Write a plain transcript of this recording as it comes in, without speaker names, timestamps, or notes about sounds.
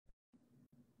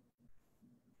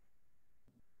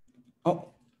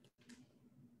Oh.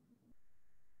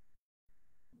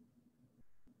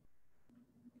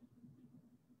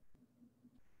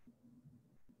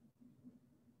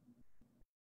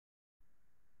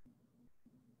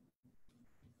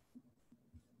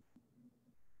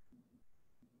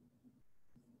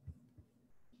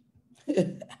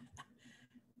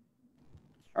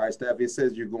 All right, Staffy, it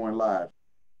says you're going live.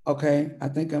 Okay, I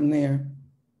think I'm there.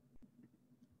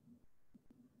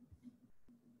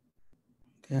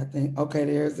 Okay, I think, okay,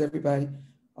 there's everybody.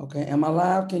 Okay, am I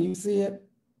live? Can you see it?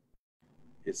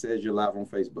 It says you're live on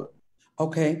Facebook.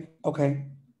 Okay, okay,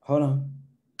 hold on.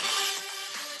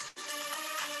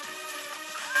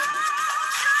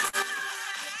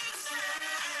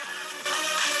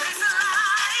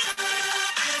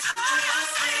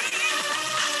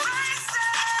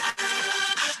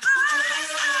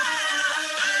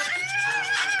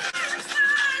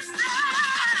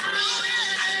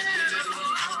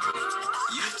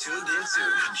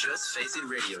 Just Face It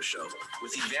radio show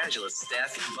with evangelist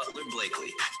Staffy Butler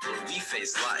Blakely. We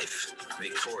face life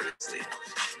victoriously.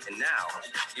 And now,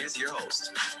 here's your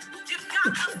host. You've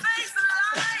got to face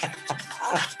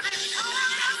life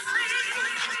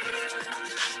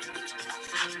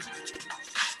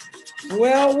victoriously.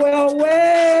 Well.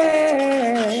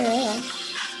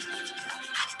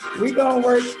 We gonna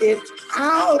work it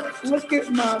out. Look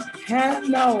at my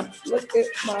panel. Look at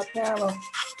my panel.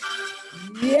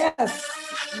 Yes.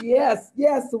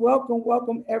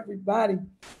 Welcome everybody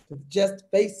to Just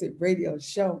Face It radio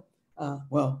show.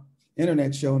 Well,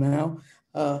 internet show now,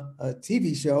 a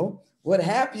TV show, what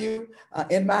have you,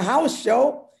 in my house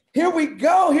show. Here we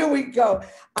go.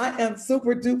 I am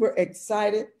super duper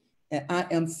excited, and I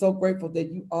am so grateful that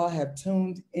you all have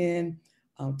tuned in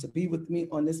to be with me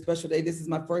on this special day. This is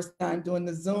my first time doing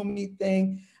the Zoom meet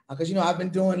thing, because I've been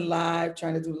doing live,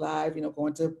 trying to do live,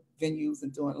 going to venues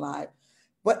and doing live.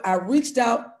 But I reached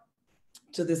out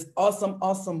to this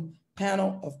awesome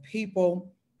panel of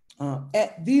people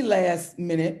at the last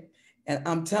minute. And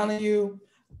I'm telling you,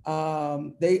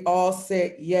 they all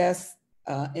said yes.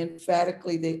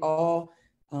 Emphatically, they all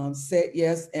said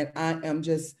yes. And I am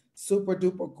just super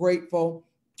duper grateful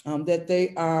that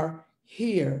they are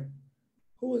here.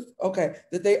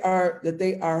 That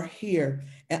they are here.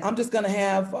 And I'm just gonna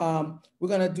have, we're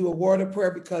gonna do a word of prayer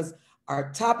because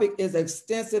our topic is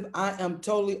extensive. I am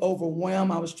totally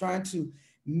overwhelmed. I was trying to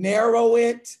narrow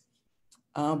it,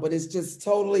 but it's just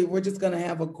totally, we're just gonna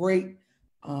have a great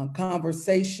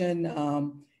conversation.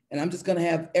 And I'm just gonna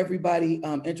have everybody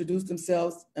introduce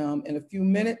themselves in a few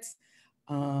minutes.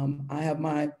 I have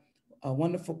my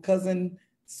wonderful cousin,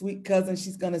 sweet cousin.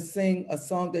 She's gonna sing a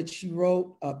song that she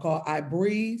wrote called I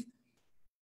Breathe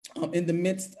in the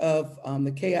midst of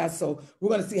the chaos. So we're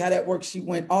gonna see how that works. She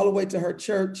went all the way to her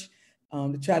church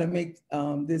to try to make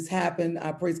this happen.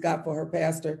 I praise God for her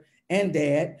pastor and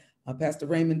dad, Pastor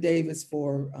Raymond Davis,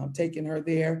 for taking her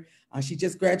there. She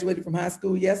just graduated from high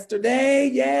school yesterday.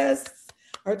 Yes,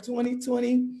 her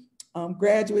 2020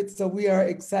 graduate. So we are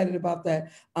excited about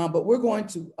that. But we're going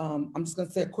to, I'm just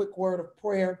gonna say a quick word of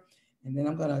prayer, and then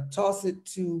I'm gonna toss it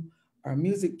to our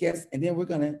music guest, and then we're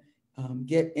gonna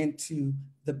get into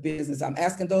the business. I'm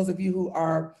asking those of you who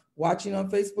are watching on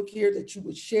Facebook here that you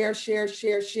would share.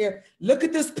 Look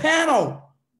at this panel.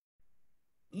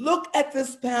 Look at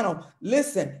this panel.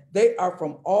 Listen, they are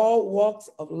from all walks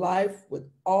of life with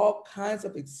all kinds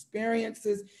of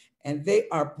experiences, and they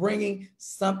are bringing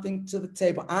something to the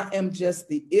table. I am just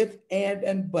the if,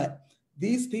 and but.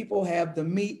 These people have the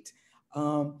meat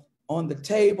on the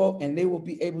table, and they will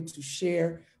be able to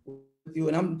share with you.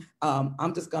 And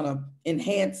I'm just gonna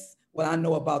enhance what I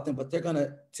know about them, but they're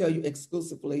gonna tell you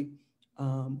exclusively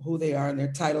who they are and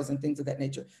their titles and things of that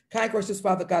nature. Kind, gracious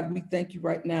Father God, we thank you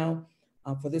right now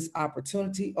for this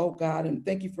opportunity, oh God, and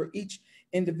thank you for each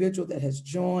individual that has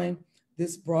joined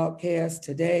this broadcast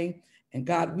today. And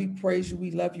God, we praise you,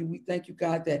 we love you, we thank you,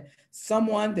 God, that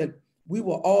we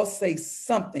will all say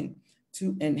something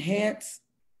to enhance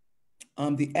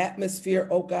the atmosphere,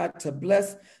 oh God, to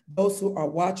bless those who are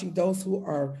watching, those who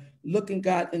are looking,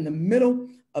 God, in the middle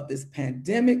of this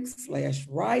pandemic /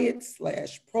 riot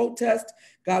 / protest.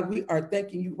 God, we are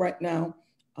thanking you right now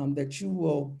that you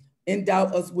will endow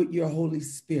us with your Holy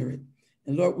Spirit.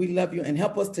 And Lord, we love you, and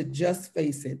help us to just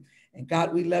face it. And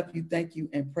God, we love you, thank you,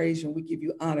 and praise you, and we give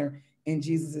you honor in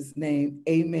Jesus' name,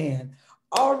 amen.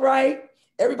 All right,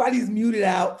 everybody's muted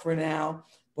out for now,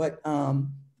 but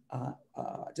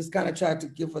just kind of try to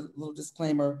give a little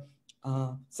disclaimer.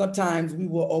 Sometimes we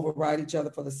will override each other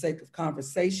for the sake of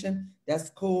conversation. That's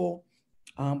cool.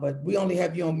 But we only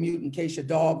have you on mute in case your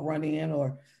dog run in,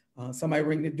 or somebody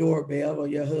ring the doorbell, or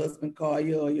your husband call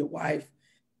you, or your wife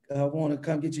want to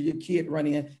come get you, your kid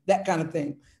running in, that kind of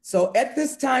thing. So at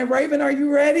this time, Rayven, are you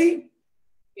ready?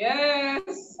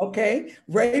 Yes. Okay,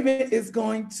 Rayven is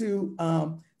going to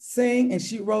sing, and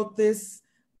she wrote this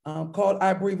called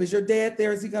I Breathe. Is your dad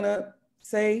there? Is he gonna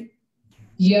say?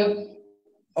 Yep.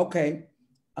 Okay,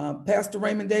 Pastor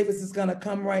Raymond Davis is gonna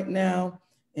come right now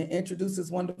and introduce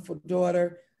his wonderful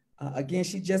daughter. Again,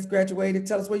 she just graduated.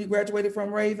 Tell us where you graduated from,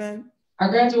 Rayven. I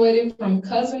graduated from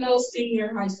Cousino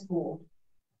Senior High School.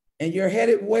 And you're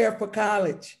headed where for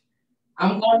college?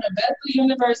 I'm going to Bethel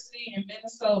University in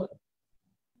Minnesota.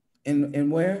 In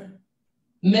where?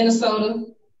 Minnesota.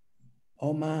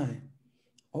 Oh my.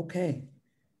 Okay.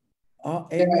 Oh,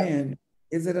 amen.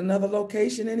 Yeah. Is it another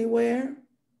location anywhere?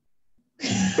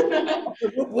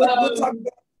 We'll talk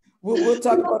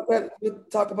about that. We'll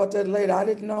talk about that later. I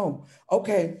didn't know.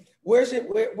 Okay.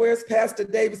 Where's Pastor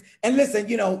Davis? And listen,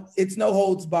 you know, it's no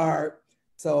holds barred.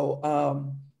 So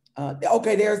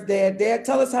okay, there's Dad. Dad,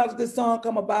 tell us how did this song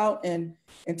come about and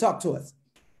talk to us.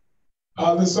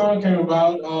 The song came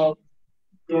about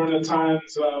during the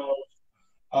times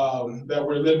that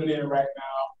we're living in right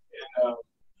now, and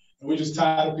we're just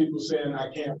tired of people saying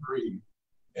I can't breathe.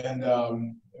 And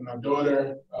my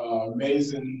daughter,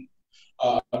 amazing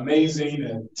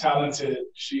and talented,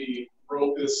 she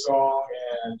wrote this song,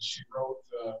 and she wrote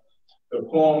the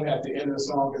poem at the end of the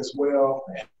song as well.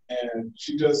 And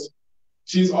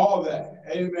she's all that.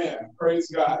 Amen. Praise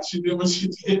God. She did what she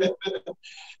did.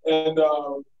 And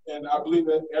I believe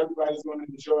that everybody's going to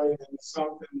enjoy it, and it's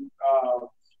something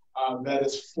that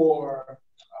is for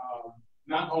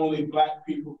not only Black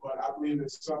people, but I believe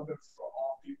it's something for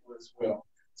all people as well.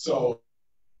 So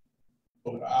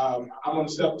I'm going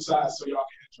to step aside so y'all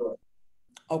can enjoy it.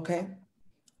 Okay.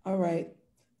 All right.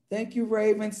 Thank you,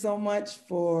 Rayven, so much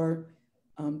for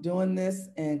doing this,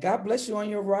 and God bless you on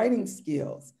your writing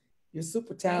skills. You're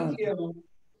super talented. Thank you.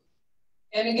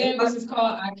 And again, this is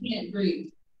called I Can't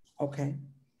Breathe. Okay.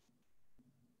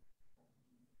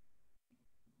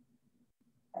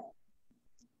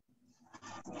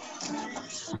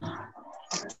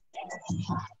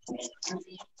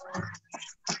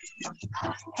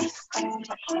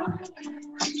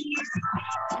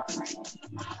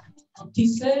 He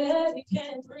said he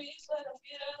can't breathe, let him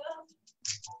get up.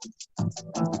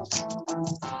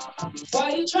 Why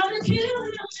you trying to kill him,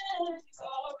 man? He's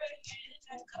already in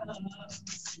that cup.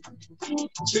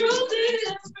 Truth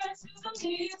is, racism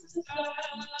needs to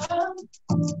stop.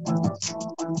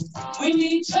 We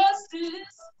need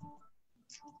justice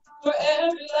for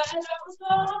every life that was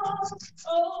lost.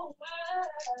 Oh,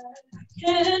 I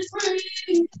can't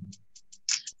breathe.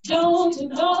 Don't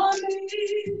ignore me.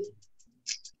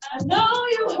 I know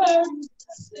you heard me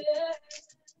say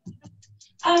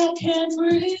I can't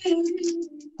breathe.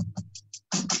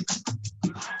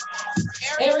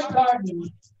 Eric Gardner,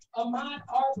 Ahmaud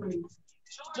Arbery,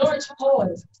 George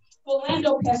Floyd,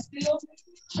 Philando Castile,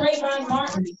 Trayvon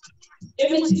Martin,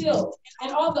 Emmett Till,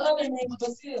 and all the other names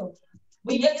but still.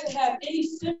 We yet to have any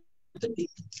sympathy.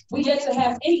 We yet to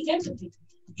have any empathy.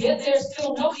 Yet there's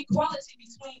still no equality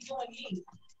between you and me.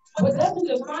 What doesn't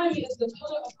define me is the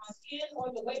color of my skin or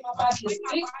the way my body is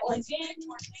thick or thin.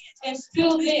 And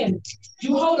still then,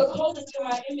 you hold a clothing to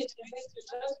my image and base your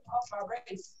judgment off my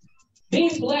race.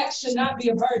 Being Black should not be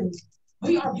a burden.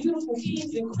 We are beautiful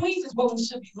kings and queens is what we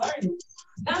should be learning.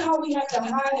 Not how we have to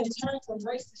hide and turn from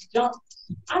racist junk.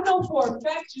 I know for a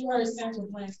fact you heard Sandra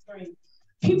Bland scream.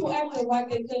 People acted like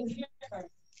they couldn't hear her.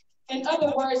 In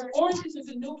other words, orange is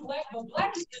the new black, but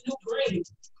black is the new green.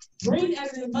 Green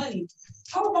as in money.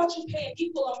 How about you pay an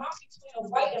equal amount between a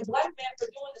white and Black man for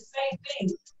doing the same thing?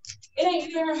 It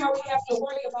ain't fair how we have to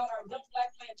worry about our young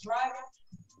Black man driving,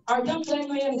 our young Black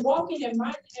man walking and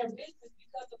minding their business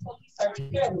because the police are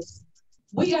careless.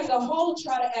 We as a whole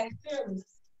try to act fearless,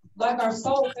 like our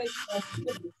soul faces are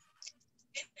fearless.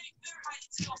 It ain't fair how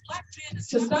you tell Black men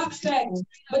to stop sagging,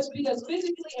 but to be us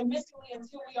physically and mentally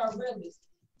until we are realists.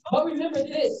 But remember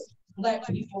this, Black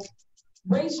people.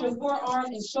 Raise your forearm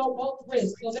and show both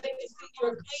wrists so they can see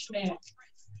you're a clean man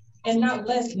and not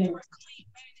less than.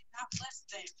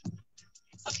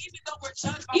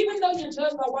 Even though you're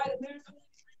judged by white America,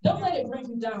 don't let it bring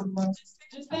you down, bro.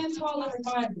 Just stand tall and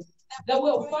remind them that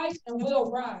we'll fight and we'll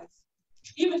rise,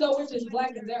 even though we're just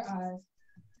Black in their eyes.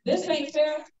 This ain't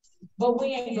fair, but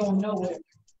we ain't going nowhere.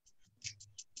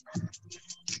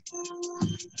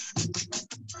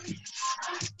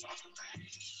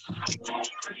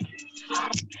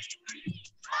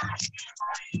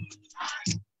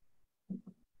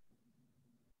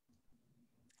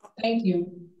 Thank you.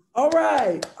 All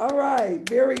right.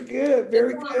 Very good.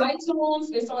 Very good. It's on iTunes,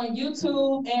 it's on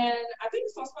YouTube, and I think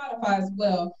it's on Spotify as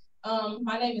well.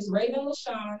 My name is Rayven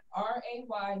LaSean, Rayven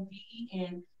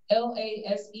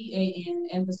LaSean,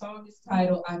 and the song is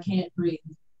titled "I Can't Breathe."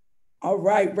 All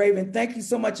right, Rayven, thank you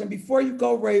so much. And before you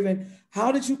go, Rayven,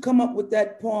 how did you come up with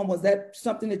that poem? Was that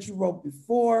something that you wrote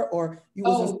before, or you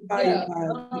was inspired by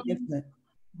the incident?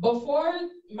 Before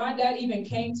my dad even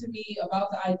came to me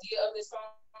about the idea of this song,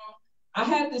 I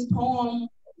had this poem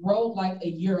wrote like a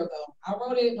year ago. I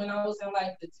wrote it when I was in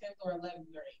like the 10th or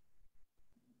 11th grade.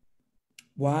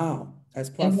 Wow, that's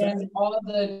prophetic. And then all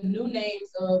the new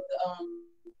names of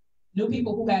the new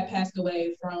people who had passed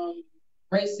away from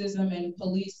racism and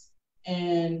police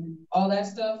and all that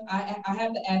stuff, I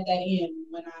had to add that in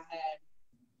when I had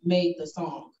made the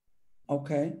song.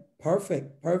 Okay,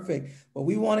 perfect. Well,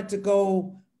 we wanted to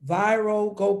go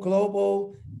viral, go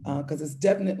global, because it's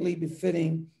definitely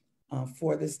befitting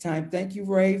for this time. Thank you,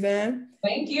 Rayven.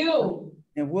 Thank you.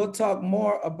 And we'll talk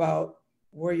more about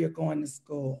where you're going to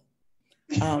school.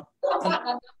 But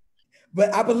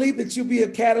I believe that you'll be a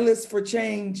catalyst for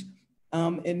change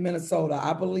in Minnesota.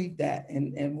 I believe that.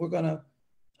 And we're going to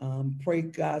pray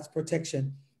God's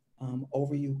protection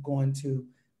over you going to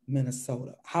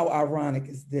Minnesota. How ironic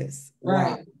is this?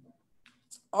 Right. Wow.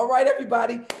 All right,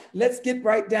 everybody, let's get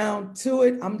right down to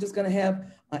it. I'm just going to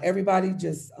have everybody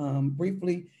just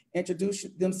briefly introduce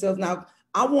themselves. Now,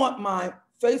 I want my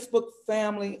Facebook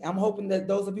family, I'm hoping that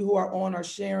those of you who are on are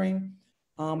sharing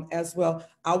as well.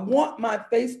 I want my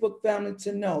Facebook family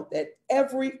to know that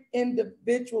every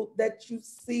individual that you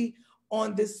see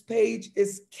on this page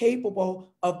is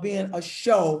capable of being a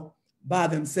show by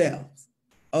themselves,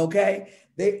 okay?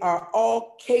 They are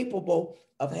all capable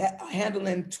of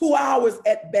handling 2 hours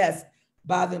at best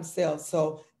by themselves.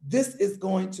 So this is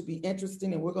going to be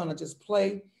interesting, and we're going to just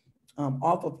play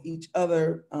off of each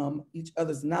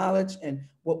other's knowledge and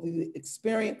what we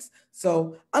experience.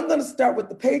 So I'm going to start with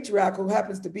the patriarch, who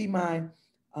happens to be my,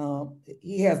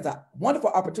 he has the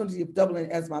wonderful opportunity of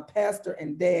doubling as my pastor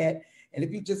and dad. And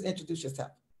if you just introduce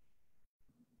yourself.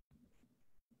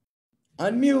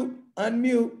 Unmute.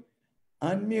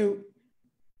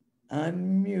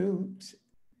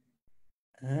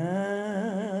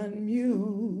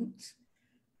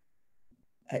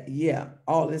 Yeah,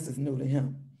 all this is new to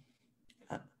him.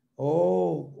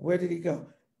 Oh, where did he go?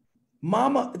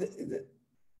 Mama,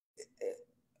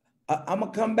 I'm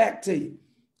gonna come back to you.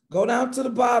 Go down to the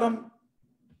bottom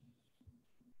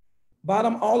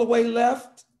all the way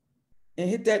left and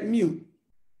hit that mute.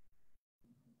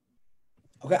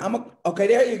 Okay, okay,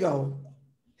 there you go.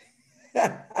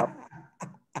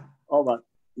 All right.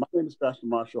 My name is Pastor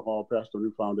Marshall Hall, pastor of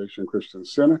New Foundation Christian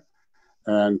Center.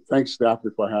 And thanks, Staffy,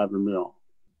 for having me on.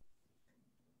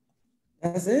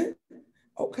 That's it?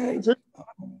 Okay. That's it.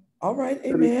 All right,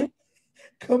 amen.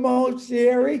 Come on,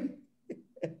 Sherrie.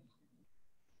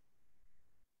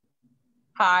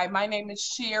 Hi, my name is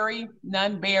Sherrie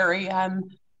Nunn Berry.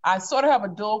 I sort of have a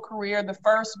dual career. The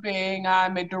first being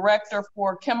I'm a director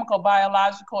for chemical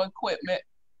biological equipment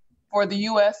for the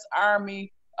U.S.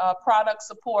 Army product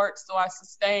support. So I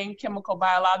sustain chemical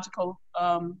biological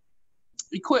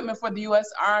equipment for the U.S.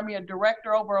 Army, a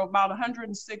director over about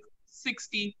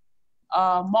 160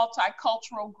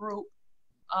 multicultural group,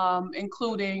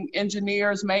 including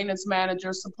engineers, maintenance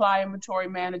managers, supply inventory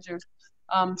managers.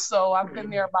 So I've been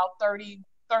there about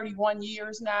 31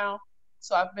 years now.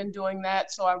 So I've been doing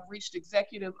that. So I've reached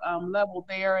executive level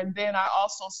there. And then I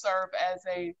also serve as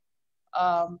a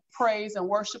praise and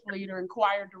worship leader and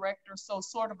choir director. So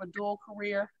sort of a dual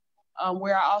career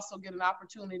where I also get an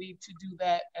opportunity to do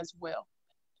that as well.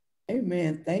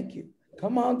 Amen. Thank you.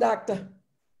 Come on, doctor.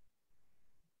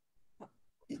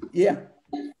 Yeah.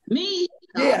 Me?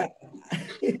 Yeah.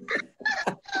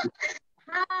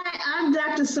 Hi, I'm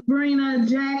Dr. Sabrina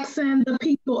Jackson, the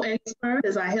people expert,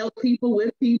 as I help people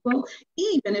with people,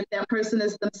 even if that person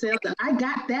is themselves. And I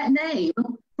got that name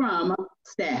from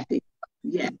Staffy.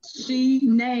 Yes, she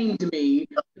named me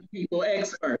the people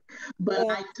expert. But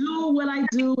I do what I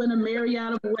do in a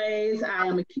myriad of ways. I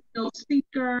am a keynote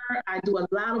speaker. I do a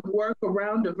lot of work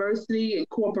around diversity in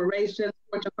corporations,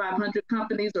 Fortune 500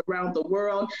 companies around the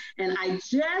world. And I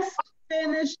just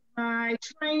finished my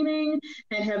training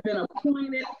and have been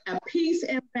appointed a peace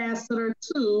ambassador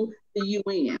to the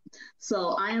UN.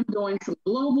 So I am doing some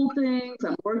global things.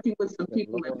 I'm working with some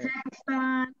people in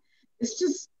Pakistan. It's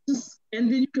just,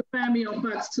 and then you can find me on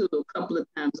Fox 2 a couple of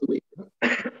times a week.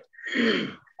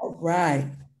 All right.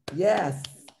 Yes.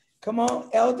 Come on,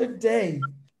 Elder Day.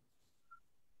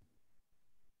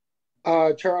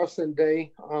 Charlston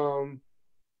Day,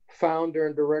 founder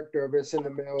and director of It's in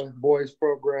the Mail Boys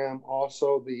Program,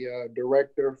 also the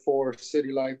director for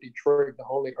City Life Detroit, the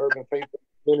only urban faith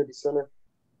community center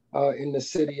in the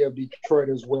city of Detroit,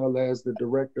 as well as the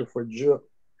director for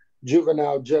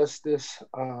juvenile justice.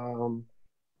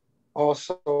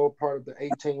 Also part of the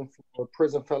 18th Floor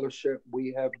Prison Fellowship.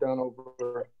 We have done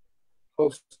over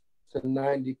close to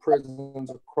 90 prisons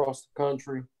across the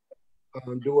country,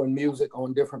 doing music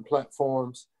on different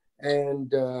platforms.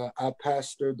 And I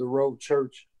pastor the Road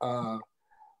Church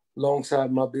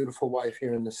alongside my beautiful wife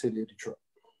here in the city of Detroit.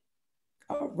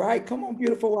 All right, come on,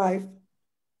 beautiful wife.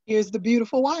 Here's the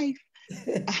beautiful wife.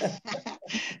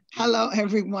 Hello,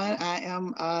 everyone. I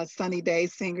am Sunny Day,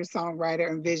 singer,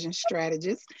 songwriter, and vision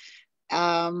strategist.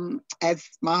 As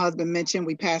my husband mentioned,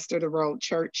 we pastor the Road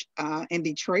Church in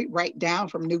Detroit, right down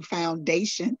from New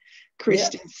Foundation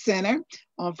Christian Center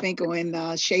on Finkel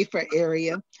and Schaefer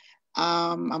area.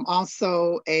 I'm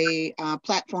also a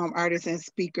platform artist and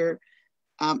speaker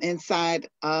inside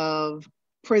of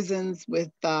prisons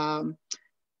with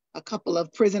a couple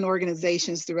of prison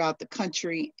organizations throughout the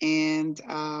country. And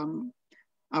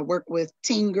I work with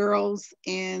teen girls,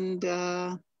 and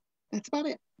that's about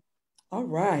it. All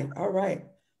right, all right.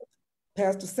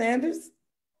 Pastor Sanders?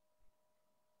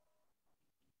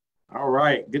 All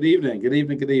right, good evening, good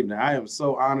evening, good evening. I am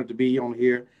so honored to be on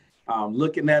here.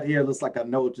 Looking at here, looks like I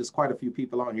know just quite a few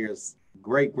people on here. It's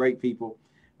great, great people.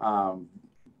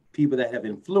 People that have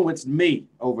influenced me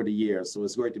over the years. So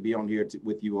it's great to be on here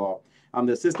with you all. I'm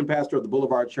the assistant pastor of the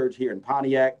Boulevard Church here in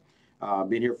Pontiac.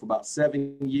 Been here for about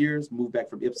 7 years, moved back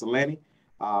from Ypsilanti.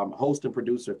 Host and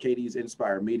producer of KD's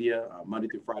Inspire Media, Monday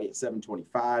through Friday at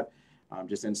 7:25.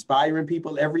 Just inspiring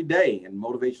people every day and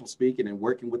motivational speaking and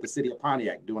working with the city of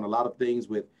Pontiac, doing a lot of things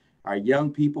with our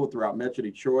young people throughout Metro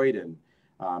Detroit and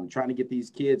trying to get these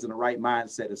kids in the right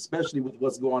mindset, especially with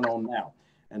what's going on now.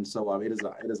 And so it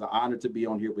is an honor to be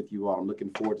on here with you all. I'm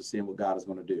looking forward to seeing what God is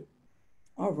going to do.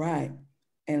 All right.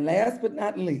 And last but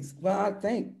not least, well, I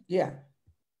think,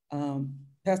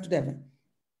 Pastor Devin.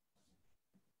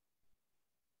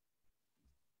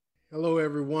 Hello,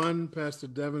 everyone. Pastor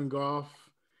Devin Gough.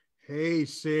 Hey,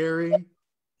 Sherrie.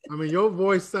 I mean, your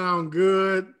voice sounds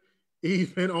good,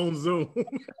 even on Zoom.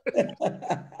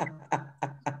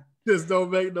 Just don't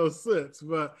make no sense.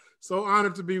 But so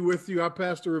honored to be with you. I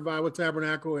pastor Revival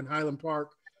Tabernacle in Highland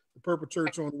Park, the Purple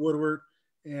Church on Woodward.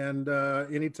 And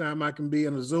anytime I can be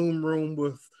in a Zoom room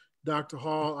with Dr.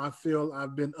 Hall, I feel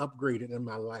I've been upgraded in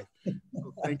my life.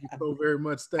 So thank you so very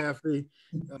much, Staffy,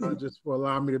 just for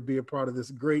allowing me to be a part of this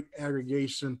great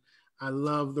aggregation. I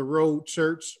love the Road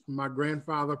Church. My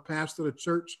grandfather pastored a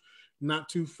church not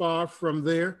too far from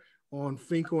there on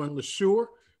Finkel and LaSure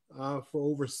for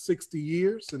over 60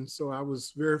 years. And so I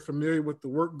was very familiar with the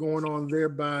work going on there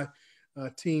by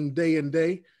Team Day and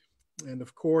Day. And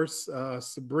of course,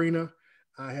 Sabrina,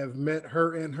 I have met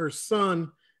her and her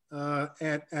son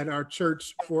at our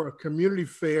church for a community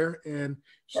fair, and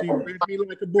she read me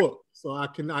like a book. So I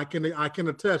can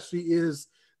attest she is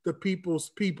the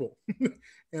people's people.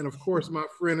 And of course, my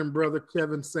friend and brother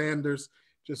Kevin Sanders,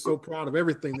 just so proud of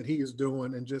everything that he is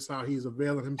doing and just how he's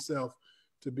availing himself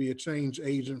to be a change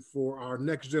agent for our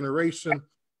next generation,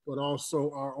 but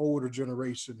also our older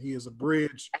generation. He is a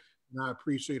bridge, and I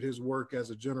appreciate his work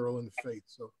as a general in the faith.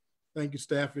 So thank you,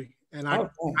 Staffy. And I can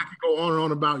go on and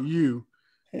on about you,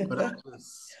 but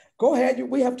go ahead.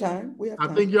 We have time. I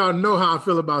think y'all know how I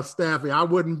feel about Staffy. I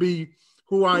wouldn't be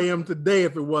who I am today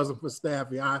if it wasn't for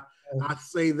Staffy. I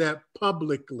say that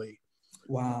publicly.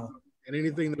 Wow. And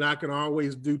anything that I can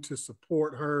always do to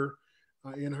support her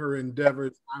in her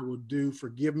endeavors, I will do.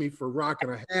 Forgive me for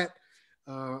rocking a hat.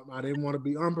 I didn't want to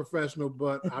be unprofessional,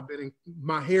 but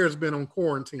my hair's been on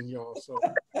quarantine, y'all. So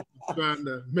I'm trying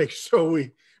to make sure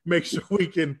we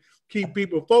can keep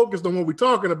people focused on what we're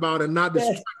talking about and not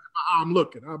distracted by how I'm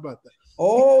looking. How about that?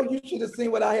 Oh, you should have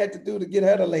seen what I had to do to get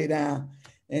her to lay down.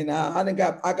 And I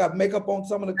got makeup on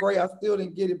some of the gray. I still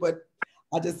didn't get it, but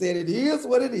I just said it is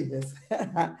what it is.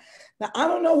 Now, I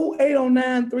don't know who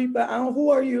 80935. Who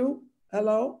are you?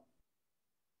 Hello?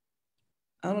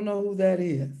 I don't know who that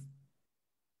is.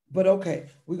 But okay,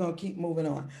 we're going to keep moving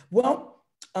on. Well,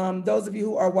 those of you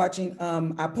who are watching,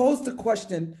 I posed a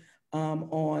question as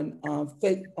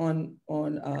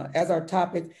our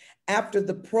topic. After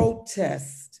the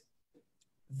protest,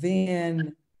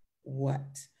 then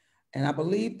what? And I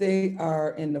believe they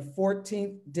are in the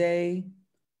 13th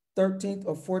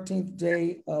or 14th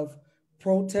day of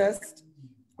protest.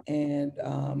 And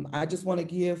I just want to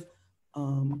give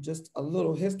just a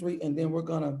little history, and then we're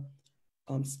gonna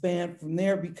span from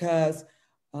there, because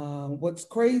what's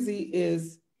crazy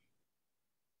is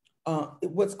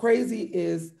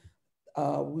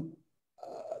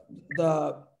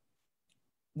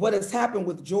what has happened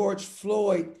with George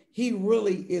Floyd. He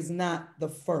really is not the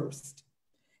first.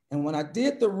 And when I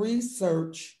did the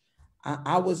research,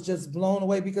 I was just blown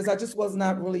away because I just was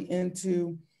not really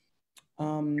into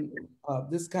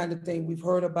this kind of thing. We've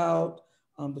heard about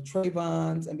the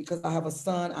Trayvons, and because I have a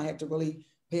son, I had to really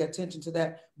pay attention to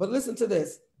that. But listen to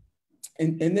this.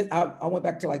 And then I went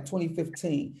back to like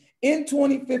 2015. In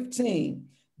 2015,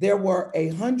 there were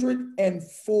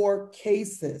 104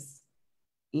 cases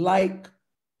like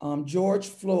George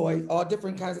Floyd, all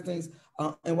different kinds of things.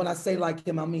 And when I say like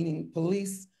him, I'm meaning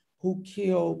police who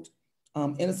killed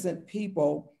innocent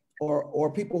people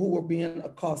or people who were being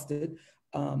accosted.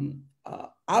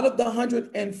 Out of the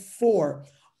 104,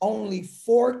 only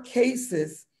 4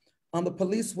 cases the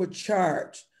police were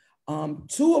charged.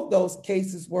 2 of those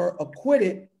cases were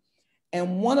acquitted,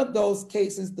 and one of those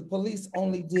cases, the police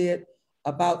only did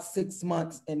about 6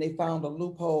 months, and they found a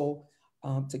loophole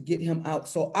to get him out.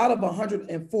 So out of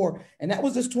 104, and that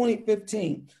was just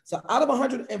 2015. So out of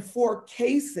 104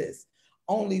 cases,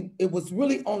 it was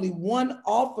really only 1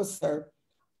 officer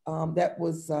that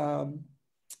was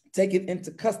taken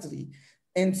into custody.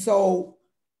 And so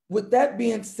with that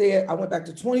being said, I went back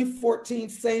to 2014,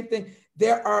 same thing.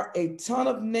 There are a ton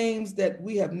of names that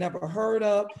we have never heard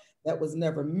of, that was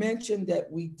never mentioned,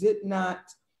 that we did not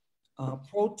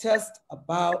protest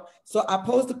about. So I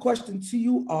posed the question to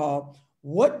you all.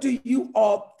 What do you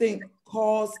all think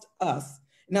caused us?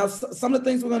 Now, some of the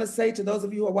things we're going to say to those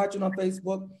of you who are watching on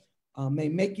Facebook may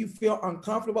make you feel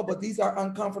uncomfortable, but these are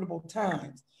uncomfortable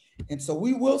times. And so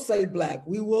we will say Black,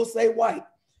 we will say white,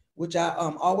 which I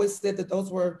always said that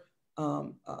those were,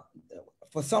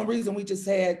 for some reason, we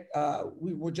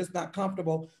were just not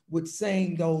comfortable with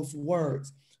saying those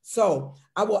words. So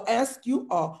I will ask you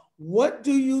all, what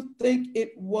do you think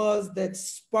it was that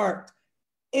sparked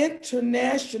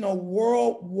international,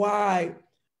 worldwide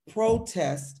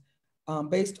protest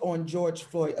based on George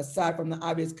Floyd, aside from the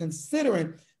obvious,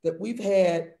 considering that we've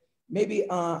had maybe,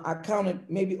 I counted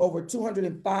maybe over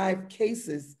 205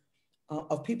 cases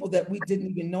of people that we didn't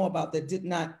even know about that did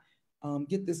not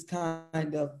get this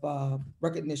kind of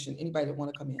recognition. Anybody that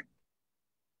want to come in?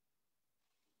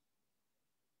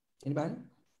 Anybody?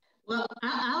 Well,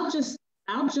 I'll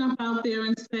jump out there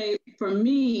and say, for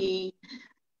me,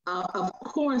 of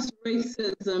course,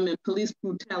 racism and police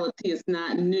brutality is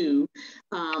not new,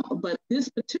 but this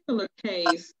particular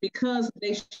case, because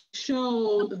they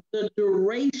showed the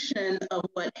duration of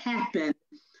what happened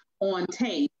on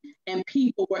tape, and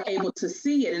people were able to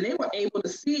see it, and they were able to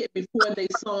see it before they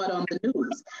saw it on the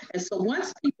news. And so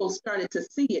once people started to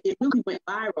see it, it really went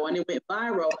viral, and it went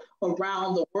viral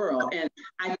around the world. And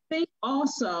I think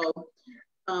also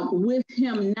with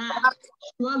him not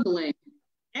struggling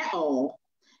at all,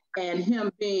 and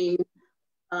him being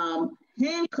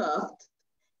handcuffed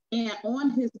and on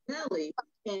his belly,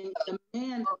 and the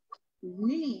man's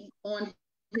knee on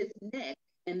his neck,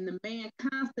 and the man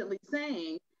constantly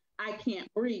saying, "I can't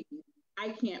breathe, I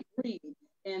can't breathe."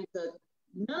 And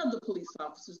none of the police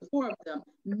officers, the 4 of them,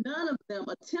 none of them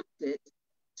attempted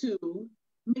to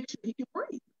make sure he could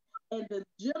breathe. And the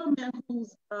gentleman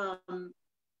who's, I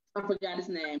forgot his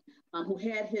name, who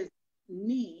had his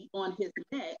knee on his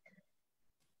neck,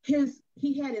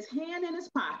 he had his hand in his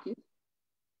pocket.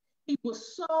 He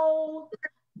was so,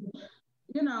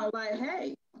 like,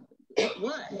 hey,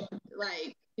 what?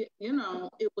 Like,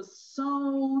 it was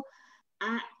so,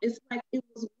 it's like it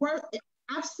was worth it.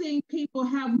 I've seen people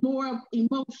have more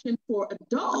emotion for a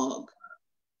dog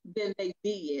than they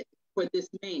did for this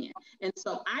man. And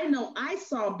so I know I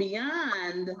saw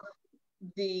beyond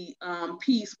the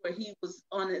piece where he was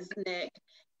on his neck,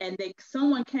 and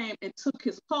someone came and took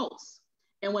his pulse.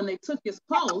 And when they took his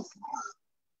pulse,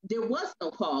 there was no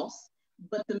pulse,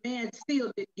 but the man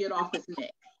still didn't get off his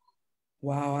neck.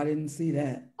 Wow, I didn't see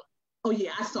that. Oh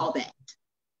yeah, I saw that.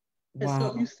 Wow. And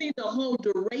so you see the whole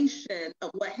duration of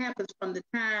what happens from the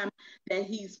time that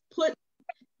he's put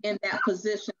in that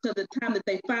position to the time that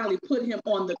they finally put him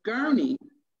on the gurney.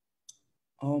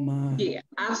 Oh my. Yeah,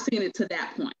 I've seen it to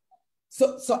that point.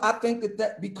 So I think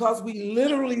that because we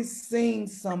literally seen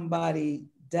somebody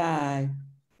die,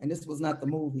 and this was not the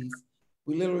movies,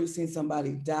 we literally seen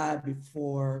somebody die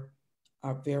before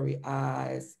our very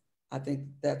eyes. I think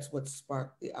that's what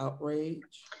sparked the outrage.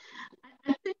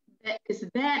 I think that it's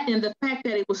that, and the fact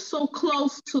that it was so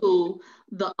close to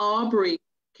the Aubrey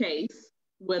case,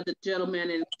 where the gentleman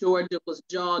in Georgia was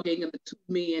jogging and the 2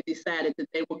 men decided that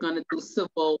they were going to do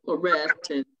civil arrest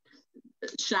and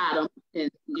shot him,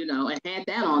 and and had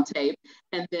that on tape.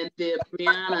 And then the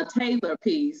Breonna Taylor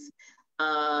piece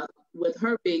with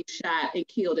her being shot and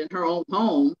killed in her own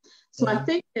home. So I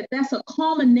think that that's a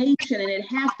culmination, and it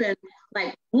happened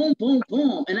like boom, boom,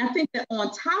 boom. And I think that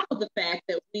on top of the fact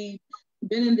that we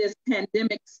been in this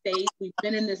pandemic state. We've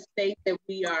been in this state that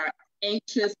we are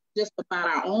anxious just about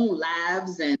our own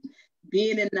lives and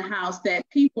being in the house, that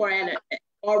people are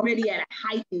already at a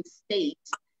heightened state.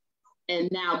 And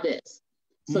now this.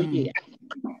 So yeah.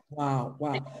 Wow.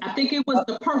 I think it was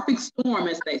the perfect storm,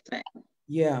 as they say.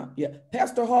 Yeah.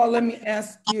 Pastor Hall, let me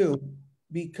ask you,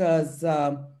 because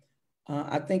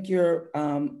I think you're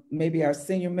maybe our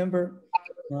senior member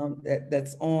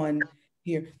that's on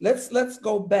here. Let's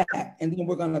go back, and then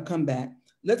we're going to come back.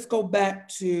 Let's go back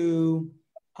to,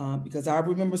 because I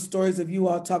remember stories of you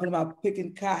all talking about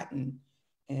picking cotton,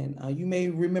 and you may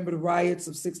remember the riots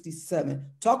of '67.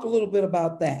 Talk a little bit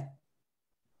about that.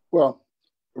 Well,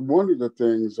 one of the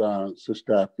things, Sister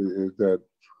Staffy, is that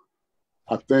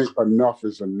I think enough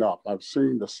is enough. I've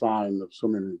seen the sign of so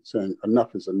many saying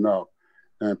enough is enough.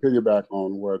 And piggyback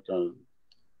on what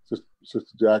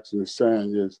Sister Jackson is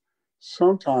saying is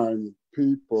sometimes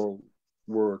people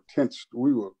were tensed,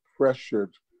 we were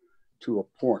pressured to a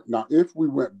point. Now, if we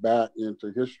went back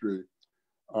into history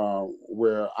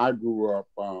where I grew up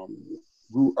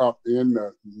in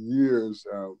the years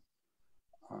of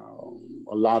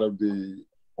a lot of the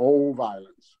old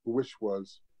violence, which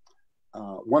was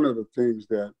one of the things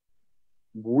that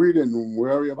we didn't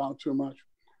worry about too much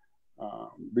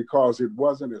because it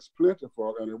wasn't as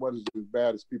plentiful and it wasn't as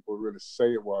bad as people really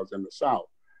say it was in the South.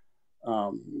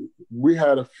 We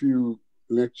had a few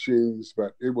lynchings,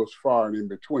 but it was far and in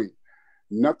between.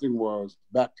 Nothing was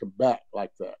back to back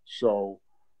like that. So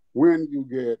when you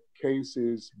get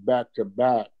cases back to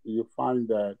back, you find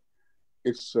that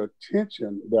it's a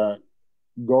tension that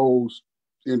goes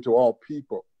into all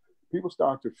people. People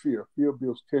start to fear. Fear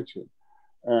builds tension.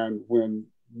 And when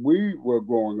we were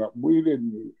growing up, we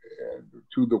didn't,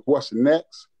 to the what's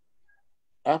next,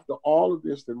 after all of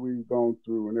this that we've gone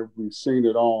through and if we've seen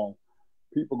it all,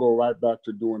 people go right back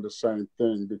to doing the same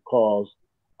thing because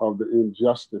of the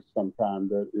injustice sometimes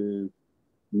that is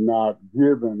not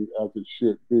given as it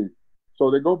should be. So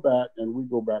they go back and we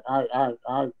go back.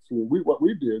 I see what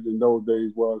we did in those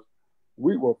days was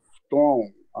we were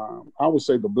strong. I would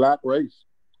say the Black race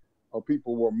of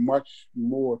people were much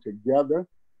more together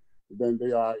than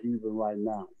they are even right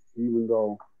now. Even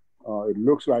though it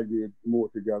looks like they're more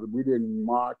together, we didn't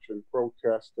march and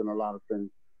protest and a lot of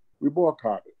things. We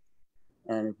boycotted.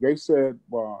 And if they said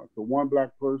to one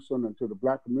Black person and to the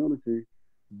Black community,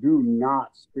 do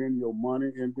not spend your money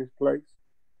in this place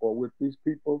or with these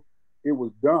people, it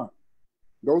was done.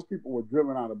 Those people were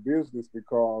driven out of business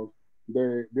because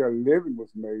their living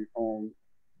was made on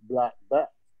Black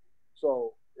backs,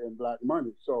 so and Black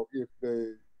money. So if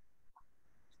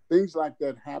things like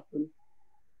that happen,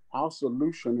 our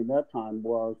solution in that time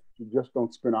was to just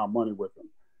don't spend our money with them.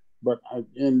 But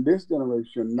in this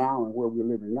generation now and where we're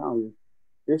living now,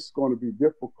 it's going to be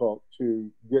difficult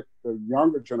to get the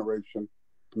younger generation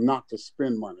not to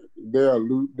spend money. They'll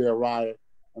loot, they'll riot,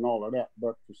 and all of that.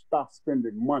 But to stop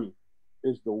spending money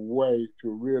is the way to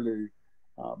really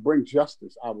bring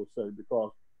justice, I would say,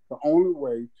 because the only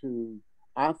way to,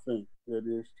 I think, it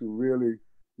is to really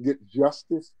get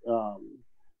justice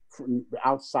from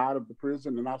outside of the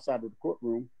prison and outside of the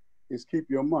courtroom is keep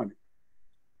your money.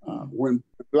 When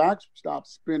Blacks stop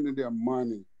spending their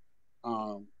money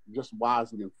just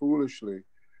wisely and foolishly,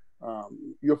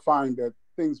 you'll find that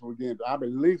things will begin, I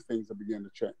believe things will begin to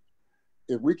change.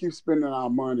 If we keep spending our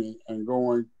money and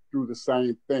going through the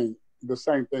same thing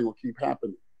will keep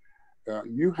happening.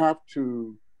 You have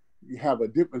to have a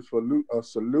different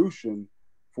solution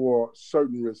for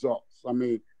certain results. I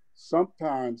mean,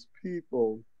 sometimes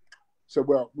people say,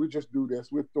 well, we just do this,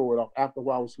 we throw it off. After a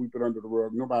while, we sweep it under the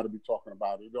rug. Nobody will be talking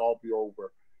about it. It'll all be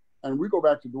over. And we go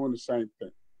back to doing the same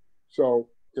thing. So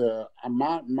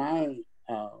my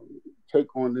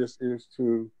take on this is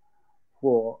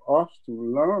for us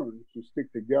to learn to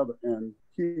stick together and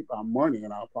keep our money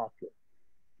in our pocket.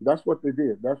 That's what they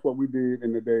did. That's what we did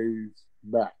in the days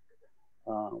back.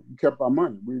 We kept our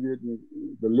money. We didn't,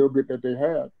 the little bit that they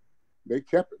had, they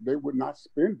kept it. They would not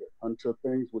spend it until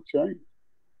things would change.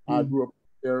 I grew up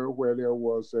in an area where there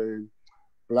was a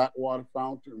black water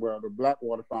fountain, where the black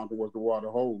water fountain was the water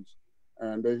hose.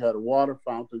 And they had a water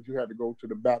fountain. You had to go to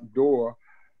the back door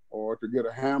or to get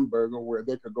a hamburger where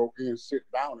they could go in, sit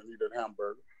down and eat a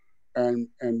hamburger. And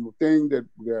the thing that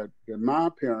my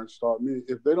parents taught me,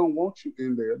 if they don't want you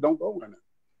in there, don't go in it.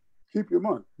 Keep your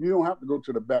money. You don't have to go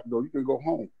to the back door. You can go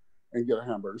home and get a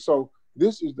hamburger. So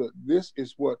this is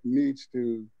what needs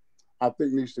to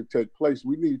take place.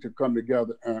 We need to come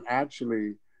together and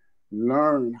actually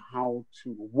learn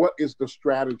what is the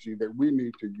strategy that we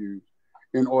need to use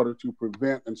in order to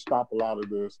prevent and stop a lot of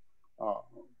this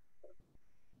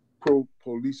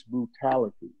pro-police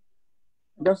brutality.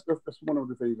 That's one of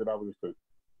the things that I was saying.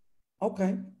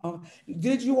 Okay.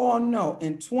 Did you all know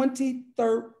in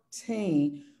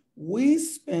 2013, we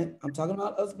spent, I'm talking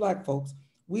about us Black folks,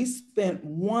 we spent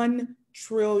 $1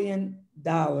 trillion.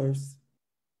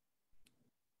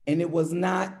 And it was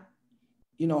not,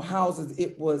 houses,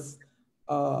 it was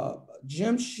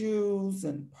gym shoes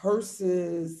and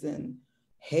purses and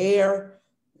hair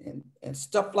and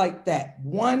stuff like that.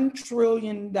 $1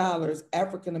 trillion,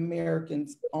 African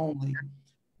Americans only,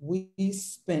 we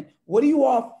spent. What do you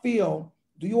all feel?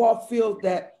 Do you all feel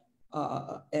that,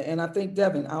 and I think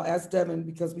Devin, I'll ask Devin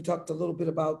because we talked a little bit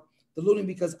about the looting,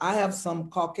 because I have some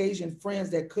Caucasian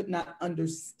friends that could not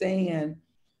understand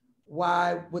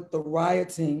why with the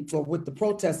rioting or with the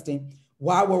protesting,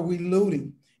 why were we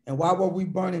looting and why were we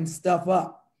burning stuff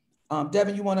up?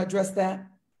 Devin, you want to address that?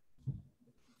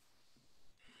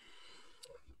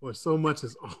 Well, so much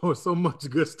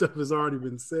good stuff has already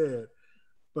been said.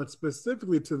 But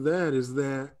specifically to that is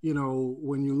that,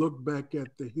 when you look back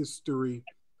at the history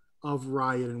of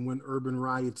riot and when urban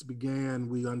riots began,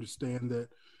 we understand that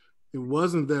it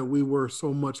wasn't that we were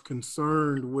so much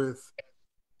concerned with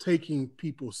taking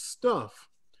people's stuff.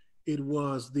 It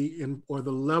was the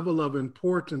level of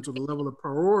importance or the level of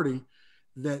priority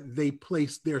that they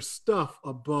placed their stuff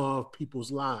above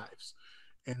people's lives.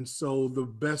 And so the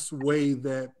best way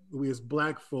that we as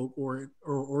Black folk or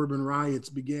urban riots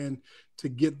began to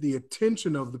get the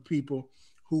attention of the people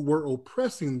who were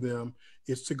oppressing them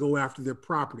is to go after their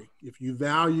property. If you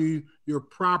value your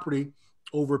property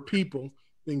over people,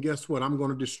 then guess what? I'm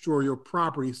going to destroy your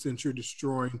property since you're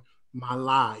destroying my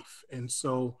life. And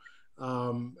so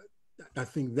I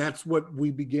think that's what we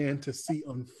began to see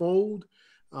unfold.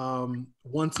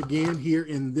 Once again, here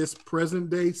in this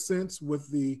present day sense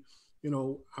with the,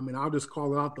 I'll just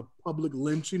call it out, the public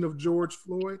lynching of George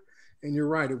Floyd. And you're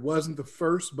right, it wasn't the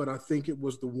first, but I think it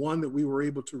was the one that we were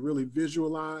able to really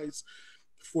visualize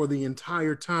for the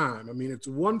entire time. I mean, it's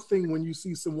one thing when you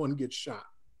see someone get shot,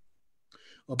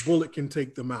 a bullet can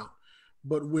take them out.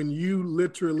 But when you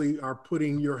literally are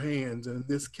putting your hands, and in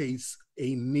this case,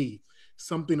 a knee,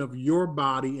 something of your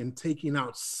body, and taking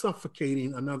out,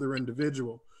 suffocating another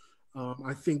individual,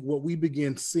 I think what we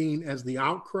began seeing as the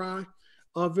outcry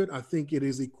of it, I think it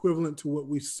is equivalent to what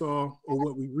we saw or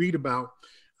what we read about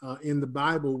in the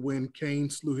Bible when Cain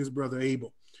slew his brother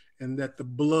Abel, and that the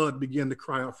blood began to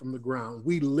cry out from the ground.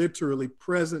 We literally,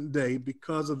 present day,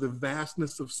 because of the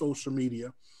vastness of social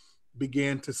media,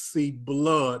 began to see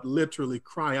blood literally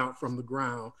cry out from the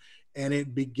ground, and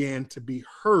it began to be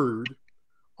heard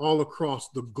all across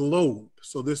the globe.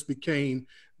 So this became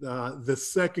the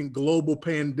second global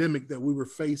pandemic that we were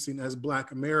facing as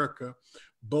Black America,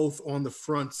 both on the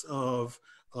fronts of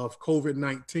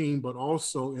COVID-19, but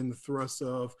also in the thrust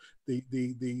of the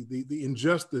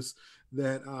injustice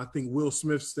that I think Will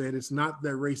Smith said, it's not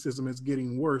that racism is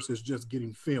getting worse, it's just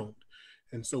getting filmed.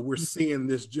 And so we're seeing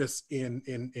this just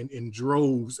in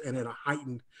droves and at a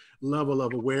heightened level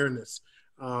of awareness,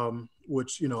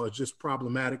 which, is just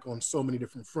problematic on so many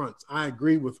different fronts. I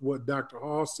agree with what Dr.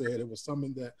 Hall said. It was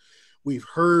something that we've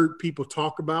heard people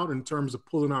talk about in terms of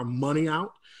pulling our money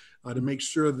out to make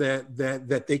sure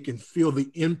that they can feel the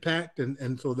impact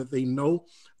and so that they know,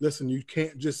 listen, you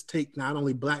can't just take not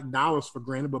only Black dollars for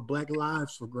granted, but Black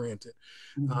lives for granted.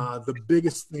 Mm-hmm. The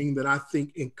biggest thing that I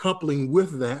think in coupling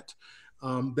with that,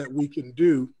 that we can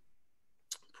do,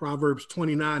 Proverbs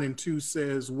 29:2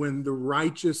 says, when the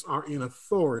righteous are in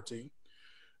authority,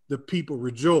 the people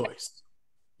rejoice.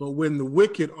 But when the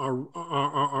wicked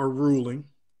are ruling,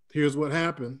 here's what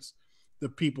happens, the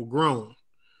people groan.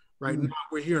 Right now,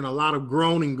 we're hearing a lot of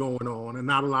groaning going on and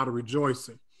not a lot of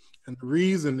rejoicing. And the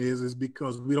reason is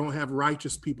because we don't have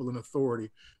righteous people in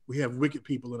authority. We have wicked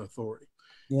people in authority.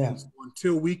 Yeah. And so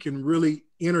until we can really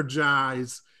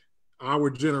energize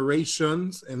our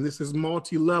generations, and this is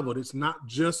multi-leveled, it's not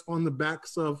just on the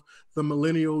backs of the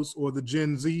millennials or the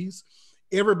Gen Zs.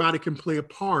 Everybody can play a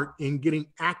part in getting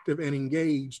active and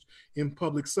engaged in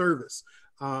public service,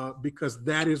 because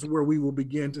that is where we will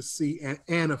begin to see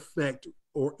an effect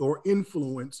or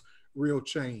influence real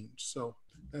change. So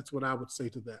that's what I would say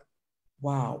to that.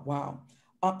 Wow.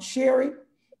 Sherrie,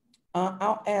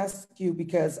 I'll ask you,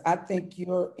 because I think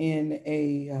you're in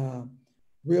a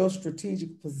real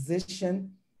strategic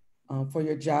position for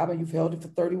your job, and you've held it for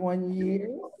 31 years.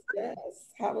 Yes,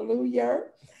 hallelujah.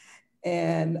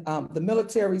 And the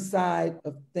military side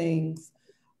of things,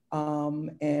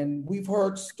 and we've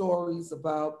heard stories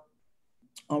about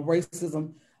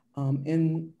racism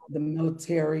in the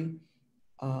military,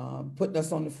 putting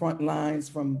us on the front lines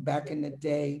from back in the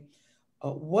day.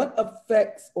 What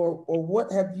effects or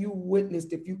what have you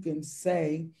witnessed, if you can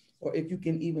say, or if you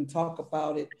can even talk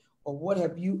about it, or what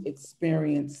have you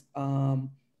experienced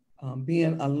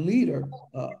being a leader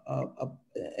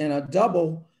in a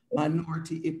double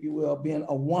minority, if you will, being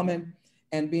a woman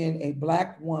and being a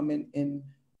Black woman in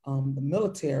the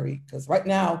military? Because right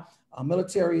now,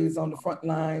 military is on the front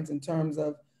lines in terms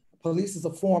of police is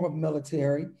a form of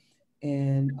military.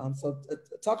 And so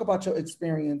talk about your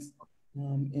experience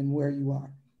and where you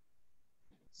are.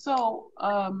 So,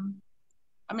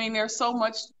 I mean, there's so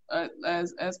much,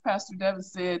 as Pastor Devin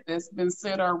said, that's been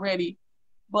said already,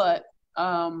 but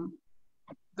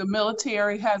the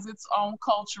military has its own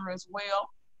culture as well.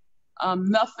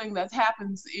 Nothing that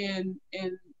happens in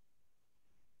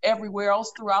everywhere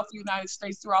else throughout the United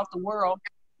States, throughout the world,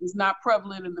 is not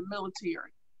prevalent in the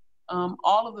military.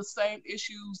 All of the same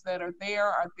issues that are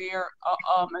there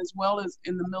as well as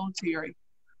in the military.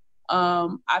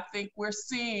 I think we're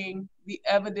seeing the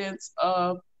evidence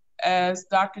of, as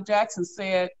Dr. Jackson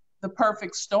said, the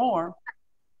perfect storm.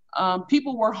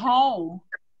 People were home.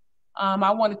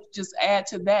 I wanted to just add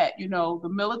to that, you know, the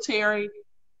military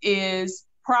is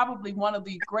probably one of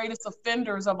the greatest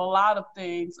offenders of a lot of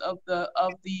things, of the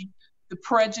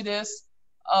prejudice,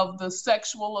 of the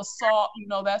sexual assault. You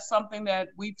know, that's something that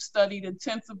we've studied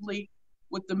intensively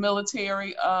with the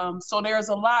military. So there's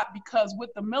a lot, because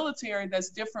with the military that's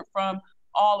different from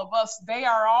all of us. They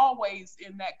are always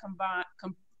in that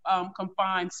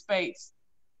confined space.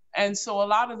 And so a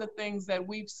lot of the things that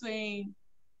we've seen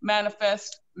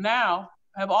manifest now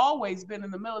have always been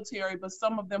in the military, but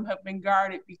some of them have been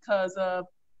guarded because of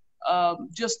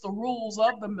just the rules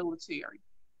of the military.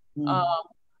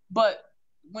 But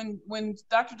when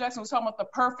Dr. Jackson was talking about the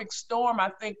perfect storm, I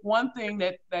think one thing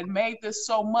that made this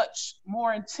so much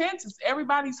more intense is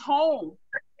everybody's home.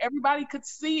 Everybody could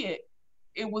see it.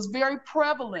 It was very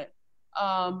prevalent.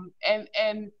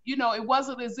 And you know, it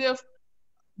wasn't as if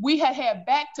we had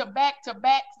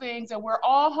back-to-back things and we're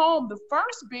all home. The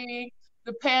first being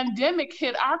the pandemic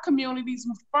hit our communities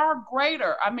far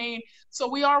greater. I mean, so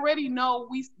we already know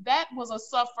that was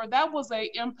a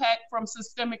impact from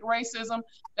systemic racism,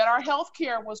 that our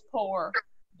healthcare was poor,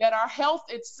 that our health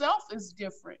itself is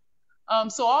different.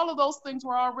 So all of those things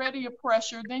were already a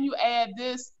pressure. Then you add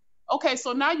this, okay,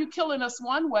 so now you're killing us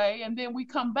one way, and then we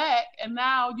come back, and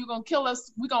now you're gonna kill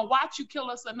us. We're gonna watch you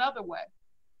kill us another way.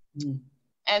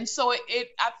 And so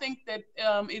I think that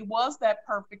it was that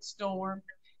perfect storm.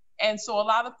 And so a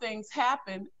lot of things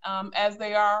happen as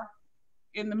they are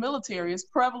in the military. It's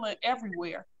prevalent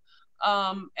everywhere.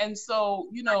 And so,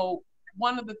 you know,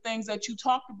 one of the things that you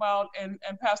talked about and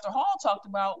Pastor Hall talked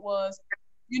about was,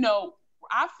 you know,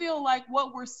 I feel like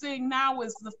what we're seeing now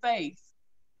is the faith.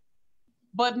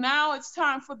 But now it's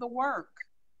time for the work.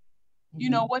 You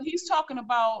know, what he's talking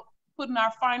about, putting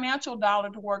our financial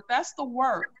dollar to work, that's the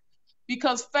work.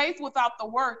 Because faith without the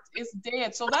work is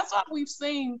dead. So that's all we've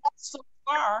seen so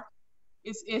far.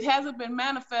 It hasn't been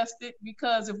manifested,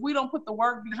 because if we don't put the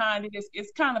work behind it,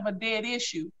 it's kind of a dead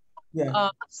issue. Yeah.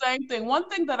 Same thing. One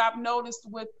thing that I've noticed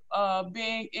with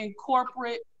being in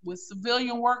corporate, with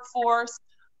civilian workforce,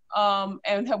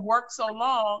 and have worked so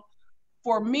long,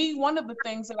 for me, one of the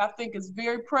things that I think is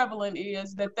very prevalent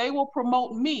is that they will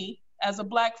promote me as a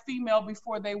Black female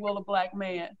before they will a Black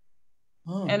man.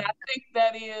 And I think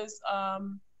that is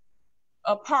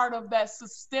a part of that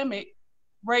systemic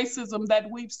racism that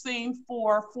we've seen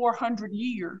for 400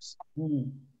 years.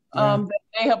 That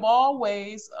they have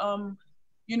always,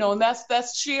 you know, and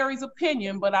that's Sherrie's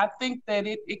opinion, but I think that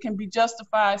it can be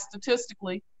justified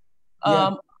statistically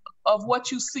of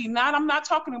what you see. I'm not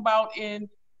talking about in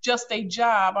just a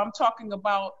job. I'm talking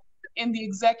about in the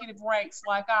executive ranks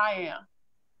like I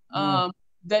am.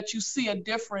 That you see a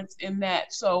difference in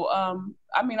that. So,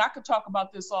 I mean, I could talk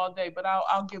about this all day, but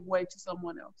I'll give way to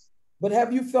someone else. But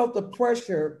have you felt the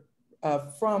pressure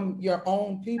from your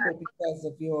own people because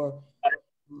of your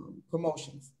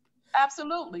promotions?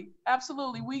 Absolutely,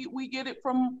 absolutely. We get it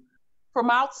from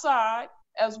outside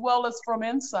as well as from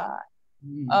inside,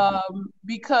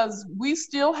 because we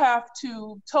still have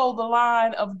to toe the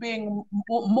line of being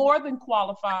more than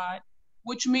qualified,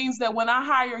 which means that when I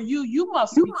hire you, you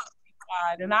must be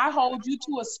and I hold you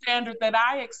to a standard that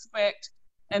I expect,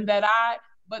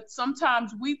 but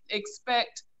sometimes we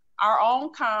expect our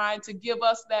own kind to give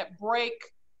us that break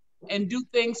and do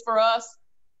things for us,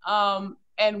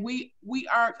 and we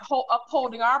aren't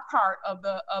upholding our part of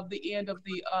the end of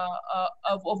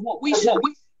what we should.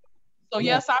 So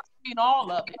yes, I've seen all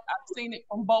of it. I've seen it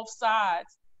from both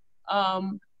sides,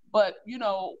 but you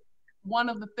know, one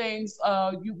of the things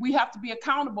we have to be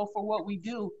accountable for what we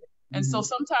do. And so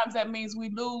sometimes that means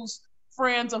we lose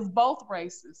friends of both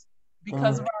races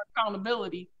because of our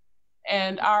accountability.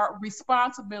 and our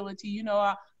responsibility. You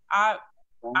know, I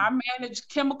manage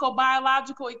chemical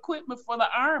biological equipment for the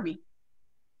Army.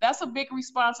 That's a big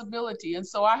responsibility. And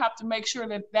so I have to make sure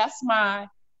that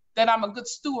that I'm a good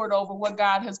steward over what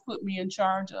God has put me in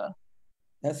charge of.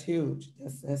 That's huge.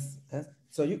 That's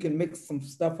so you can mix some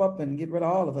stuff up and get rid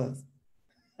of all of us.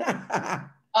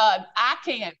 I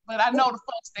can't, but I know the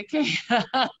folks that can.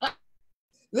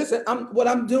 Listen, what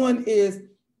I'm doing is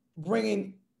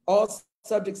bringing all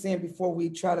subjects in before we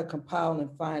try to compile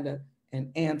and find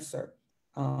an answer.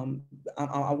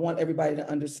 I want everybody to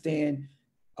understand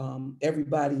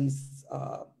everybody's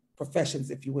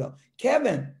professions, if you will.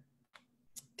 Kevin.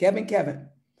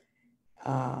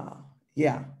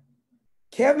 Yeah.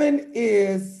 Kevin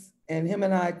is, and him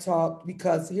and I talked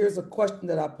because here's a question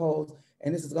that I posed,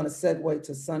 and this is going to segue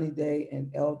to Sunny Day and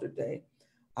Elder Day.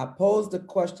 I posed a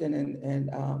question, and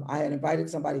I had invited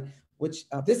somebody, which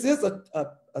this is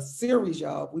a series,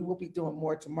 y'all. We will be doing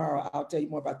more tomorrow. I'll tell you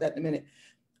more about that in a minute.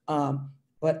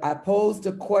 But I posed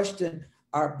a question: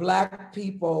 are Black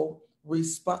people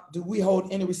do we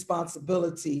hold any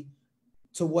responsibility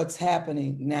to what's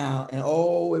happening now? And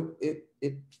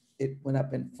it went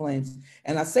up in flames.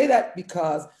 And I say that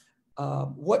because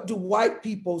what do white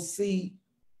people see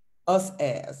us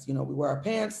as? You know, we wear our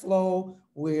pants low.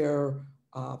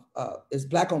 It's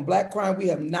Black on Black crime. We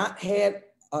have not had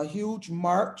a huge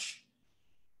march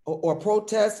or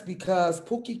protest because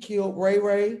Pookie killed Ray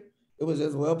Ray. It was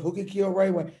as well, Pookie killed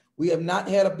Ray Ray. We have not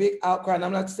had a big outcry. And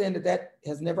I'm not saying that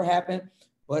has never happened,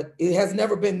 but it has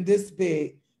never been this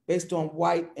big based on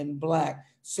white and Black.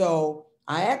 So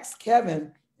I asked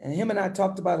Kevin, and him and I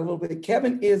talked about it a little bit.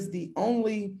 Kevin is the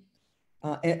only,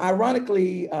 and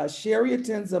ironically, Sherrie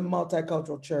attends a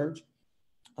multicultural church.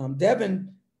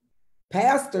 Devin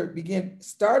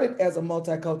started as a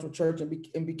multicultural church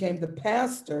and became the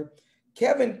pastor.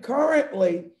 Kevin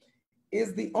currently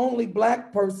is the only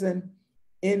Black person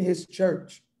in his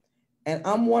church. And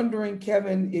I'm wondering,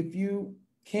 Kevin, if you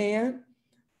can,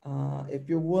 if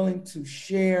you're willing to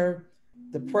share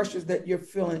the pressures that you're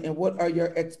feeling and what are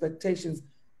your expectations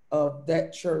of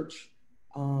that church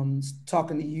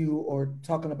talking to you or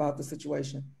talking about the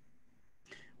situation?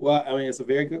 Well, I mean, it's a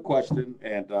very good question.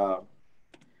 And I'm going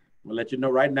to let you know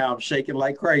right now, I'm shaking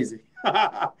like crazy.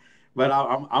 But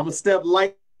I'm a step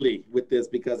lightly with this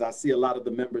because I see a lot of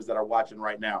the members that are watching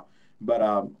right now.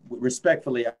 But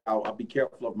respectfully, I'll be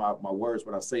careful of my words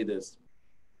when I say this.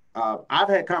 I've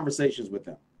had conversations with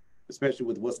them, especially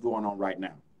with what's going on right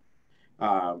now.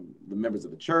 The members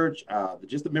of the church,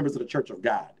 just the members of the Church of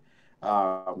God.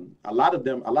 A lot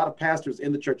of pastors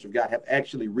in the Church of God have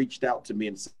actually reached out to me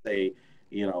and say,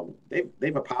 you know,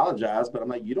 they've apologized, but I'm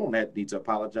like, you don't need to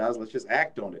apologize. Let's just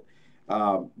act on it.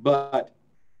 But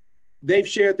they've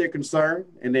shared their concern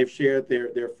and they've shared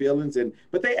their feelings,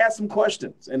 but they asked some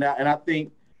questions. And I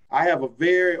think I have a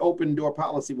very open door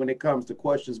policy when it comes to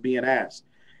questions being asked.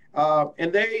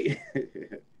 And they,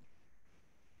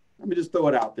 let me just throw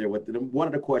it out there with them. One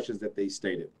of the questions that they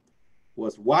stated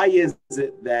was, why is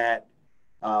it that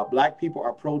Black people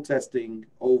are protesting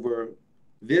over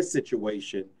this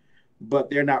situation, but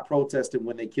they're not protesting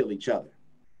when they kill each other?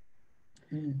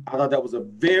 I thought that was a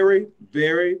very,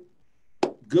 very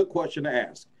good question to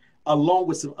ask, along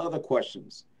with some other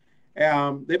questions.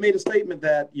 They made a statement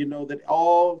that, you know, that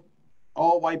all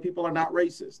white people are not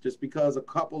racist just because a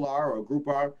couple are, or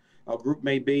a group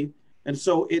may be. And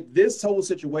so this whole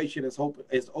situation has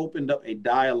opened up a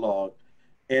dialogue,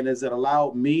 and has it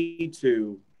allowed me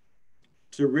to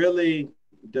really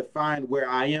define where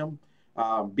I am.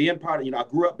 Being part of, you know, I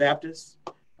grew up Baptist,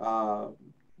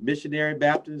 missionary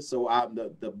Baptist, so I'm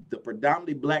the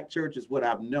predominantly Black church is what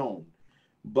I've known.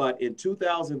 But in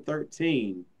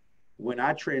 2013, when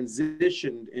I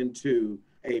transitioned into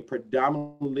a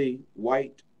predominantly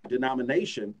white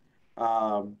denomination,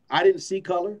 I didn't see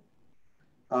color.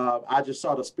 I just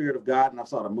saw the Spirit of God and I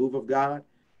saw the move of God.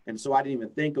 And so I didn't even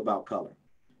think about color.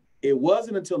 It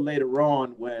wasn't until later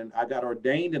on when I got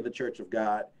ordained in the Church of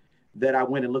God that I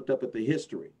went and looked up at the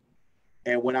history.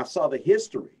 And when I saw the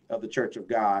history of the Church of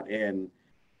God, and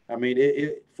I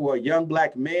mean, for a young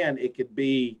Black man, it could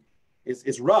be,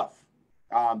 it's rough.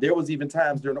 There was even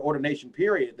times during the ordination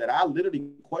period that I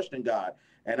literally questioned God.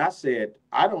 And I said,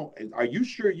 are you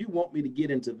sure you want me to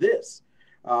get into this?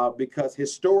 Because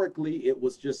historically, it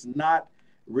was just not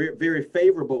very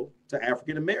favorable to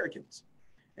African Americans.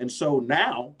 And so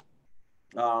now,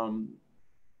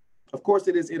 of course,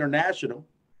 it is international,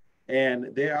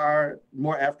 and there are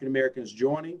more African Americans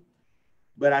joining,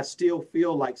 but I still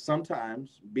feel like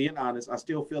sometimes, being honest, I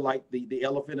still feel like the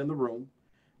elephant in the room.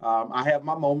 I have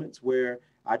my moments where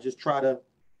I just try to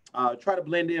try to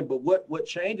blend in. But what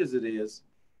changes it is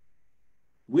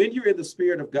when you're in the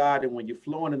Spirit of God and when you're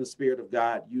flowing in the Spirit of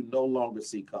God, you no longer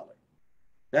see color.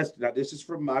 This is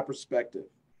from my perspective.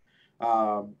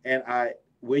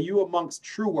 When you amongst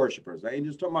true worshipers, I ain't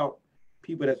just talking about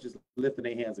people that's just lifting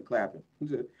their hands and clapping.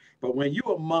 But when you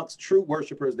amongst true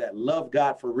worshipers that love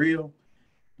God for real,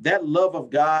 that love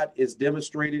of God is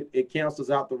demonstrated. It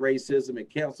cancels out the racism. It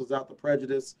cancels out the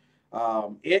prejudice.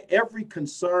 Every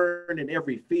concern and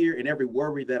every fear and every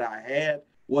worry that I had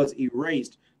was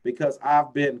erased because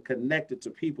I've been connected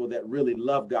to people that really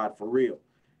love God for real.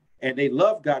 And they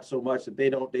love God so much that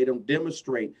they don't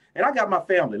demonstrate. And I got my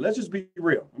family. Let's just be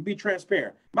real and be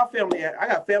transparent. My family, I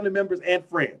got family members and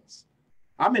friends.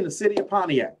 I'm in the city of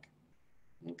Pontiac,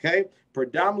 okay?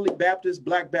 Predominantly Baptist,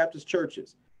 Black Baptist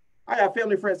churches. I have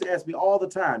family friends that ask me all the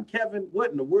time, Kevin,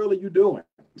 what in the world are you doing?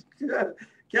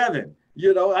 Kevin,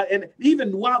 and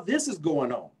even while this is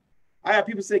going on, I have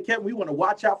people say, Kevin, we want to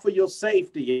watch out for your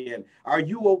safety and are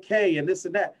you okay and this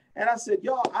and that. And I said,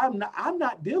 y'all, I'm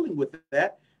not dealing with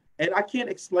that. And I can't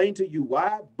explain to you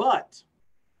why, but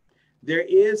there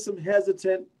is some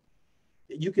hesitant.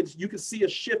 You can see a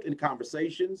shift in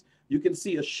conversations. You can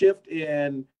see a shift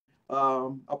in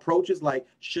approaches like,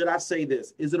 should I say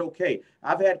this? Is it okay?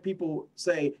 I've had people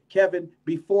say, Kevin,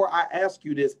 before I ask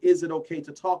you this, is it okay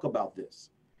to talk about this?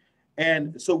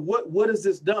 And so what has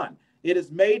this done? It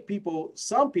has made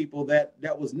some people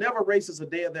that was never racist a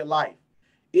day of their life.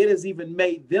 It has even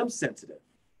made them sensitive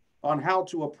on how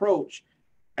to approach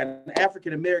an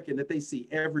African American that they see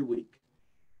every week.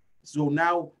 So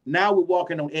now we're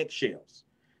walking on eggshells.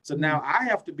 So now I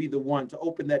have to be the one to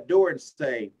open that door and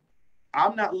say,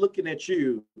 I'm not looking at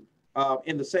you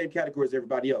in the same category as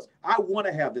everybody else. I want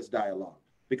to have this dialogue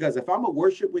because if I'm a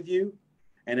worship with you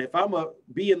and if I'm a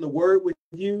be in the word with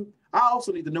you, I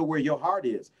also need to know where your heart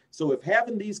is. So if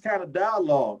having these kind of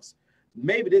dialogues,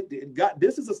 maybe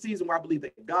this is a season where I believe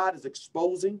that God is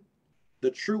exposing the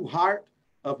true heart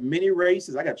of many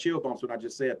races. I got chill bumps when I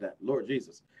just said that, Lord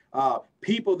Jesus.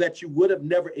 People that you would have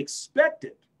never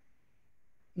expected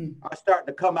are starting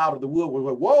to come out of the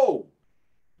woodwork. Whoa,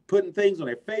 putting things on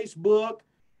their Facebook,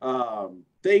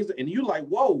 things, and you like,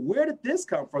 whoa, where did this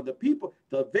come from?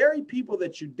 The very people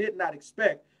that you did not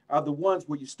expect are the ones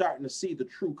where you're starting to see the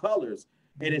true colors.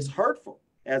 And it's hurtful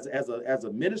as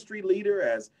a ministry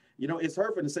leader, it's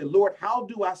hurtful to say, Lord, how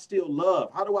do I still love?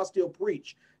 How do I still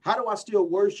preach? How do I still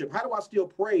worship? How do I still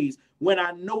praise when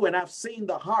I know and I've seen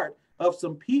the heart of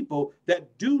some people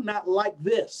that do not like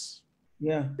this?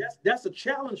 Yeah, that's a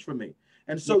challenge for me.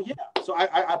 And so, so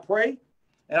I pray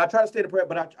and I try to stay in prayer,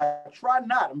 but I try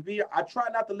not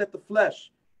to let the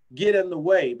flesh get in the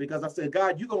way because I said,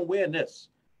 God, you're going to win this.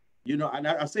 And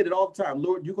I say it all the time,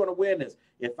 Lord, you're going to win this.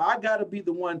 If I got to be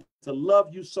the one to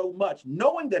love you so much,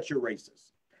 knowing that you're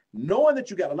racist, knowing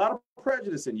that you got a lot of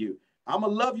prejudice in you, I'm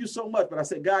going to love you so much. But I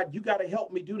said, God, you got to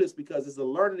help me do this because it's a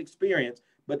learning experience,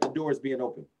 but the door is being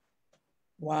open.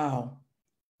 Wow.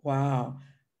 I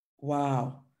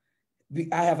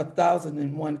have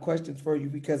 1,001 questions for you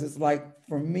because it's like,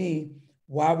 for me,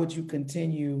 why would you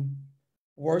continue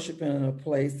worshiping in a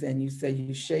place and you say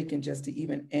you're shaking just to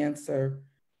even answer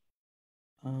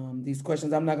these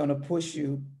questions? I'm not going to push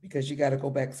you because you got to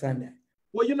go back Sunday.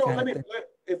 Well,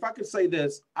 if I could say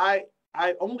this, I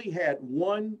only had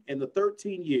one in the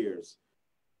 13 years.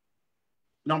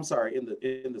 No, I'm sorry. In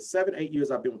the 7-8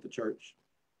 years I've been with the church,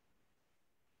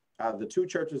 the two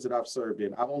churches that I've served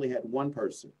in, I've only had one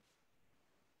person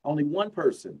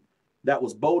that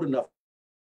was bold enough.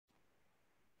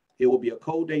 It will be a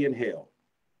cold day in hell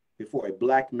before a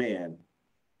Black man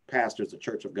pastors the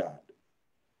Church of God.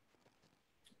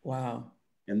 Wow.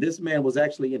 And this man was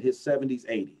actually in his 70s,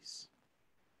 80s.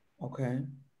 Okay.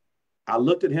 I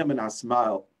looked at him and I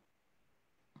smiled.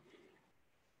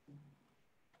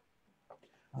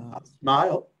 I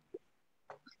smiled,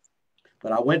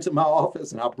 but I went to my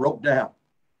office and I broke down.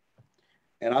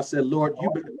 And I said, Lord, you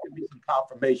better give me some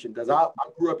confirmation because I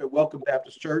grew up at Welcome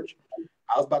Baptist Church.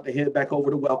 I was about to head back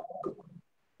over to Welcome.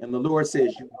 And the Lord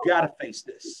says, you got to face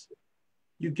this.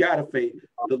 You got to face.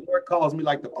 The Lord calls me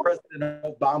like the President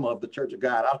Obama of the Church of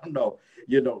God. I don't know.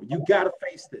 You got to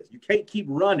face this. You can't keep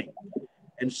running.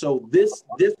 And so this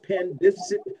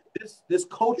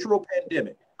cultural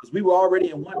pandemic, because we were already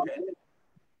in one pandemic.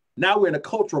 Now we're in a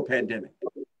cultural pandemic.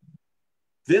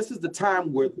 This is the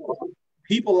time where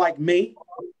people like me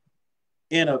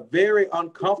in a very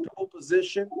uncomfortable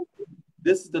position,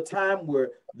 this is the time where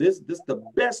this is the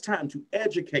best time to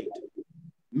educate.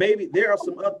 Maybe there are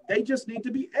they just need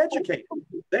to be educated.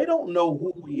 They don't know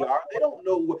who we are. They only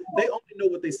know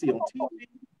what they see on TV,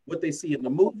 what they see in the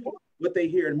movie, what they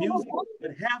hear in music.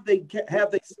 But have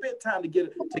they spent time to gain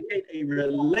a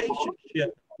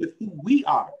relationship with who we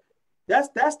are?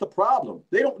 That's the problem.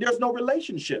 There's no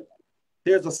relationship.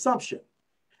 There's assumption.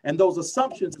 And those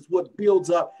assumptions is what builds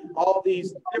up all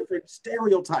these different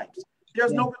stereotypes.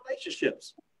 There's no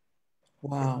relationships.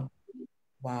 Wow.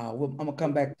 Well, I'm gonna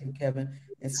come back to you, Kevin.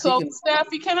 And so,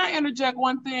 Staffy, can I interject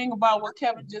one thing about what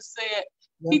Kevin just said?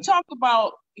 Yeah.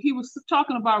 He was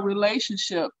talking about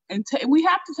relationship, and we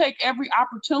have to take every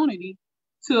opportunity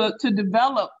to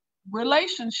develop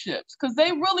relationships, because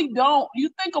they really don't. You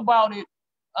think about it.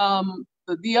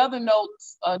 The other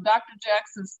notes, Dr.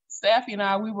 Jackson, Staffy, and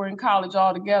I, we were in college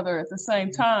all together at the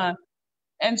same time.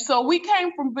 And so we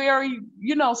came from very,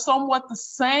 somewhat the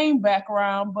same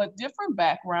background, but different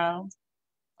backgrounds.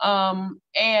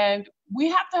 And we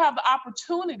have to have the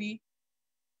opportunity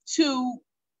to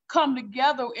come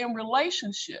together in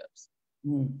relationships.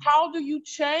 How do you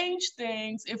change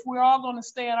things if we're all going to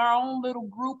stay in our own little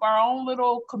group, our own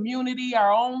little community,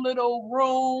 our own little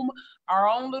room, our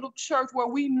own little church where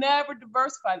we never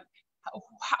diversify?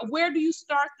 Where do you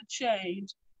start the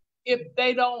change if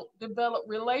they don't develop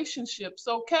relationships?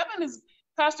 So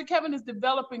Pastor Kevin is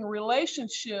developing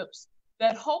relationships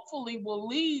that hopefully will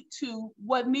lead to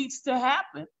what needs to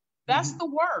happen. That's the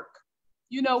work.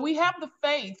 We have the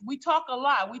faith. We talk a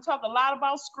lot. We talk a lot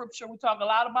about scripture. We talk a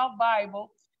lot about Bible.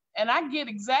 And I get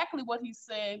exactly what he's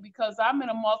saying, because I'm in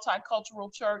a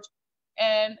multicultural church.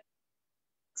 And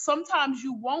sometimes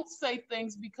you won't say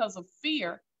things because of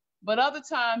fear, but other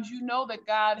times that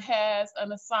God has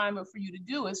an assignment for you to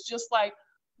do. It's just like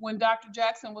when Dr.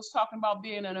 Jackson was talking about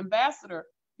being an ambassador.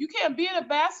 You can't be an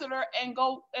ambassador and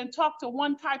go and talk to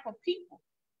one type of people.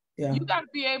 Yeah. You got to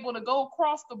be able to go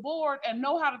across the board and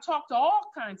know how to talk to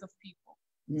all kinds of people.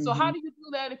 So how do you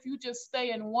do that if you just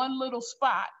stay in one little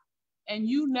spot and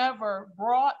you never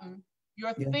broaden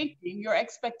your thinking, your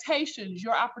expectations,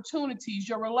 your opportunities,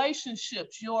 your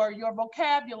relationships, your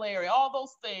vocabulary, all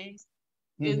those things?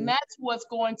 And that's what's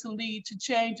going to lead to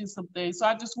changing some things. So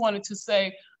I just wanted to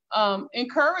say,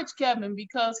 encourage Kevin,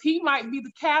 because he might be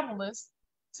the catalyst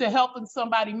to helping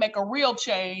somebody make a real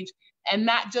change, and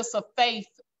not just a faith.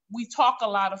 We talk a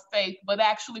lot of faith, but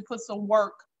actually put some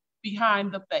work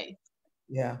behind the faith.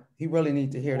 Yeah, he really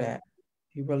needed to hear that.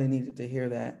 He really needed to hear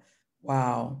that.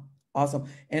 Wow, awesome.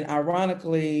 And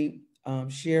ironically,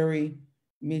 Sherrie,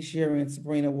 and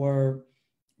Sabrina were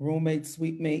roommates,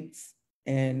 suite mates.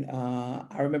 And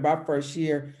I remember our first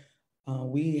year,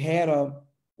 we had a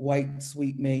white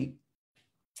suite mate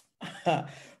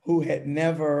who had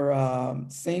never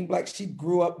seen Black. She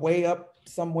grew up way up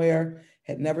somewhere,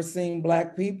 had never seen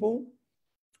Black people,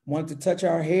 wanted to touch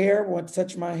our hair, wanted to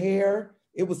touch my hair.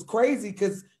 It was crazy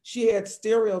because she had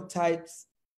stereotypes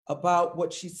about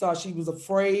what she saw. She was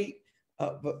afraid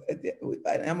of,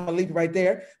 I'm gonna leave it right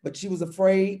there, but she was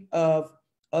afraid of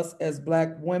us as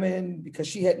Black women because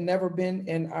she had never been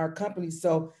in our company.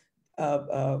 So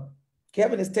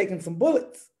Kevin is taking some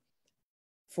bullets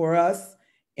for us,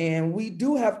 and we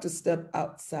do have to step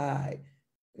outside.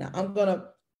 Now I'm gonna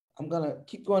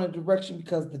keep going in a direction,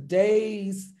 because the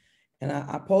days, and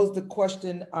I posed the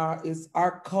question, is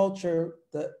our culture,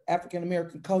 the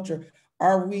African-American culture,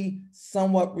 are we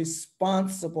somewhat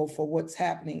responsible for what's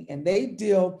happening? And they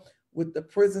deal with the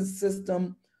prison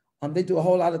system. They do a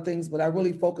whole lot of things, but I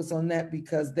really focus on that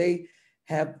because they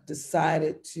have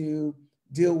decided to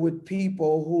deal with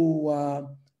people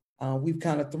who we've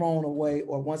kind of thrown away,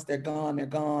 or once they're gone, they're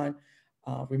gone.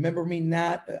 Remember me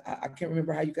not, I can't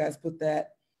remember how you guys put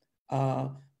that,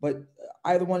 but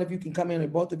either one of you can come in, or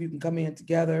both of you can come in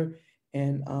together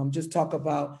and just talk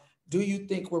about, do you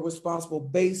think we're responsible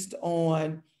based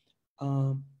on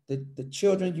the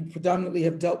children? You predominantly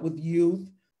have dealt with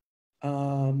youth,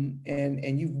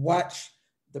 and you've watched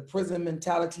the prison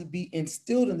mentality be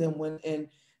instilled in them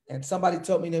and somebody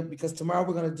told me that, because tomorrow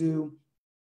we're going to do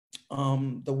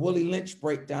the Willie Lynch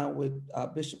breakdown with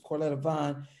Bishop Corletta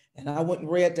Vaughn, and I went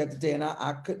and read that today, and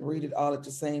I couldn't read it all at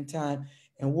the same time.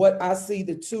 And what I see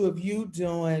the two of you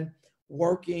doing,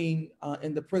 working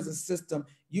in the prison system,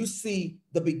 you see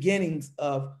the beginnings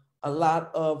of a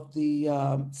lot of the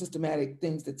systematic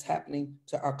things that's happening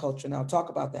to our culture. Now, talk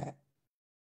about that.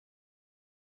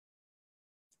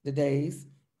 The days,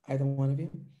 either one of you.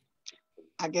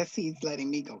 I guess he's letting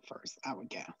me go first, I would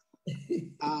guess.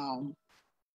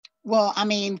 Well, I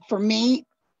mean, for me,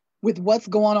 with what's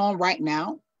going on right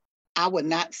now, I would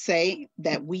not say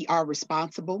that we are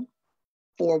responsible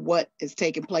for what is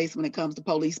taking place when it comes to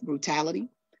police brutality.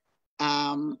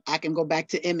 I can go back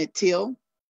to Emmett Till.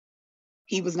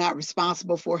 He was not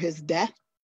responsible for his death.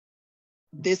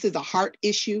 This is a heart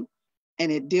issue,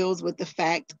 and it deals with the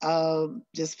fact of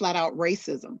just flat out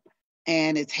racism.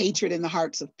 and it's hatred in the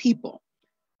hearts of people.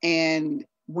 And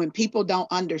when people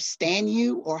don't understand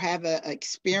you or have an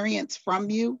experience from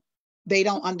you, they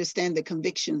don't understand the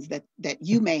convictions that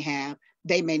you may have,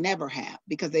 they may never have,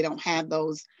 because they don't have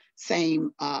those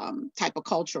same type of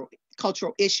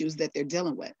cultural issues that they're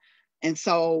dealing with. And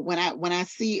so when I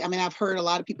see, I mean, I've heard a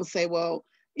lot of people say, well,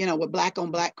 you know, with black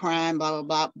on black crime, blah, blah,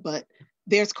 blah, but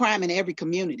there's crime in every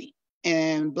community.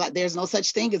 And there's no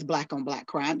such thing as black on black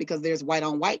crime, because there's white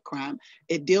on white crime.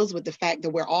 It deals with the fact that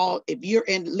we're all, if you're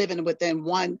living within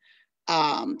one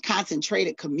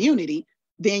concentrated community,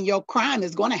 then your crime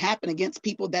is going to happen against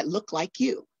people that look like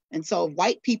you. And so if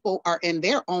white people are in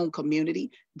their own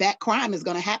community, that crime is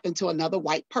going to happen to another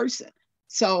white person.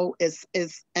 So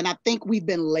and I think we've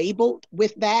been labeled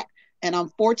with that. And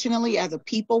unfortunately, as a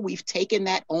people, we've taken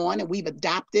that on and we've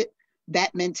adopted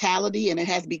that mentality, and it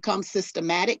has become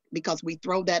systematic because we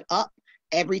throw that up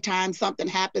every time something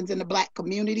happens in the black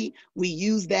community. We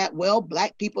use that, well,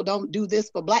 black people don't do this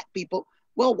for black people.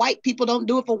 Well, white people don't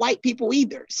do it for white people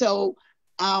either. So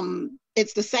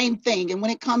it's the same thing. And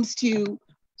when it comes to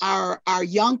our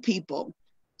young people,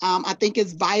 I think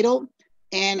it's vital.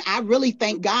 And I really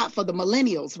thank God for the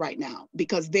millennials right now,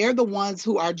 because they're the ones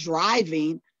who are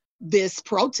driving this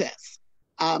protest.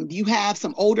 You have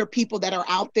some older people that are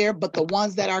out there, but the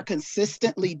ones that are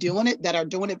consistently doing it, that are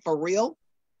doing it for real,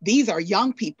 these are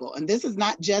young people. And this is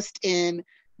not just in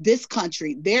this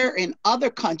country, they're in other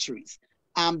countries.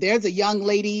 There's a young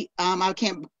lady, I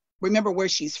can't remember where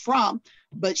she's from,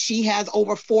 but she has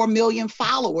over 4 million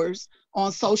followers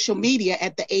on social media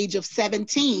at the age of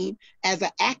 17 as an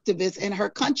activist in her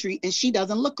country, and she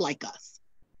doesn't look like us,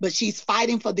 but she's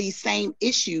fighting for these same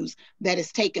issues that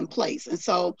is taking place. And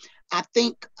so I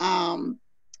think I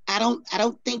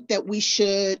don't think that we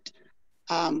should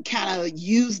kind of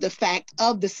use the fact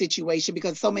of the situation,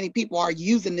 because so many people are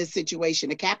using this situation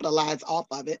to capitalize off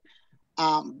of it.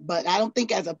 But I don't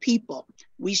think as a people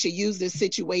we should use this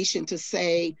situation to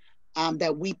say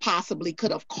that we possibly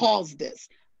could have caused this.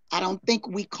 I don't think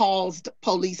we caused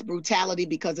police brutality,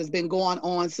 because it's been going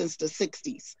on since the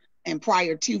 60s and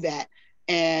prior to that.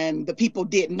 And the people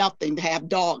did nothing to have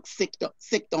dogs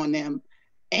sicked on them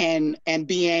and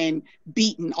being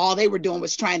beaten. All they were doing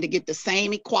was trying to get the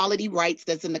same equality rights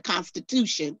that's in the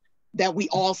Constitution that we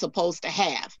all supposed to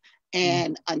have.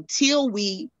 And until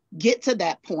we get to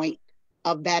that point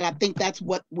of that, I think that's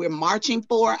what we're marching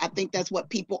for. I think that's what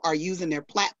people are using their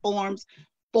platforms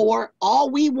for. All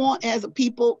we want as a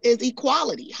people is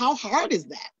equality. How hard is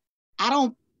that? I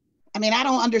don't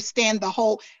understand the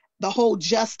whole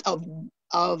gist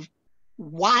of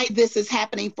why this is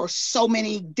happening for so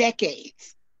many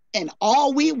decades. And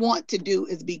all we want to do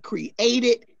is be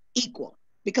created equal,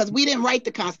 because we didn't write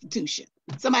the Constitution.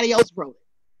 Somebody else wrote it.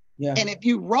 Yeah. And if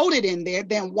you wrote it in there,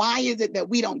 then why is it that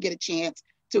we don't get a chance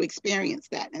to experience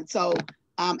that? And so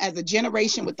as a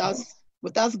generation, with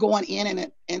us going in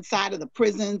and inside of the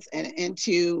prisons and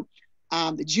into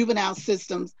the juvenile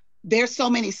systems, there's so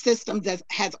many systems that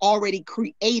has already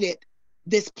created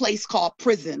this place called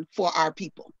prison for our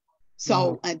people.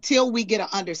 So until we get an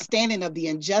understanding of the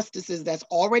injustices that's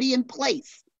already in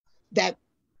place, that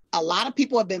a lot of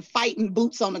people have been fighting,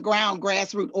 boots on the ground,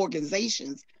 grassroots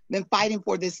organizations, been fighting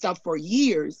for this stuff for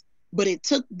years. But it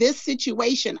took this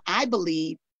situation, I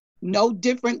believe, no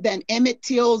different than Emmett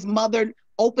Till's mother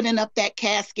opening up that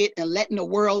casket and letting the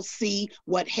world see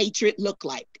what hatred looked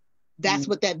like. That's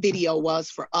what that video was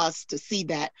for us to see,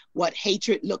 that what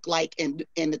hatred looked like in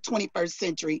the 21st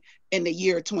century in the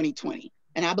year 2020.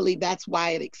 And I believe that's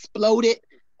why it exploded.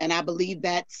 And I believe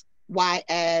that's why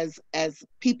as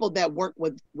people that work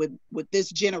with this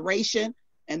generation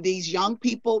and these young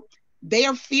people, they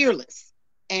are fearless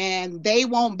and they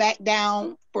won't back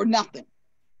down for nothing.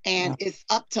 And it's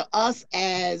up to us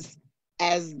as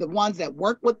the ones that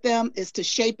work with them is to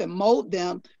shape and mold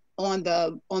them on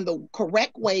the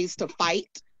correct ways to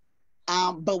fight.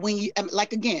 But when you,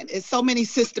 like, again, it's so many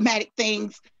systematic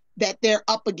things that they're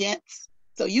up against.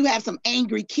 So you have some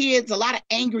angry kids. A lot of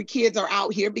angry kids are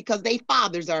out here because their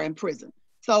fathers are in prison.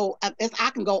 So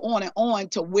I can go on and on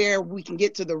to where we can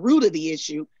get to the root of the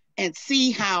issue and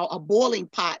see how a boiling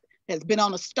pot has been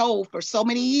on a stove for so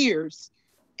many years,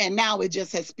 and now it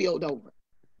just has spilled over.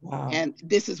 Wow. And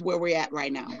this is where we're at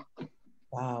right now.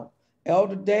 Wow.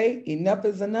 Elder Day, enough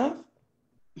is enough?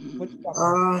 What you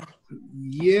talking about?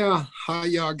 Yeah, how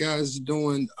y'all guys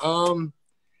doing?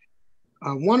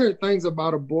 One of the things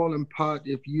about a boiling pot,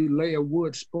 if you lay a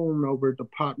wood spoon over it, the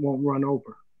pot won't run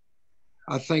over.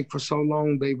 I think for so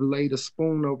long they've laid a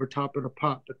spoon over top of the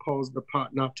pot to cause the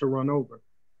pot not to run over.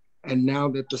 And now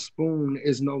that the spoon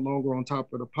is no longer on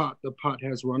top of the pot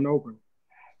has run over.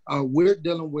 We're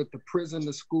dealing with the prison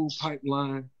to school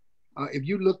pipeline. If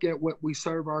you look at what we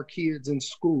serve our kids in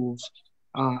schools,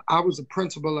 I was a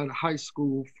principal at a high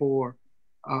school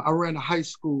I ran a high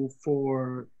school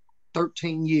for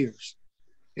 13 years.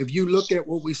 If you look at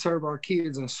what we serve our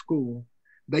kids in school,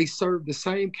 they serve the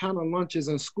same kind of lunches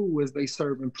in school as they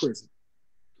serve in prison.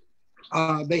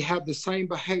 They have the same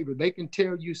behavior. They can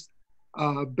tell you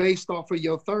based off of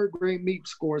your third grade MEP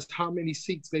scores how many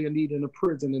seats they need in a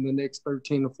prison in the next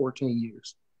 13 or 14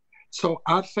 years. So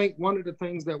I think one of the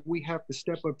things that we have to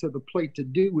step up to the plate to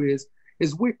do is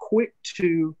we're quick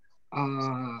to,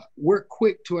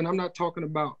 and I'm not talking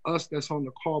about us that's on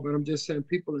the call, but I'm just saying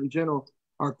people in general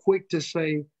are quick to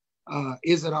say,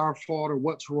 is it our fault or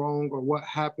what's wrong or what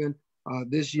happened?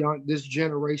 This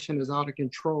generation is out of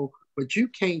control. But you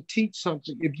can't teach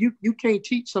something. If you can't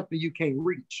teach something you can't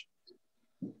reach.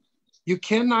 You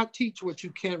cannot teach what you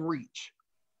can't reach.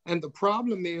 And the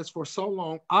problem is, for so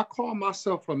long, I call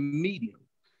myself a medium.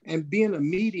 And being a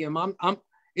medium,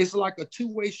 it's like a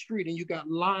two-way street and you got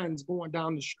lines going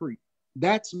down the street.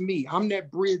 That's me. I'm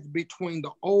that bridge between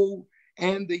the old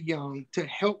and the young to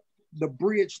help the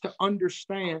bridge to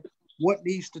understand what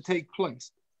needs to take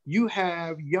place. You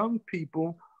have young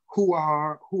people who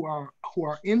are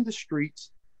in the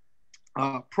streets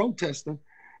protesting,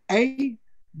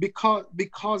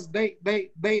 because they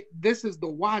this is the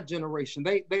Y generation.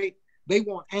 They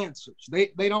want answers.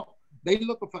 They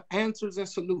looking for answers and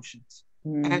solutions,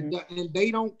 and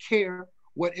they don't care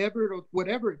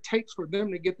whatever it takes for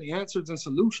them to get the answers and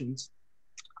solutions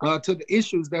to the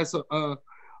issues that's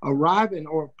arriving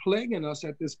or plaguing us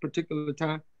at this particular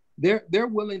time. They're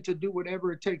willing to do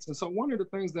whatever it takes. And so one of the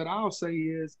things that I'll say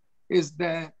is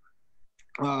that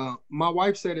my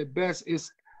wife said it best,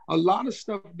 is a lot of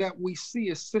stuff that we see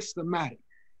is systematic.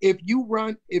 If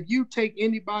you take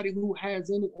anybody who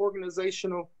has any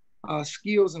organizational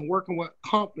skills and working with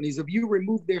companies, if you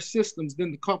remove their systems, then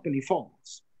the company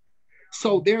falls.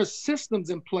 So there's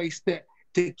systems in place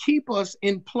to keep us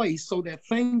in place so that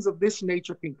things of this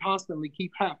nature can constantly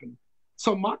keep happening.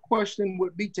 So my question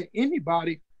would be to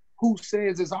anybody who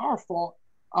says it's our fault,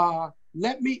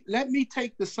 let me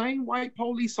take the same white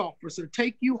police officer,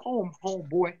 take you home,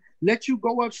 homeboy, let you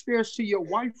go upstairs to your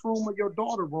wife room or your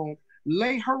daughter room,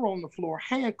 lay her on the floor,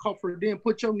 handcuff her, then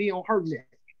put your knee on her neck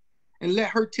and let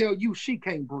her tell you she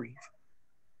can't breathe.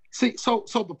 See, so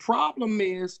the problem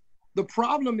is,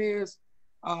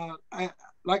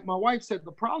 like my wife said,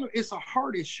 the problem is a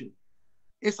heart issue.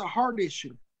 It's a heart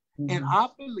issue. Mm-hmm. And I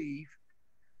believe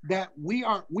that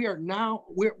we're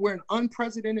in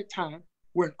unprecedented time.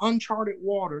 We're in uncharted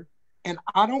water. And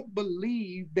I don't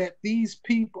believe that these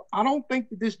people, I don't think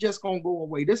that this just gonna go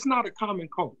away. This is not a common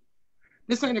cold.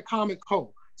 This ain't a common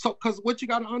cold. So, because what you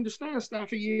got to understand,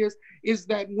 Staffy, is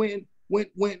that when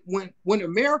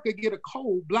America get a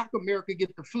cold, Black America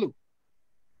get the flu.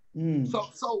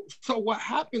 So what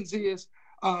happens is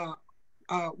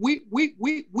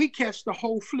we catch the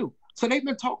whole flu. So they've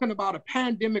been talking about a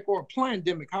pandemic or a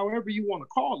plandemic, however you want to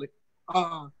call it.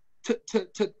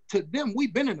 To them,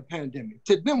 we've been in a pandemic.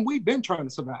 To them, we've been trying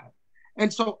to survive.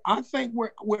 And so I think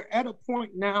we're at a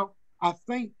point now. I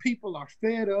think people are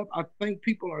fed up. I think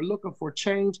people are looking for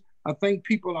change. I think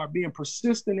people are being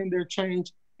persistent in their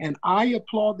change. And I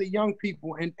applaud the young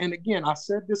people. And again, I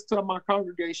said this to my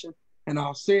congregation, and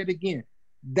I'll say it again,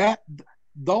 that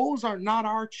those are not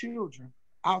our children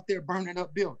out there burning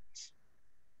up buildings.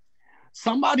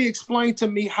 Somebody explain to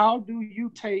me, how do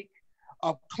you take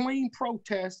a clean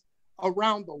protest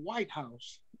around the White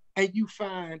House and you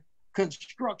find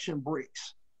construction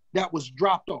bricks that was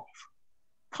dropped off?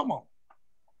 Come on.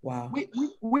 Wow.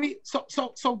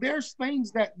 So there's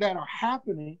things that are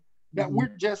happening that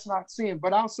we're just not seeing.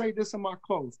 But I'll say this in my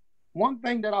close. One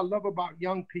thing that I love about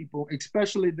young people,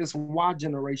 especially this Y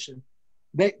generation,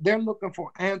 they're looking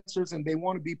for answers and they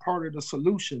want to be part of the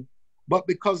solution. But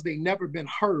because they never been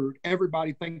heard,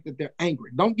 everybody thinks that they're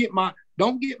angry. Don't get my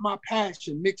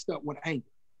passion mixed up with anger.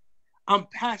 I'm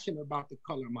passionate about the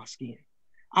color of my skin.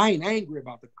 I ain't angry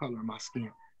about the color of my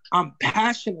skin. I'm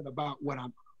passionate about why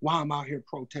I'm out here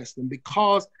protesting,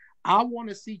 because I want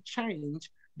to see change.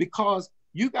 Because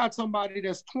you got somebody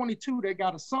that's 22 that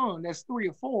got a son that's 3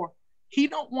 or 4. He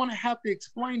don't want to have to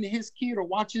explain to his kid or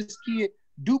watch his kid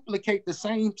duplicate the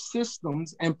same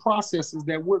systems and processes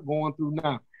that we're going through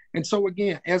now. And so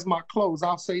again, as my close,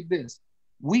 I'll say this: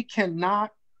 we can't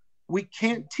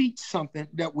teach something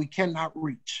that we cannot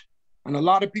reach. And a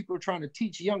lot of people are trying to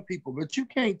teach young people, but you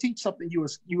can't teach something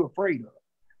you're afraid of.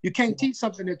 You can't teach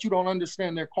something that you don't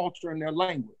understand their culture and their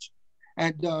language.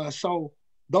 And so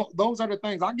those are the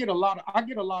things. I get a lot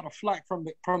of flack from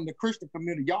the Christian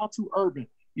community. Y'all too urban.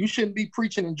 You shouldn't be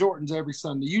preaching in Jordans every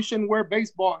Sunday. You shouldn't wear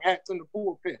baseball hats in the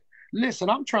pulpit. Listen,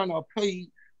 I'm trying to appeal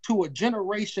to a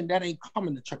generation that ain't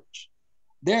coming to church.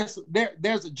 There's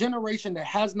a generation that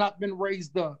has not been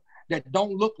raised up, that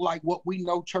don't look like what we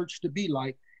know church to be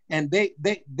like. And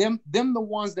them the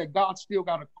ones that God still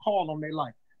got a call on their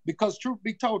life. Because truth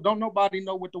be told, don't nobody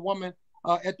know what the woman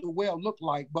at the well looked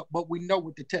like, but we know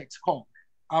what the text called.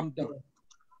 I'm done.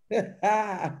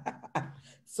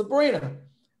 Sabrina,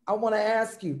 I want to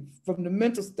ask you from the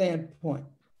mental standpoint,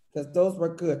 because those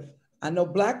were good. I know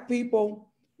Black people,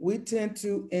 we tend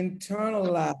to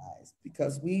internalize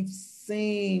because we've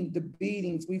seen the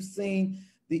beatings, we've seen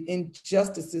the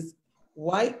injustices.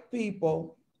 White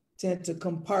people tend to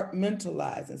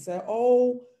compartmentalize and say,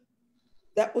 oh,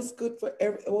 that was good for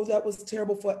that was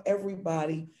terrible for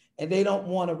everybody. And they don't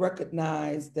want to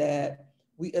recognize that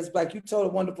we as Black, you told a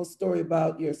wonderful story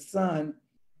about your son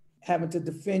having to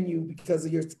defend you because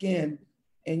of your skin.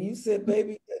 And you said,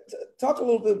 baby, talk a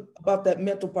little bit about that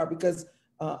mental part, because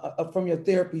from your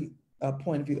therapy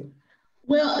point of view.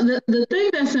 Well, the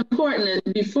thing that's important is,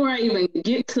 before I even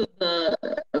get to the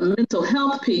mental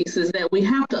health piece, is that we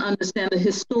have to understand the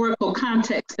historical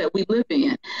context that we live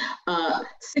in.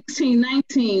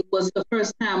 1619 was the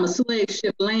first time a slave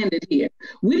ship landed here.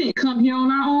 We didn't come here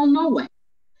on our own, no way.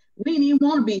 We didn't even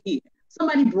want to be here.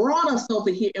 Somebody brought us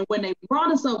over here, and when they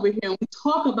brought us over here and we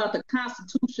talk about the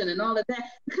Constitution and all of that,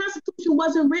 the Constitution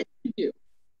wasn't written for you.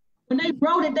 When they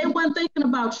wrote it, they weren't thinking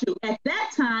about you. At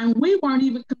that time, we weren't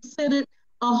even considered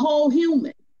a whole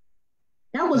human.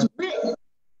 That was written.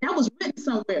 That was written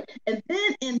somewhere. And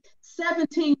then in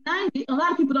 1790, a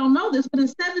lot of people don't know this, but in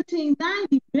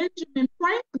 1790, Benjamin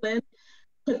Franklin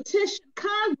petitioned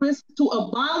Congress to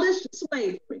abolish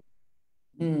slavery.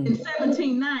 In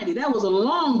 1790, that was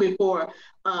long before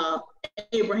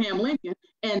Abraham Lincoln,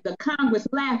 and the Congress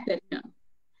laughed at him.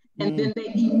 And then they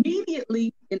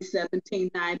immediately, in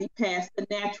 1790, passed the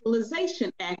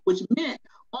Naturalization Act, which meant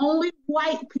only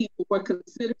white people were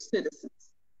considered citizens.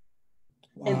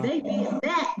 Wow. And they did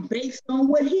that based on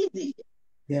what he did.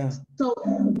 Yeah. So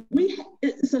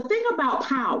it's a thing about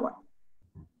power.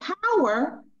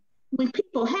 Power, when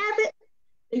people have it,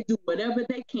 they do whatever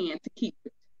they can to keep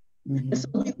it. And so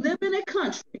we live in a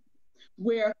country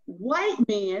where white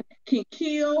men can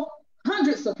kill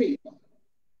hundreds of people,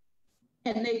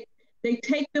 and they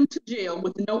take them to jail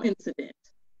with no incident.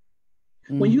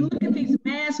 When you look at these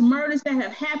mass murders that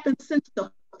have happened since the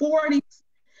 40s,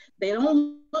 they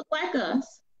don't look like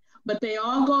us, but they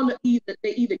all go to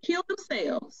either kill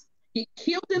themselves, get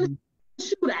killed in a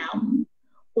shootout,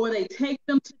 or they take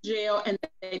them to jail and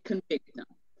they convict them.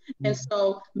 And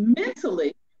so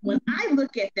mentally, when I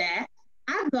look at that,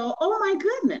 I go, oh my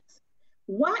goodness,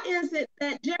 why is it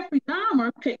that Jeffrey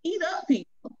Dahmer could eat up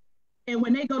people? And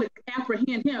when they go to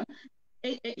apprehend him,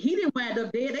 he didn't wind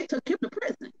up dead, they took him to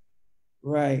prison.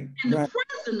 Right. And the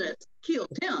prisoners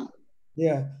killed him.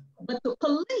 Yeah. But the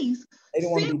police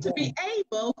seem to be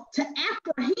able to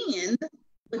apprehend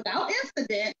without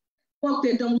incident folk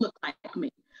that don't look like me.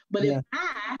 But if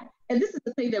and this is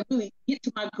the thing that really gets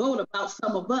to my goal about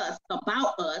some of us,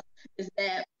 about us, is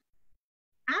that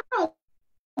I don't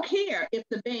care if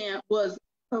the man was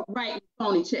writing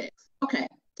phony checks. Okay,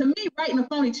 to me, writing a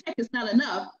phony check is not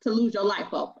enough to lose your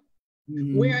life over.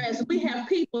 Whereas we have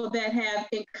people that have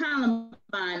in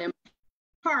Columbine and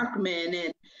Parkman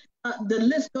and the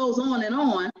list goes on and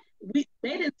on. They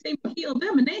didn't seem to kill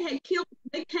them, and they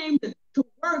came to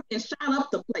work and shot up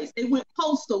the place. They went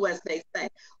postal, as they say.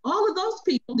 All of those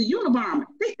people, the Unabomber,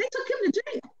 they took him to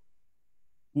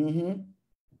jail.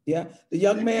 Yeah, the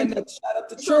young man that shot up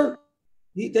the church,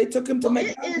 they took him to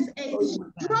make. It is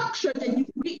a structure that you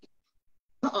read.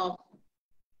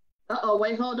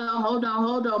 Wait, hold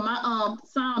on. My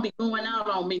sound be going out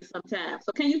on me sometimes.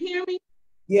 So can you hear me?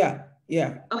 Yeah.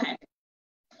 Okay.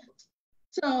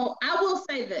 So I will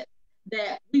say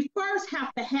that we first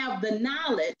have to have the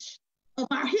knowledge of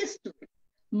our history.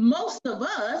 Most of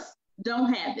us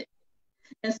don't have it.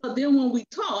 And so then when we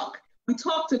talk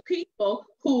to people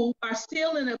who are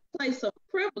still in a place of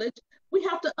privilege. We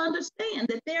have to understand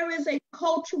that there is a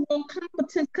cultural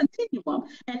competence continuum.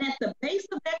 And at the base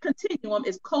of that continuum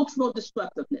is cultural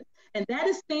destructiveness. And that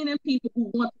is seen in people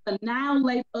who want to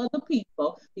annihilate other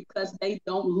people because they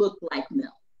don't look like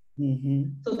them.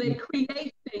 So they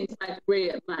create things like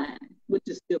red line, which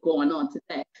is still going on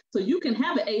today. So you can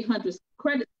have an 800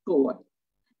 credit score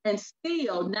and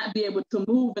still not be able to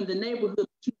move in the neighborhood that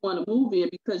you want to move in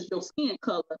because your skin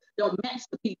color don't match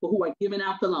the people who are giving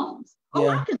out the loans.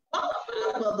 I can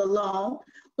qualify for the loan,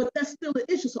 but that's still an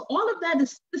issue. So all of that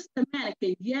is systematic,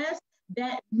 and yes,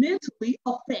 that mentally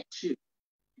affects you.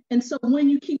 And so when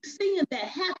you keep seeing that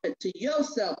happen to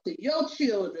yourself, to your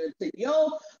children, to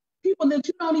your people that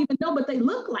you don't even know, but they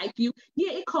look like you,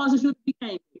 yeah, it causes you to be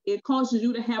angry. It causes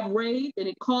you to have rage, and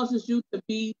it causes you to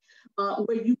be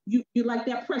where you like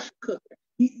that pressure cooker.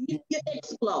 You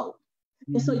explode.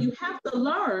 Mm-hmm. And so you have to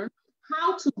learn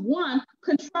how to, one,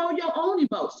 control your own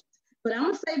emotions. But I'm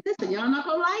gonna say this, and y'all not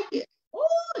gonna like it.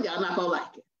 Oh, y'all not gonna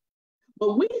like it.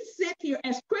 But we sit here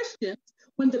as Christians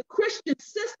when the Christian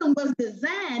system was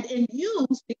designed and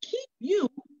used to keep you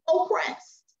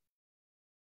oppressed.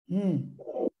 Mm.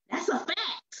 That's a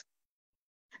fact.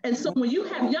 And so when you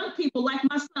have young people like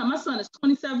my son is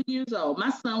 27 years old. My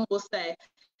son will say,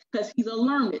 because he's a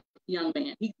learned young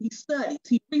man, he studies,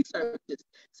 he researches.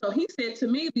 So he said to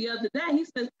me the other day, he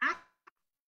says, I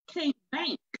can't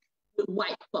bank with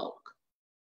white folk.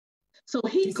 So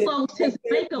he closed his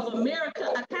Bank of America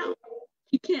account.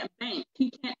 He can't bank. He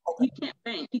can't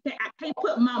bank. I can't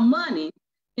put my money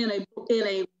in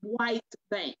a white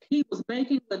bank. He was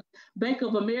banking with Bank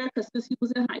of America since he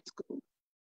was in high school.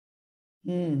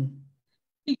 Mm.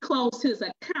 He closed his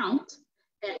account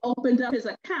and opened up his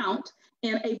account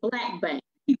in a black bank.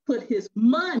 He put his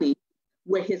money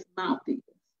where his mouth is.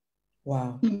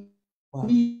 Wow.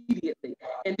 Immediately.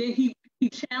 And then he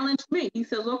challenged me. He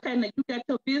says, okay, now you got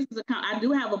your business account. I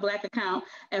do have a black account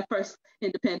at First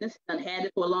Independence. I've had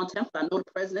it for a long time. So I know the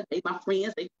president, they my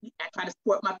friends. I try to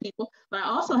support my people. But I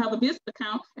also have a business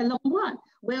account at Level 1.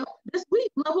 Well, this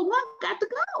week, Level 1 got to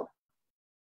go.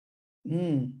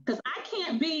 Because I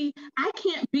can't be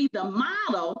the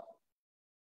model,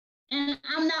 and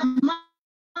I'm not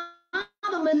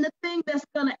modeling the thing that's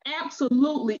going to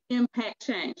absolutely impact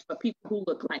change for people who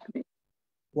look like me.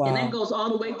 Wow. And that goes all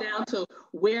the way down to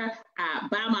where I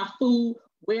buy my food,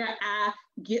 where I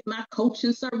get my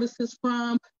coaching services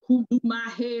from, who do my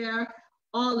hair,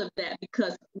 all of that,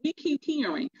 because we keep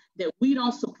hearing that we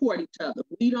don't support each other.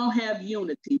 We don't have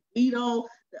unity.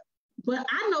 But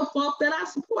I know folk that I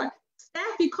support.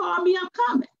 Staffy called me, I'm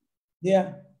coming.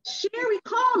 Yeah. Sherrie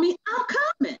called me, I'm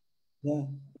coming. Yeah.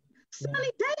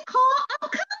 Sunny Day called, I'm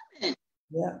coming.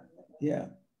 Yeah. Yeah.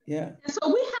 Yeah. And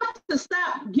so we have to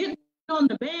stop getting on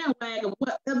the bandwagon of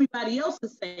what everybody else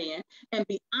is saying and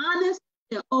be honest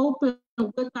and open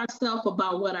with ourselves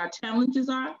about what our challenges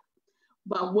are,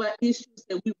 about what issues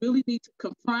that we really need to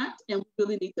confront and we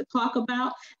really need to talk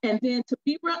about, and then to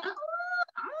be real,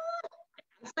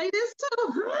 I say this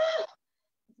too,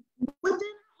 within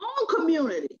our own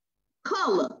community,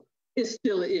 color is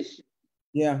still an issue.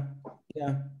 Yeah,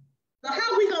 yeah. So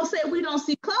how are we gonna say we don't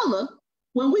see color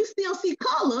when we still see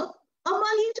color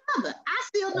among each other? I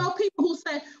still know people who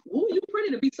say, "Ooh, you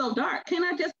pretty to be so dark. Can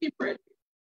I just be pretty?"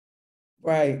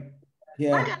 Right.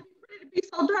 Yeah. I gotta be pretty to be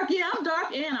so dark. Yeah, I'm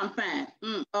dark and I'm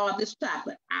fine. All this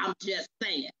chocolate. I'm just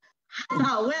saying.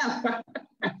 However,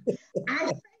 I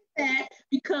say that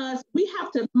because we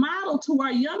have to model to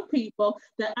our young people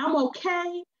that I'm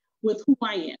okay with who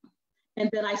I am and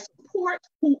that I support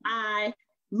who I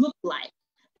look like.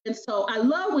 And so I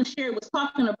love when Sherrie was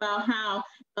talking about how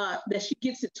that she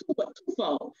gets it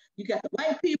twofold. You got the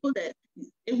white people that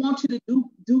they want you to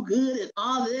do good and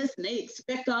all this, and they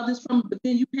expect all this from you, but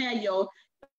then you have your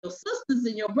sisters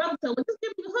and your brothers tell, well, just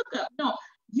give me the hookup. No,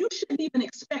 you shouldn't even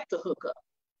expect a hookup.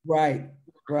 Right,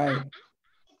 right.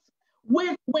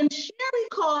 When Sherrie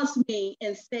calls me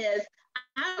and says,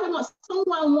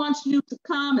 someone wants you to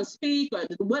come and speak or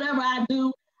whatever I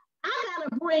do, I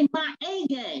gotta bring my A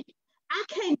game. I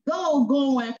can't go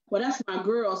going, well, that's my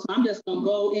girl, so I'm just gonna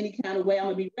go any kind of way, I'm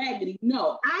gonna be raggedy.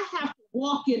 No, I have to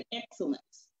walk in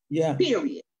excellence. Yeah.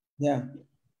 Period. Yeah.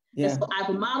 Yeah. And so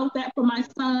I've modeled that for my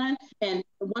son. And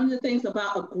one of the things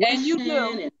about aggression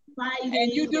and fighting.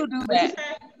 And you do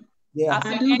that. Yeah.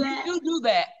 I do that. You do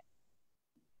that.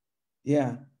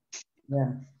 Yeah.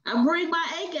 Yeah. I bring my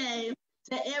A game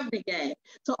to every game.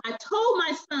 So I told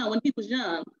my son when he was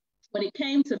young, when it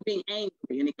came to being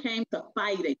angry and it came to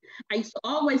fighting, I used to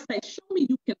always say, show me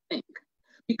you can think.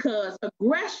 Because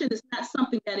aggression is not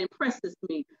something that impresses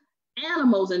me.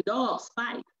 Animals and dogs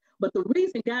fight. But the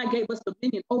reason God gave us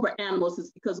dominion over animals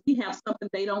is because we have something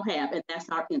they don't have, and that's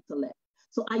our intellect.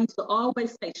 So I used to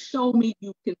always say, show me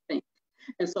you can think.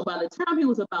 And so by the time he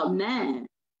was about 9,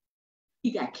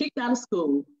 he got kicked out of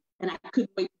school, and I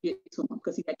couldn't wait to get to him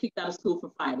because he got kicked out of school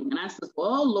for fighting. And I said, well,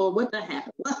 oh, Lord, what the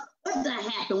happened? What the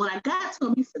happened? When I got to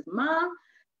him, he said, Mom,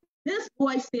 this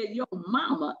boy said your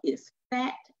mama is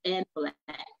fat and black.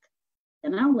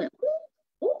 And I went,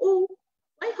 ooh,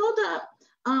 wait, hold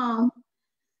up.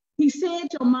 He said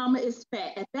your mama is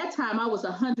fat. At that time, I was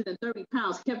 130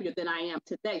 pounds heavier than I am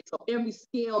today. So every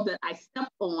scale that I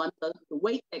stepped on, the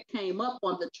weight that came up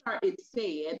on the chart, it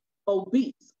said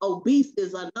obese. Obese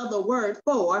is another word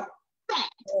for fat.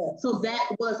 So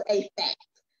that was a fact.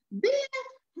 Then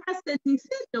I said, you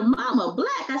said your mama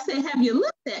black. I said, have you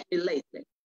looked at me lately?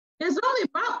 There's only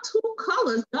about 2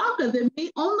 colors darker than me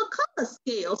on the color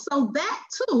scale. So that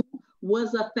too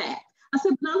was a fact. I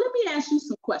said, now let me ask you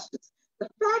some questions. The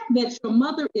fact that your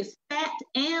mother is fat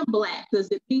and black, does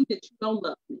it mean that you don't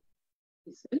love me?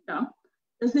 He said, no.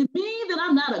 Does it mean that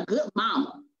I'm not a good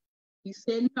mama? He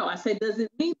said, no. I said, does it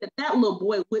mean that that little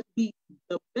boy would be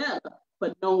the better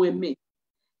for knowing me?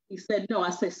 He said, no.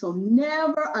 I said, so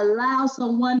never allow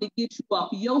someone to get you off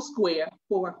your square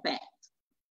for a fact.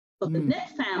 So the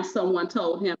next time someone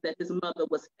told him that his mother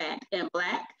was fat and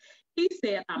black, he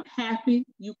said, I'm happy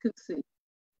you can see.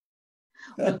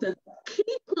 But the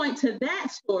key point to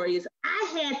that story is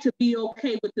I had to be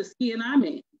okay with the skin I'm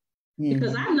in.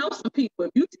 Because I know some people,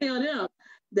 if you tell them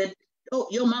that, oh,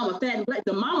 your mama fat and black,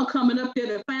 the mama coming up there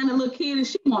to find a little kid and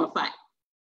she want to fight.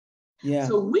 Yeah.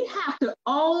 So we have to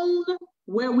own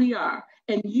where we are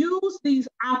and use these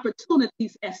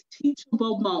opportunities as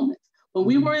teachable moments. When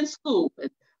we were in school,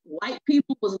 white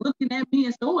people was looking at me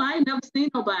and said, oh, I ain't never seen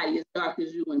nobody as dark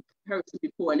as you in person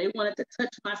before. And they wanted to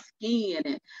touch my skin.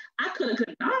 And I could have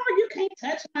said, no, you can't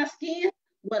touch my skin.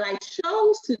 What I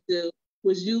chose to do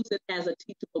was use it as a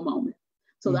teachable moment.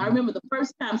 So I remember the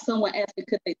first time someone asked me,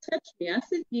 could they touch me? I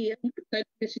said, yeah, you could touch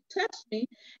me. She touched me.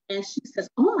 And she says,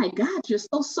 oh my God, you're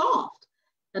so soft.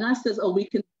 And I says, oh, we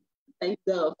can thank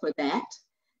God for that.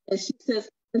 And she says,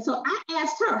 and so I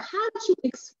asked her, how did you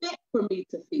expect for me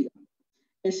to feel?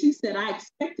 And she said, I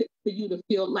expected for you to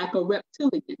feel like a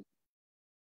reptilian.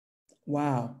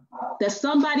 Wow. That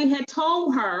somebody had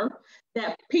told her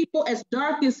that people as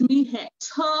dark as me had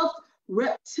tough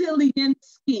reptilian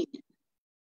skin.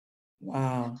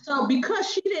 Wow. So because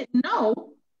she didn't know,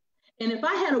 and if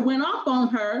I had went off on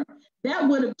her, that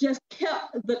would have just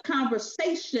kept the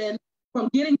conversation from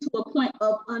getting to a point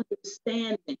of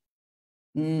understanding.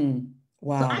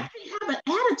 Wow. So I can't have an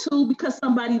attitude because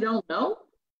somebody don't know.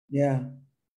 Yeah.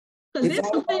 Because there's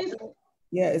some things.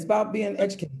 Yeah, it's about being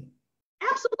educated.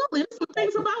 Absolutely. There's some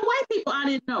things about white people I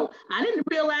didn't know. I didn't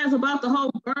realize about the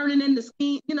whole burning in the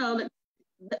skin, you know,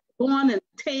 going and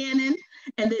tanning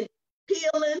and then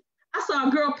peeling. I saw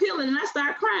a girl peeling and I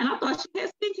started crying. I thought she had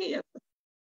skin cancer.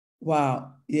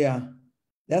 Wow. Yeah.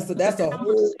 That's a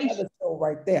whole other show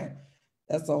right there.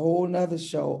 That's a whole nother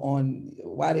show on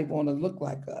why they want to look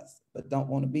like us, but don't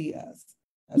want to be us.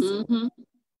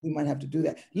 We might have to do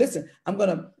that. Listen, I'm going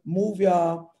to move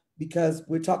y'all because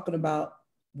we're talking about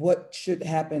what should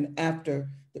happen after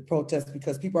the protest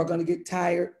because people are going to get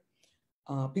tired.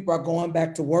 People are going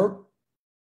back to work.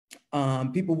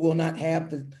 People will not have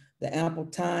the ample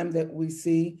time that we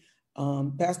see.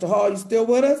 Pastor Hall, you still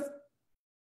with us?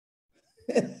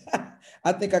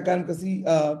 I think I got him because he,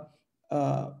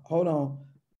 hold on.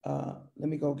 Let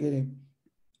me go get him.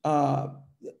 I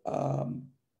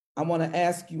want to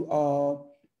ask you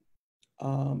all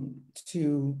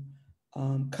to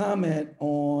comment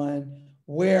on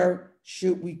where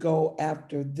should we go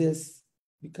after this,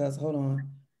 because hold on.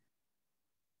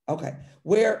 Okay,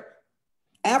 where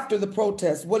after the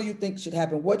protest, what do you think should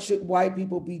happen? What should white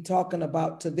people be talking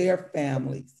about to their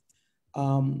families?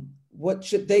 What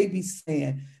should they be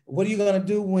saying? What are you gonna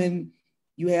do when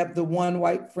you have the one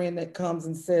white friend that comes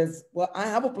and says, well, I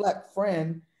have a black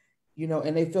friend, you know,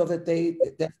 and they feel that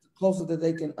that's closer that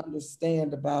they can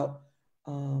understand about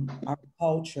our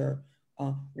culture.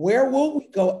 Where will we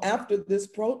go after this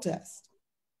protest?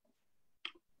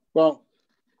 Well,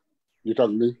 you're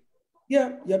talking to me?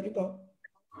 Yeah, yep, you go.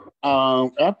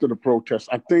 After the protest,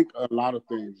 I think a lot of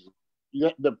things. Yeah,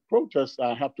 the protest,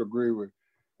 I have to agree with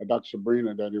Dr.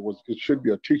 Sabrina that it should be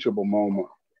a teachable moment,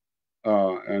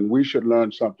 and we should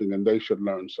learn something, and they should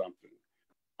learn something.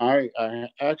 I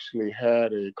actually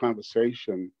had a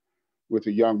conversation with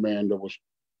a young man that was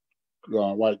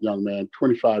a white young man,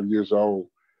 25 years old.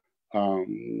 I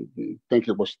think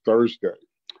it was Thursday,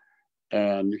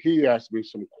 and he asked me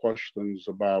some questions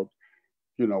about,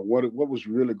 you know, what was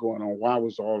really going on, why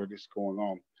was all of this going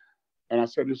on, and I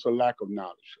said it's a lack of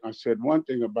knowledge. I said one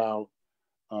thing about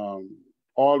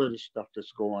all of the stuff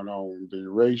that's going on, the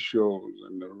racial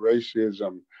and the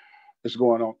racism that's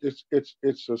going on.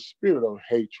 It's a spirit of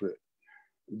hatred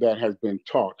that has been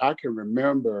taught. I can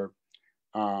remember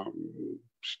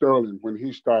Sterling when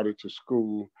he started to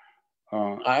school.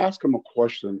 I asked him a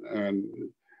question, and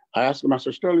I asked him, I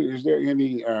said, Sterling, is there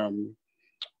any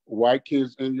white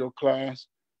kids in your class?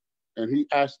 And he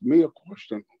asked me a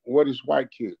question, what is white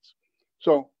kids?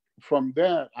 So from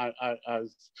that, I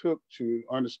took to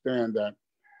understand that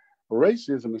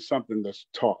racism is something that's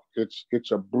taught.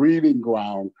 It's a breeding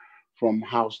ground from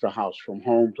house to house, from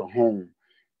home to home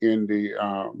in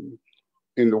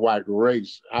the white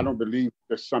race. I don't believe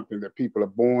that's something that people are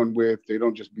born with. They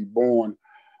don't just be born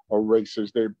a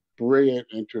racist. They're bred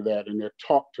into that, and they're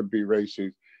taught to be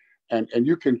racist. And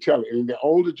you can tell it. And the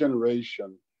older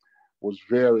generation was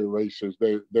very racist.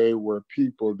 They were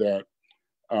people that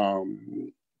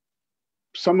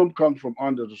some of them come from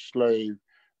under the slave.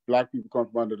 Black people come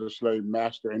from under the slave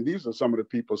master, and these are some of the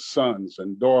people's sons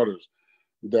and daughters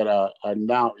that are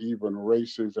now even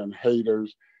racist and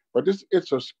haters. But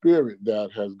it's a spirit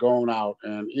that has gone out,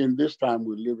 and in this time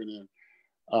we're living in,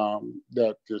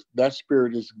 that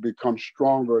spirit has become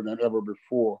stronger than ever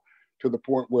before, to the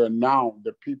point where now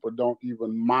the people don't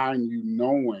even mind you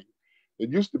knowing. It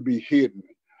used to be hidden,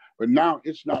 but now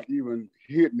it's not even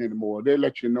hidden anymore. They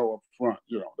let you know up front.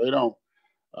 They don't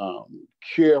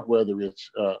care whether it's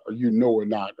or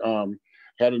not.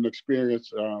 Had an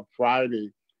experience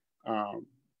Friday.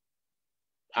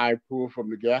 I pulled from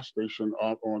the gas station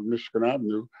on Michigan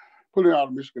Avenue. Pulling out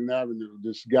of Michigan Avenue,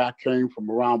 this guy came from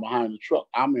around behind the truck.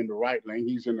 I'm in the right lane.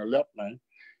 He's in the left lane.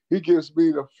 He gives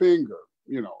me the finger.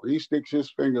 He sticks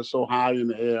his finger so high in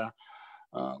the air.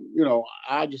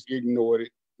 I just ignored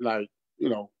it. Like,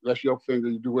 that's your finger.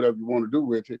 You do whatever you want to do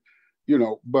with it.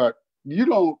 But you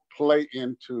don't play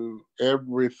into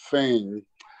everything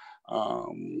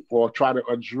or try to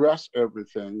address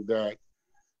everything that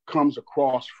comes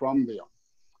across from them.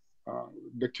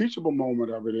 The teachable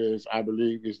moment of it is, I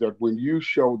believe, is that when you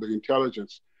show the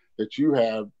intelligence that you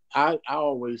have, I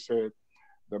always said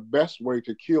the best way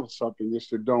to kill something is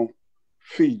to don't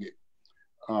feed it.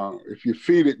 If you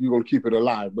feed it, you're going to keep it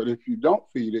alive. But if you don't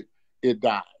feed it, it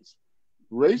dies.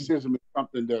 Racism is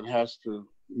something that has to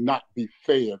not be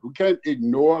fed. We can't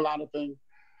ignore a lot of things,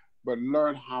 but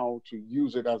learn how to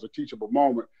use it as a teachable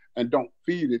moment and don't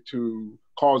feed it to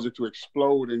cause it to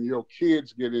explode and your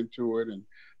kids get into it and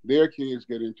their kids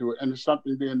get into it. And it's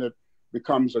something then that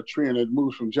becomes a trend that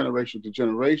moves from generation to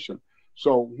generation.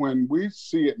 So when we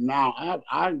see it now,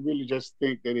 I really just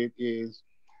think that it is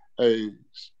a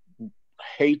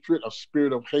hatred, a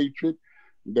spirit of hatred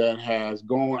that has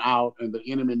gone out, and the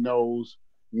enemy knows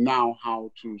now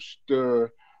how to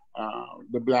stir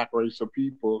the Black race of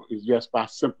people is just by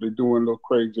simply doing little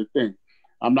crazy things.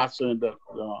 I'm not saying that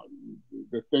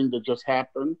the thing that just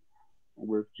happened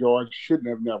with George shouldn't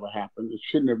have never happened. It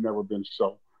shouldn't have never been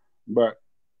so. But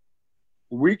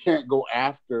we can't go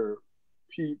after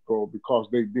people because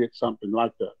they did something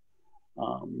like that.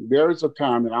 There is a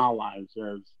time in our lives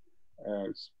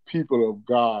as people of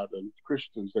God and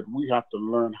Christians that we have to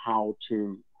learn how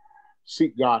to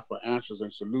seek God for answers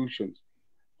and solutions.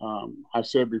 I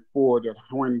said before that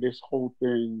when this whole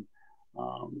thing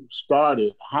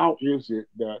started, how is it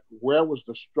that, where was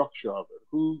the structure of it?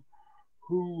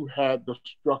 Who had the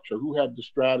structure? Who had the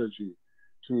strategy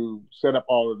to set up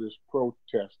all of this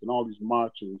protest and all these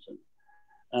marches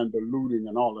and the looting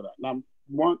and all of that? Now,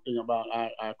 one thing about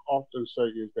I often say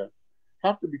is that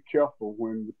have to be careful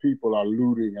when the people are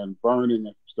looting and burning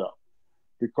and stuff,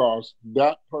 because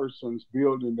that person's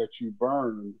building that you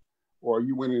burned or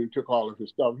you went in and took all of his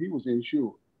stuff, he was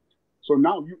insured. So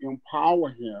now you empower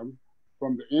him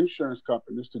from the insurance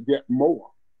companies to get more.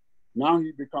 Now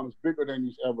he becomes bigger than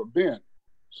he's ever been.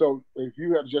 So if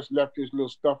you had just left his little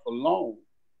stuff alone,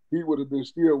 he would have been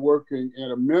still working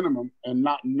at a minimum and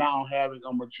not now having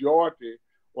a majority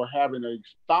or having a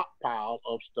stockpile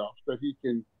of stuff that he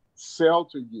can sell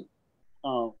to you.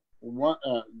 One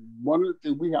of the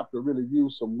things we have to really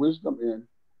use some wisdom in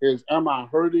is, am I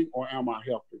hurting or am I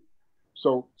helping?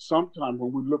 So sometimes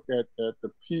when we look at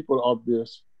the people of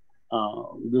this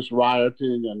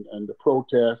rioting and the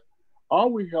protest, are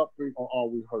we helping or are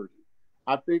we hurting?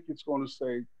 I think it's going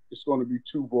to be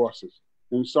two voices.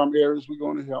 In some areas we're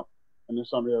going to help, and in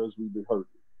some areas we'll be hurting.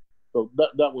 So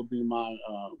that would be my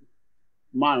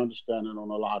understanding on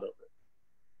a lot of it.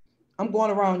 I'm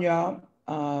going around, y'all.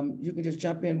 You can just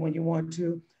jump in when you want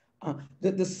to.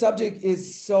 The subject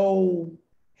is so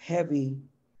heavy,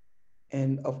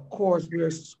 and of course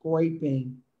we're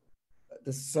scraping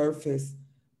the surface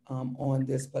on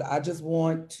this, but I just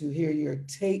want to hear your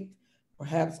take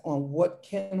perhaps on what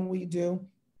can we do,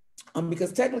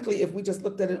 because technically if we just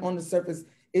looked at it on the surface,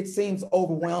 it seems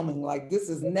overwhelming, like this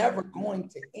is never going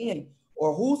to end,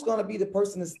 or who's going to be the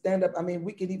person to stand up. I mean,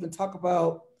 we could even talk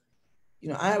about,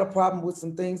 I had a problem with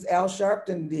some things Al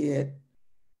Sharpton did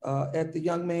at the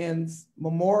young man's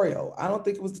memorial. I don't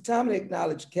think it was the time to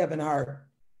acknowledge Kevin Hart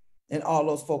and all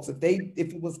those folks. If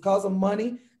it was cause of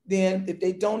money, then if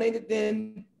they donated,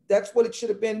 then that's what it should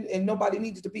have been, and nobody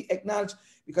needed to be acknowledged,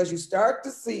 because you start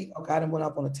to see, okay, I done went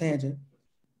up on a tangent,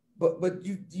 But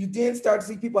you then start to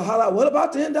see people holler out, what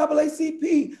about the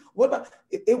NAACP? What about,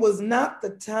 it was not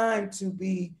the time to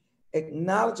be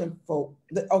acknowledging folk.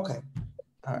 Okay,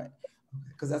 all right,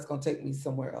 because that's gonna take me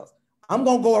somewhere else. I'm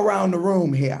gonna go around the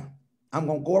room here. I'm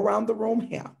gonna go around the room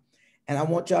here. And I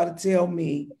want y'all to tell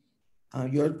me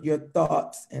your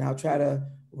thoughts, and I'll try to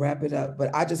wrap it up.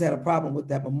 But I just had a problem with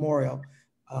that memorial.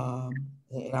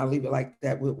 And I'll leave it like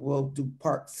that. We'll do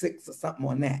part 6 or something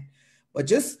on that. But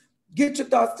just get your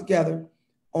thoughts together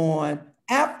on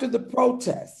after the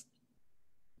protest,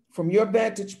 from your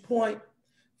vantage point,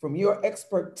 from your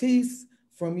expertise,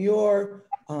 from your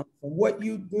from what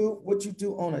you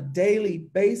do on a daily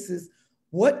basis.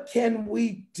 What can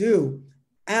we do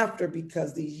after?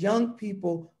 Because these young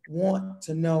people want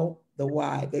to know the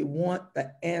why. They want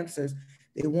the answers.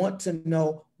 They want to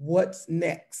know what's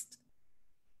next.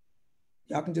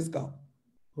 Y'all can just go.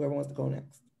 Whoever wants to go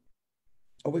next.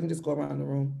 Or we can just go around the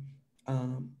room. I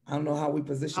don't know how we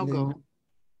position it. I'll go.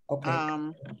 Okay.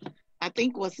 I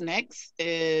think what's next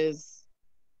is,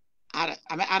 I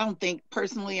don't think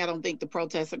the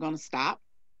protests are going to stop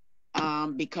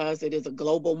because it is a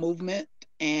global movement,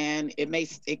 and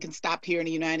it can stop here in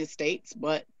the United States,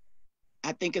 but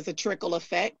I think it's a trickle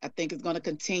effect. I think it's going to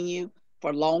continue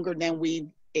for longer than we've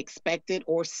expected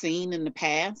or seen in the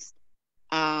past,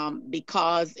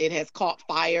 because it has caught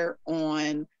fire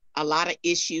on a lot of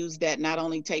issues that not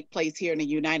only take place here in the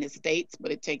United States,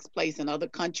 but it takes place in other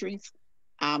countries,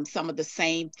 some of the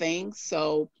same things.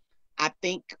 So I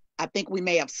think we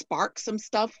may have sparked some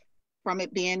stuff from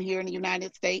it being here in the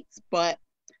United States, but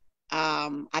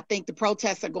I think the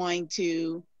protests are going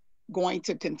to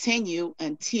continue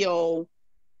until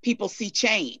people see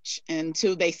change,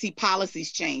 until they see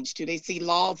policies change, till they see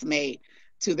laws made,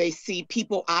 till they see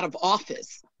people out of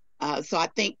office. So I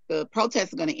think the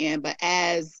protests are going to end, but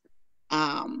as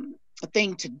a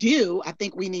thing to do, I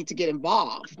think we need to get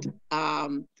involved,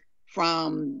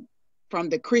 from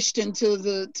the Christian to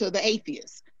the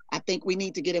atheist. I think we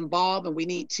need to get involved, and we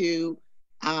need to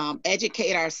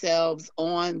educate ourselves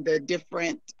on the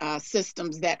different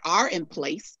systems that are in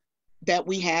place that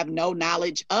we have no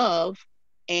knowledge of.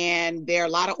 And there are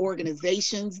a lot of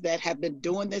organizations that have been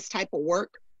doing this type of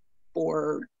work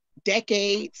for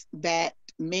decades that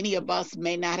many of us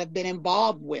may not have been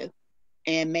involved with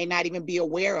and may not even be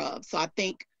aware of. So I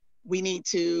think we need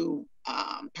to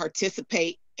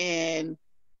participate in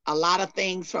a lot of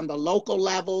things from the local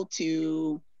level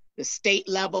to the state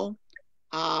level,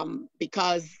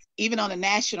 because even on the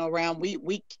national realm,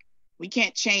 we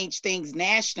can't change things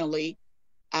nationally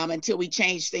until we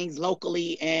change things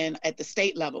locally and at the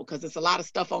state level, because there's a lot of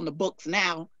stuff on the books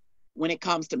now when it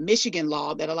comes to Michigan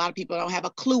law that a lot of people don't have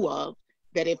a clue of,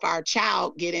 that if our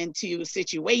child get into a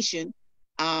situation,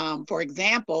 for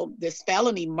example, this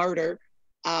felony murder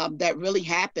that really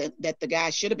happened, that the guy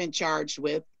should have been charged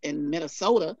with in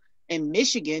Minnesota, in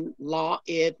Michigan law,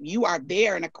 if you are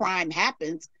there and a crime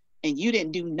happens and you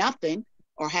didn't do nothing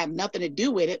or have nothing to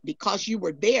do with it, because you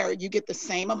were there, you get the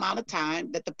same amount of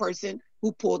time that the person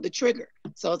who pulled the trigger.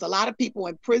 So it's a lot of people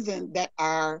in prison that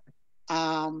are,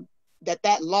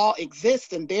 that law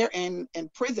exists, and they're in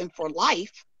prison for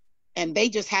life, and they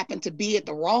just happen to be at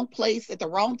the wrong place at the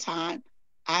wrong time.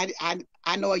 I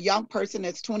know a young person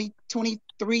that's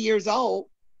 23 years old,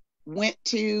 went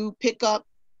to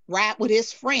rap with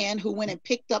his friend, who went and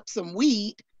picked up some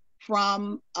weed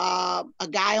from a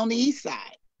guy on the east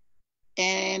side.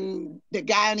 And the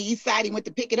guy on the east side he went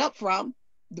to pick it up from,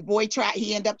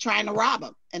 he ended up trying to rob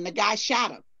him, and the guy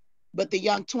shot him. But the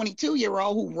young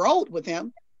 22-year-old who rode with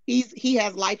him, he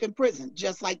has life in prison,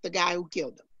 just like the guy who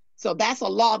killed him. So that's a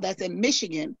law that's in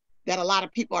Michigan that a lot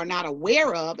of people are not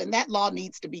aware of, and that law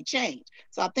needs to be changed.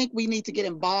 So I think we need to get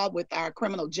involved with our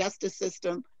criminal justice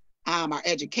system, our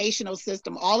educational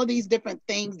system, all of these different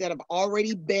things that have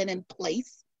already been in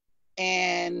place,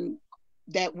 and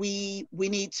that we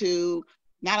need to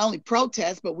not only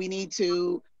protest, but we need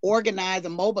to organize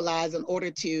and mobilize in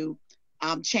order to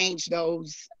change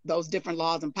those different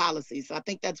laws and policies. So I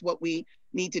think that's what we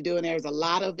need to do. And there's a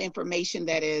lot of information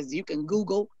that you can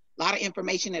Google, a lot of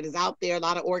information that is out there, a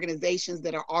lot of organizations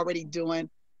that are already doing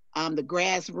the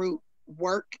grassroots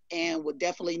work, and would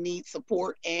definitely need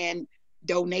support and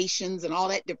donations and all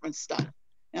that different stuff.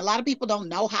 And a lot of people don't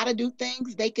know how to do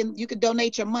things. You can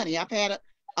donate your money. I've had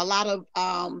a lot of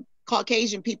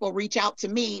Caucasian people reach out to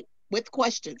me with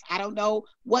questions. I don't know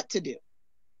what to do.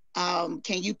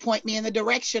 Can you point me in the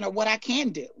direction of what I can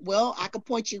do? Well, I can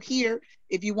point you here.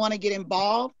 If you want to get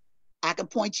involved, I can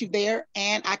point you there,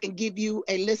 and I can give you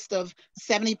a list of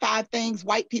 75 things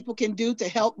white people can do to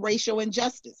help racial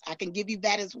injustice. I can give you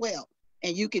that as well.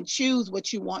 and you can choose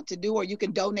what you want to do, or you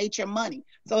can donate your money.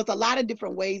 So it's a lot of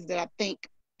different ways that I think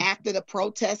after the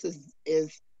protest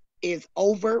is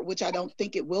over, which I don't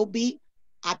think it will be.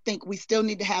 I think we still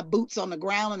need to have boots on the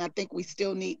ground, and I think we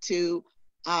still need to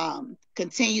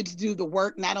continue to do the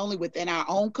work, not only within our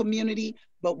own community,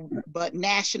 but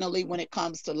nationally when it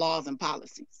comes to laws and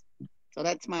policies. So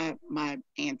that's my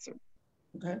answer.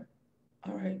 Okay.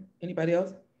 All right. Anybody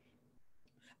else?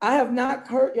 I have not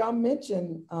heard y'all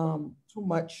mention too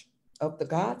much of the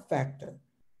God factor.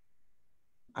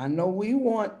 I know we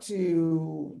want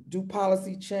to do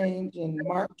policy change and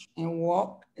march and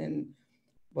walk,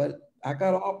 but I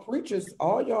got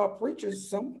all y'all preachers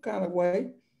some kind of way,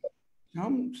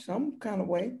 some kind of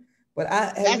way. But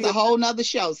that's a whole nother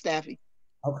show, Staffy.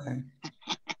 Okay.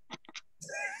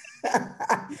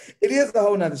 It is a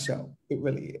whole nother show. It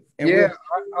really is. And yeah,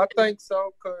 I think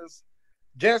so, because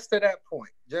just to that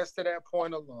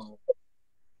point alone,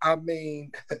 I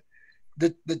mean,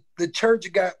 the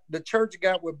church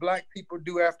got what Black people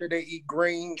do after they eat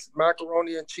greens,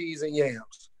 macaroni and cheese, and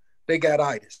yams. They got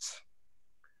itis.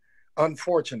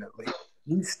 Unfortunately,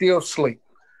 we still sleep.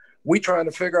 We trying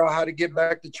to figure out how to get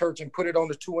back to church and put it on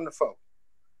the 2 and the 4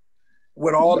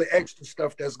 with all the extra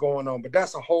stuff that's going on. But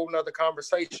that's a whole nother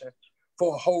conversation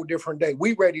for a whole different day.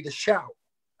 We ready to shout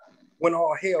when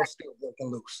all hell's still breaking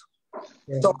loose.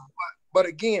 Yeah. So, but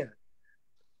again,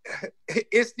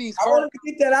 it's these hard. I want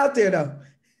to get that out there though.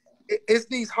 It's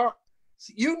these hard.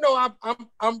 You know,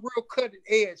 I'm real cutting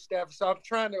edge, Staffy. So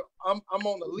I'm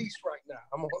on a leash right now.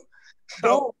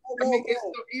 I mean,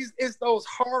 it's those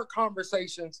hard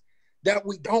conversations that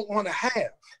we don't want to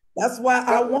have. That's why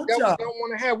I want y'all. We don't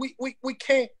want to have. We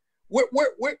can't.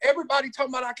 We're everybody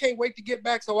talking about I can't wait to get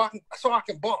back so I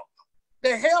can bump.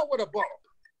 The hell with a bump.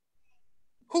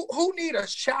 Who need a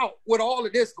shout with all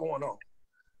of this going on?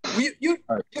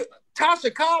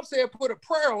 Tasha Cobb said put a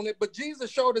prayer on it, but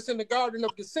Jesus showed us in the Garden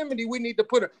of Gethsemane we need to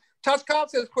Tasha Cobb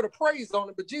says put a praise on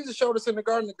it, but Jesus showed us in the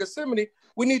Garden of Gethsemane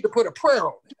we need to put a prayer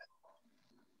on it.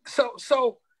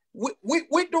 So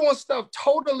we're doing stuff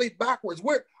totally backwards.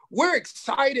 We're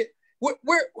excited. We're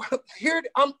here.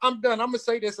 I'm done. I'm gonna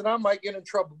say this, and I might get in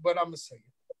trouble, but I'm gonna say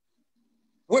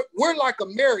it. We're like a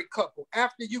married couple.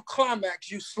 After you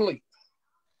climax, you sleep.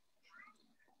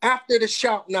 After the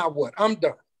shout, now what? I'm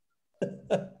done.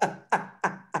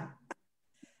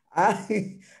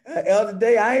 Elder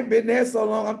Day, I ain't been there so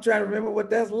long. I'm trying to remember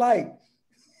what that's like.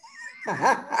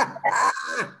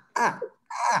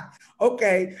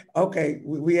 Okay.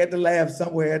 We had to laugh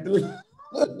somewhere at the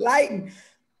lighten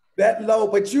that low,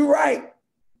 but you're right.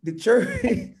 The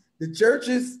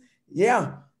churches,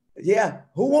 yeah.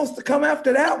 Who wants to come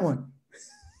after that one?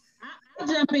 I'll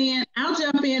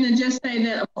jump in and just say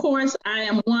that, of course, I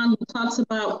am one who talks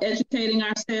about educating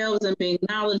ourselves and being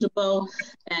knowledgeable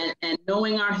and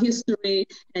knowing our history,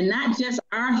 and not just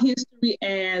our history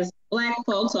as Black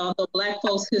folks, although Black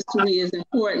folks' history is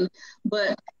important,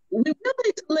 but we really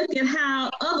need to look at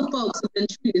how other folks have been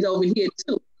treated over here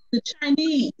too. The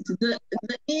Chinese, the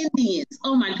Indians,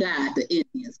 oh my God, the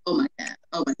Indians, oh my God.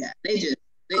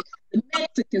 The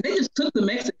Mexicans, they just took the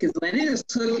Mexicans land, they just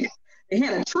took it. They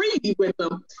had a treaty with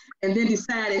them and then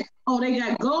decided, oh, they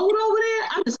got gold over there?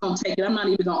 I'm just going to take it. I'm not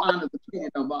even going to honor the treaty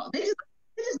no more. They just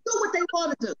do what they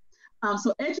want to do.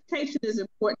 So education is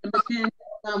important. But then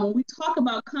when we talk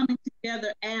about coming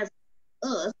together as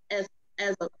us, as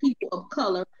a people of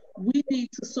color, we need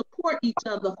to support each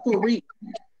other for real.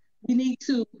 We need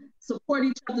to support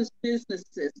each other's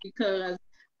businesses because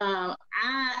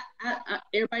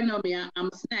everybody know me, I'm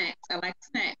a snack. I like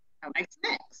snacks.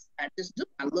 I just do.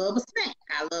 I love a snack.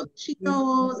 I love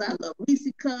Cheetos. I love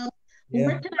Reese Cups. Yeah.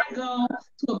 Where can I go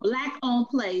to a Black-owned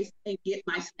place and get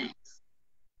my snacks?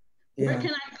 Yeah. Where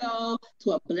can I go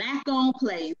to a Black-owned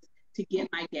place to get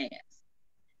my gas?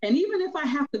 And even if I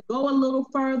have to go a little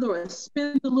further or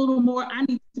spend a little more, I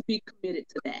need to be committed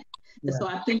to that. Yeah. And so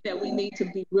I think that we need to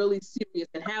be really serious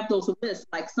and have those lists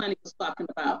like Sonny was talking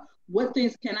about. What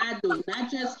things can I do? Not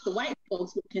just the white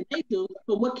folks, what can they do,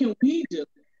 but what can we do?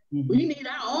 Mm-hmm. We need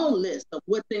our own list of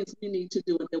what things we need to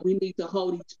do, and that we need to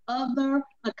hold each other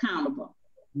accountable.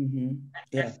 Mm-hmm.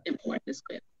 That's important as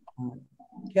well.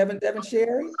 Kevin, Devin,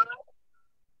 Sherrie?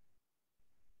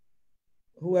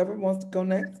 Whoever wants to go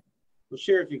next? Well,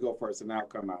 Sherrie, if you go first, and I'll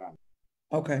come out.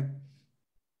 Okay.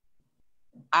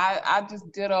 I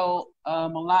just ditto a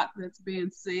lot that's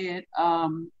being said.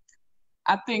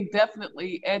 I think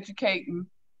definitely educating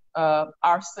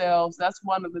ourselves. That's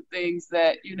one of the things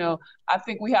that, I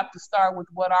think we have to start with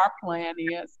what our plan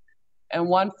is. And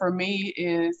one for me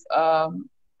is I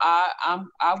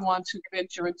want to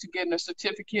venture into getting a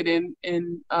certificate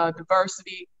in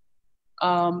diversity,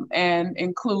 and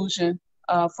inclusion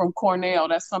from Cornell.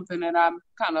 That's something that I'm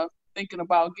kind of thinking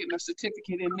about getting a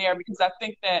certificate in there, because I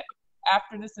think that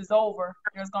after this is over,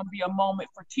 there's going to be a moment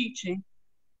for teaching.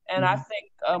 And I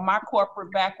think my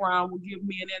corporate background will give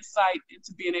me an insight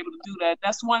into being able to do that.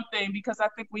 That's one thing, because I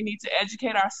think we need to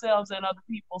educate ourselves and other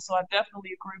people. So I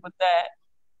definitely agree with that.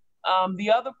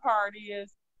 The other part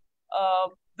is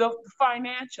the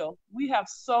financial. We have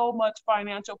so much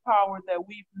financial power that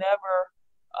we've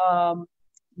never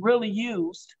really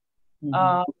used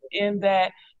in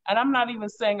that. And I'm not even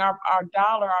saying our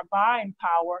dollar, our buying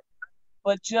power,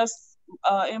 but just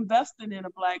investing in a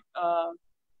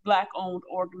Black-owned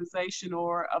organization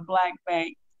or a Black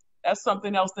bank. That's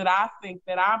something else that I think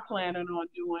that I'm planning on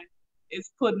doing,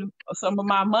 is putting some of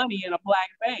my money in a Black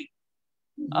bank.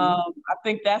 I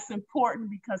think that's important,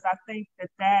 because I think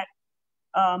that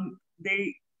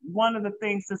one of the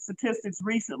things, the statistics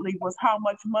recently was how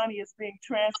much money is being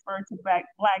transferred to Black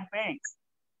banks.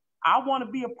 I want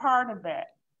to be a part of that.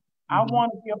 I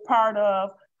want to be a part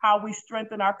of how we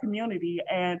strengthen our community.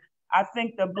 And I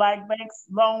think the Black banks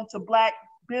loan to Black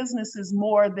businesses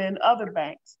more than other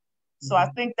banks. So I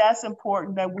think that's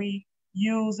important, that we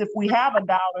use, if we have a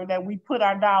dollar, that we put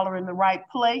our dollar in the right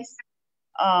place.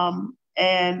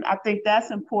 And I think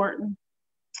that's important,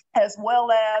 as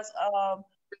well as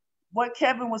what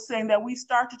Kevin was saying, that we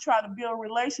start to try to build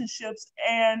relationships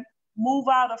and move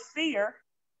out of fear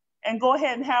and go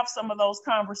ahead and have some of those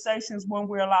conversations when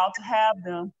we're allowed to have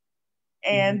them.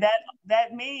 And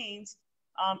that means,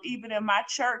 even in my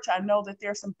church, I know that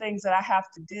there's some things that I have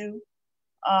to do,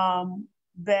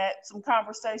 that some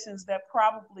conversations that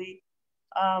probably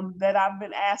that I've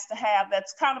been asked to have,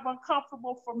 that's kind of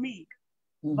uncomfortable for me.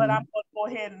 But I'm going to go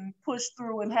ahead and push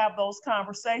through and have those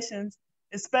conversations,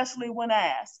 especially when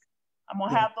asked. I'm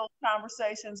going to have those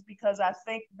conversations, because I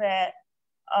think that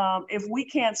if we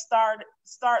can't start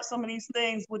some of these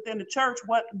things within the church,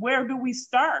 where do we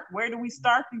start? Where do we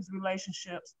start these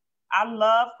relationships? I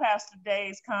love Pastor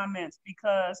Day's comments,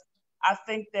 because I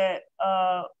think that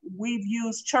we've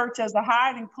used church as a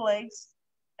hiding place,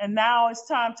 and now it's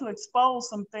time to expose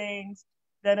some things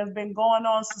that have been going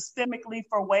on systemically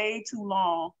for way too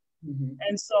long.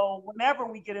 And so whenever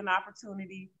we get an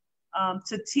opportunity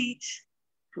to teach,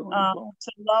 to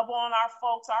love on our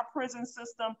folks, our prison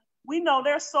system, we know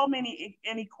there's so many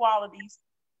inequalities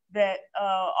that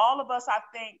all of us, I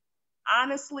think,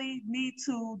 honestly need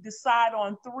to decide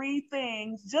on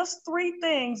just three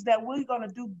things that we're going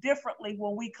to do differently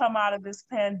when we come out of this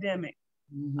pandemic.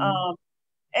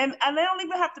 And they don't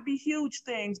even have to be huge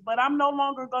things, but I'm no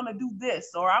longer going to do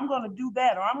this, or I'm going to do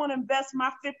that, or I'm going to invest my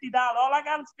 $50. All I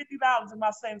got is $50 in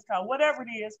my savings account, whatever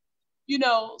it is. You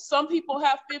know, some people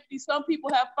have 50, some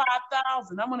people have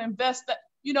 5,000. I'm going to invest that.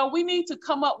 You know, we need to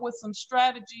come up with some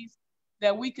strategies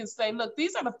that we can say, look,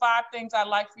 these are the 5 things I'd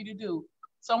like for you to do.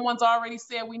 Someone's already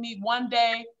said we need one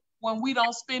day when we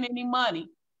don't spend any money.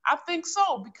 I think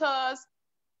so, because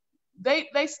they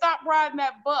stopped riding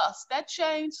that bus. That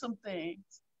changed some things.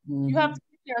 You have to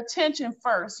get their attention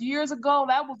first. Years ago,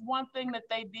 that was one thing that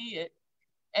they did.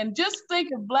 And just think,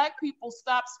 if Black people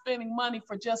stopped spending money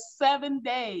for just 7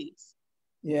 days,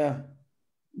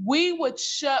 we would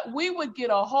get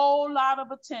a whole lot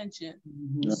of attention.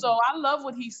 So I love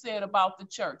what he said about the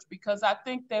church, because I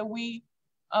think that we,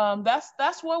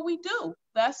 that's what we do.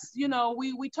 That's, you know,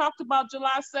 we talked about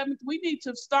July 7th. We need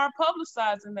to start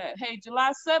publicizing that. Hey,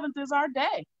 July 7th is our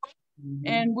day.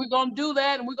 And we're going to do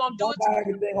that, and we're going to do it. Don't buy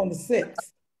everything on the 6th.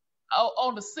 Oh,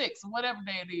 on the 6th, whatever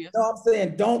day it is. No, I'm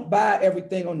saying don't buy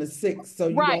everything on the 6th. So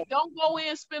you don't go in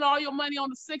and spend all your money on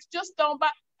the 6th. Just don't buy.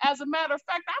 As a matter of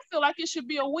fact, I feel like it should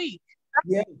be a week.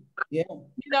 You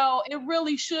know, it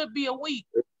really should be a week.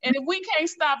 And if we can't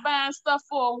stop buying stuff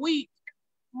for a week,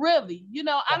 really, you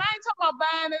know, and I ain't talking about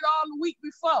buying it all the week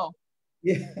before.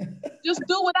 Just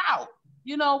do it out.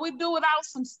 You know, we do it out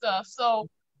some stuff. So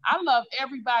I love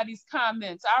everybody's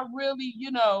comments. I really,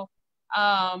 you know,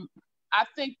 I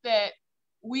think that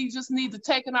we just need to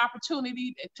take an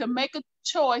opportunity to make a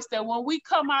choice that when we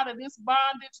come out of this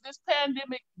bondage, this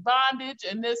pandemic bondage,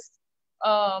 and this,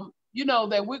 you know,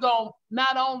 that we're going to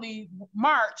not only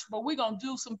march, but we're going to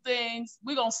do some things.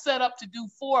 We're going to set up to do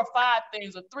 4 or 5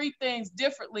 things or 3 things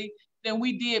differently than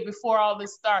we did before all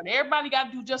this started. Everybody got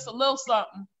to do just a little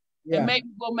something, and maybe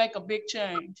we'll make a big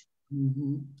change.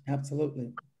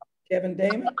 Absolutely. Kevin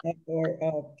Damon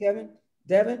or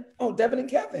Devin? Oh, Devin and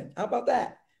Kevin. How about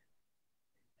that?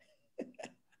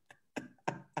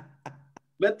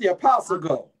 Let the apostle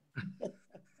go.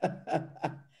 All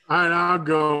right, I'll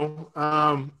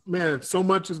go. Man, so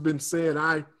much has been said.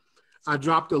 I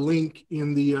dropped a link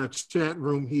in the chat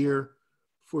room here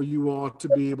for you all to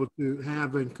be able to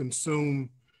have and consume.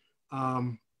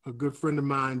 A good friend of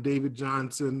mine, David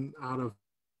Johnson, out of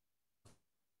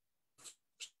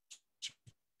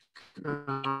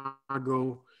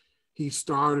Chicago, he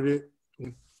started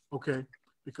it. Okay,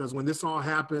 because when this all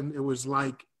happened, it was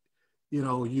like, you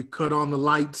know, you cut on the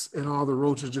lights and all the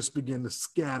roaches just began to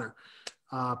scatter.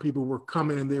 People were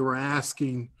coming and they were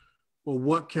asking, well,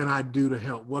 what can I do to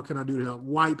help? What can I do to help?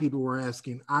 White people were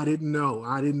asking, I didn't know.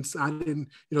 I didn't, you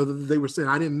know, they were saying,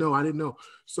 I didn't know.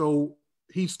 So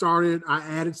he started, I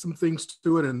added some things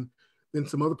to it, and then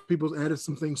some other people added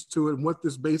some things to it. And what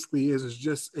this basically is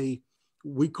just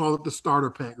we call it the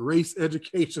starter pack, race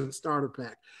education starter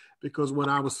pack, because what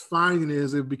I was finding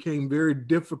is it became very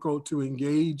difficult to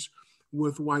engage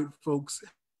with white folks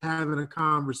having a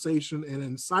conversation, an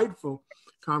insightful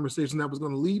conversation that was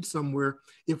going to lead somewhere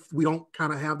if we don't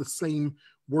kind of have the same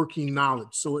working knowledge.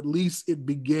 So at least it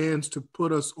begins to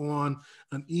put us on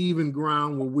an even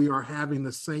ground where we are having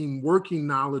the same working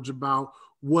knowledge about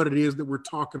what it is that we're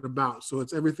talking about. So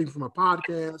it's everything from a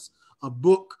podcast, a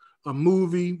book, a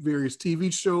movie, various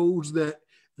TV shows that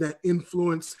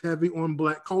influence heavy on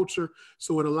Black culture.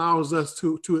 So it allows us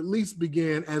to at least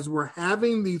begin, as we're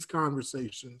having these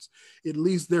conversations, at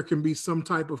least there can be some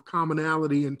type of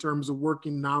commonality in terms of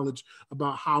working knowledge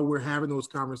about how we're having those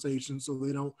conversations, so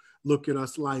they don't look at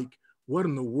us like, what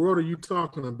in the world are you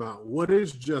talking about? What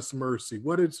is just mercy?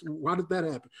 Why did that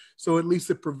happen? So at least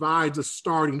it provides a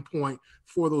starting point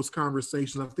for those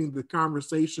conversations. I think the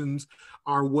conversations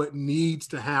are what needs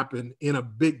to happen in a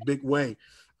big, big way.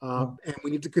 And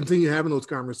we need to continue having those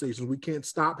conversations. We can't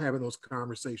stop having those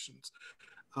conversations.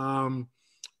 I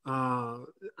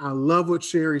love what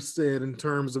Sherrie said in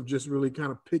terms of just really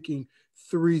kind of picking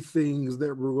 3 things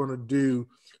that we're going to do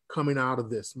coming out of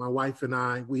this. My wife and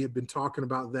I, we have been talking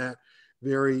about that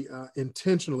very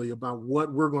intentionally about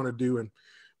what we're going to do. And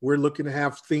we're looking to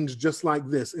have things just like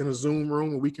this in a Zoom room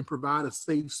where we can provide a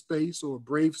safe space or a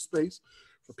brave space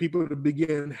for people to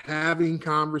begin having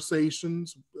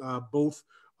conversations, both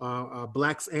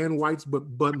Blacks and whites,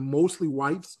 but mostly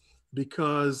whites,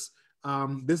 because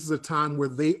this is a time where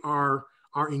they are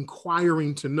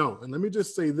inquiring to know. And let me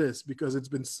just say this, because it's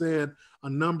been said a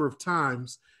number of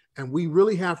times, and we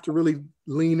really have to really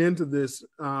lean into this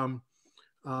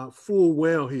full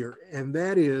well here. And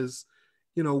that is,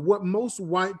 you know, what most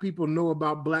white people know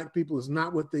about Black people is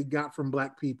not what they got from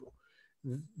Black people.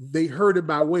 They heard it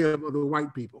by way of other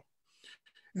white people.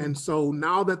 And so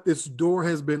now that this door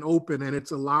has been open and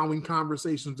it's allowing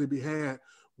conversations to be had,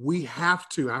 we have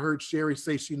to. I heard Sherrie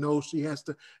say she knows she has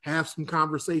to have some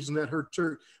conversations at her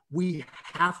church. We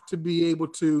have to be able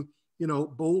to, you know,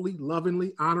 boldly,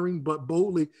 lovingly, honoring, but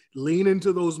boldly lean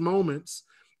into those moments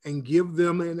and give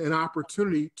them an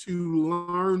opportunity to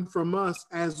learn from us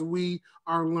as we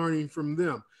are learning from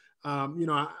them. You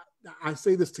know, I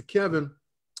say this to Kevin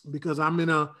because I'm in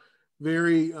a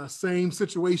very same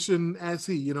situation as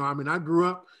he. You know, I mean, I grew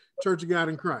up Church of God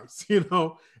in Christ, you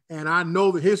know, and I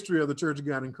know the history of the Church of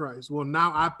God in Christ. Well,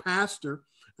 now I pastor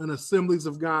an Assemblies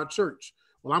of God church.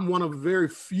 Well, I'm one of very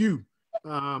few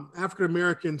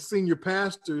African-American senior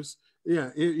pastors.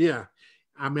 Yeah.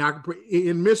 I mean,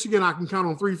 in Michigan, I can count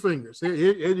on 3 fingers. Here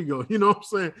you go. You know what I'm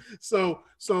saying?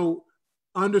 So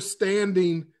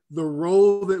understanding the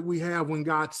role that we have when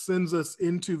God sends us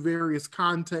into various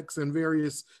contexts and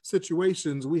various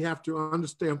situations, we have to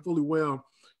understand fully well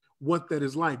what that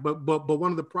is like. But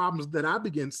one of the problems that I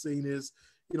began seeing is,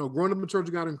 you know, growing up in the Church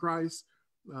of God in Christ,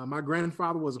 my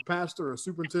grandfather was a pastor, a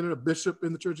superintendent, a bishop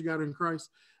in the Church of God in Christ.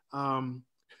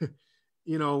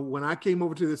 You know, when I came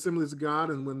over to the Assemblies of God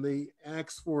and when they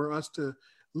asked for us to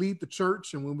lead the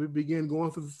church and when we began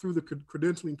going through the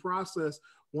credentialing process,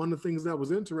 one of the things that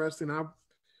was interesting,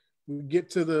 we get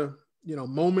to the, you know,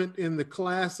 moment in the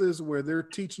classes where they're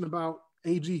teaching about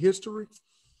AG history.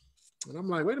 And I'm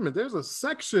like, wait a minute, there's a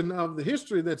section of the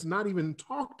history that's not even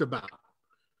talked about.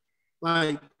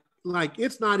 Like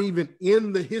it's not even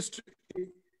in the history.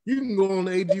 You can go on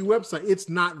the AG website, it's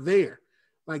not there.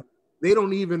 Like they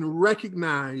don't even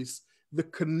recognize the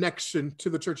connection to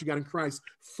the Church of God in Christ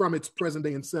from its present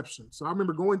day inception. So I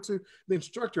remember going to the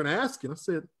instructor and asking, I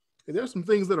said, hey, there's some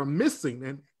things that are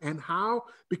missing and how,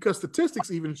 because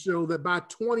statistics even show that by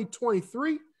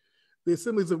 2023, the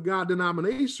Assemblies of God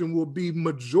denomination will be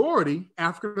majority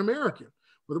African-American.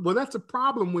 Well, that's a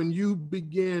problem when you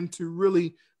begin to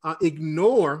really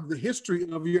ignore the history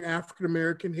of your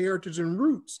African-American heritage and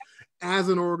roots as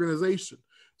an organization.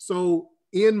 So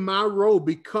in my role,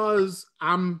 because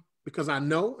I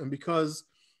know and because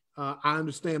I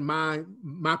understand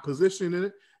my position in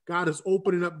it, God is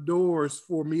opening up doors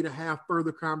for me to have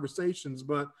further conversations.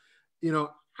 But, you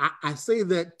know, I say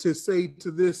that to say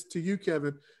to you,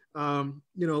 Kevin,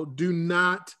 do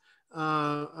not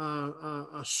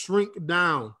shrink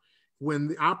down when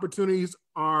the opportunities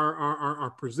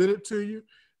are presented to you.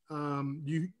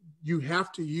 You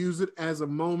have to use it as a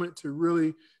moment to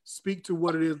really speak to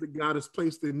what it is that God has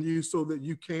placed in you so that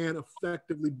you can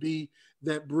effectively be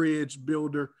that bridge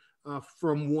builder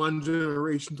from one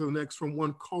generation to the next, from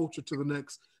one culture to the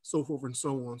next, so forth and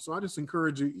so on. So I just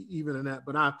encourage you even in that.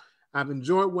 But I've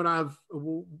enjoyed what I've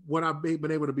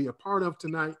been able to be a part of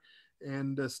tonight.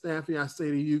 And Staffy, I say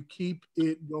to you, keep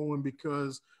it going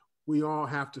because we all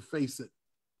have to face it.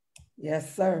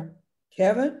 Yes, sir.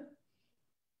 Kevin?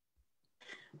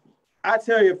 I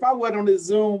tell you, if I wasn't on this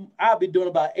Zoom, I'd be doing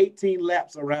about 18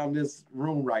 laps around this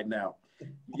room right now.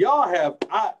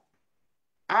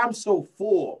 I'm so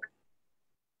full.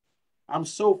 I'm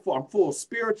full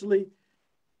spiritually,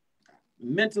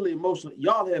 mentally, emotionally.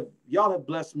 Y'all have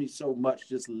blessed me so much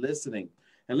just listening.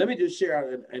 And let me just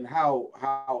share and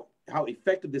how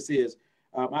effective this is.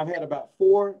 I've had about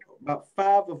 5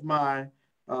 of my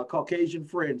Caucasian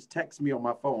friends text me on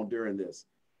my phone during this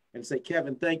and say,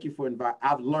 Kevin, thank you for inviting.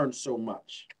 I've learned so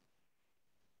much.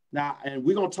 Now, and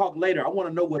we're going to talk later. I want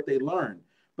to know what they learned.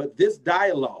 But this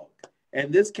dialogue,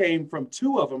 and this came from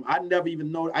 2 of them. I didn't even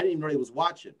know they was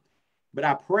watching. But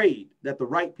I prayed that the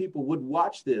right people would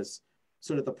watch this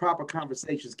so that the proper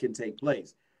conversations can take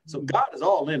place. So God is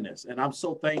all in this, and I'm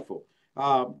so thankful.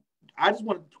 I just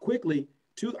want to quickly,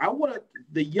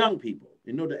 the young people,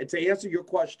 to answer your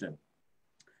question,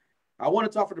 I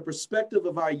want to talk from the perspective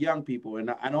of our young people,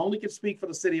 and I only can speak for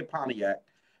the city of Pontiac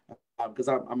because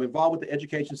I'm involved with the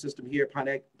education system here at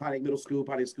Pontiac Middle School,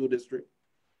 Pontiac School District.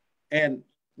 And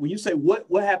when you say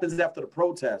what happens after the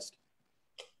protest,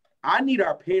 I need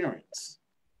our parents.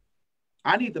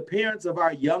 I need the parents of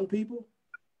our young people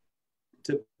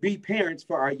to be parents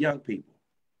for our young people.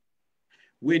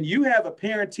 When you have a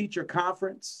parent-teacher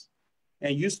conference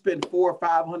and you spend $400 or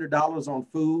 $500 on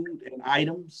food and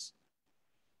items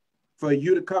for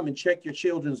you to come and check your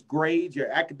children's grades,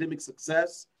 your academic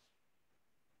success,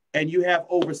 and you have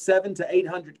over 700 to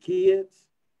 800 kids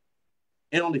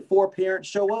and only 4 parents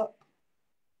show up,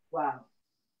 wow,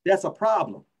 that's a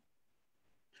problem.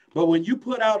 But when you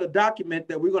put out a document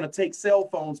that we're going to take cell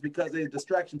phones because there's a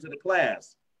distraction to the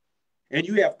class, and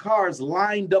you have cars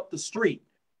lined up the street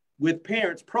with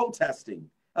parents protesting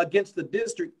against the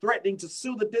district, threatening to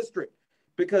sue the district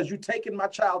because you're taking my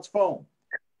child's phone,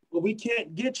 but we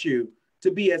can't get you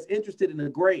to be as interested in the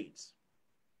grades.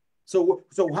 So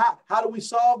how do we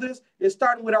solve this? It's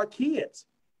starting with our kids.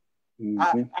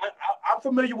 Mm-hmm. I'm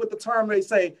familiar with the term they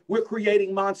say, we're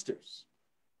creating monsters.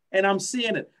 And I'm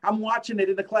seeing it. I'm watching it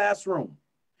in the classroom.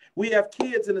 We have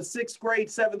kids in the 6th grade,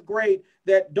 7th grade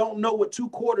that don't know what 2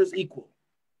 quarters equal.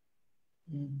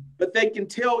 Mm-hmm. But they can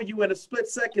tell you in a split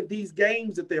second these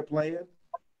games that they're playing.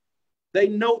 They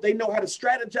know how to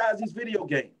strategize these video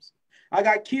games. I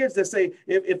got kids that say,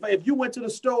 if you went to the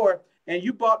store and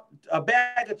you bought a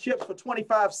bag of chips for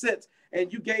 25 cents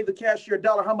and you gave the cashier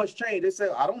 $1, how much change? They say,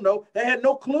 I don't know. They had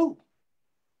no clue.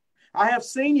 I have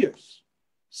seniors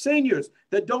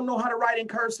that don't know how to write in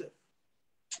cursive,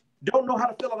 don't know how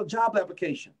to fill out a job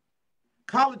application.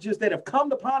 Colleges that have come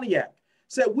to Pontiac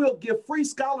said, we'll give free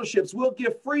scholarships, we'll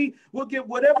give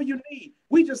whatever you need.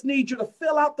 We just need you to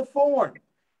fill out the form.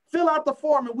 Fill out the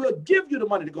form and we'll give you the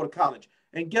money to go to college.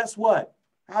 And guess what?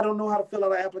 I don't know how to fill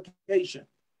out an application,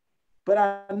 but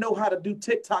I know how to do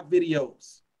TikTok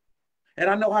videos. And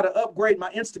I know how to upgrade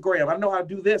my Instagram. I know how to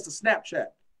do this, a Snapchat.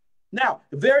 Now,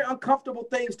 very uncomfortable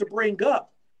things to bring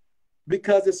up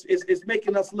because it's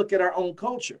making us look at our own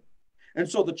culture. And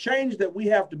so the change that we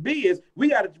have to be is we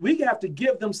have to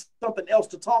give them something else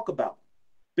to talk about.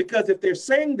 Because if they're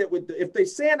saying that if they're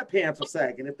saying the pants are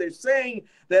sagging, if they're saying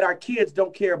that our kids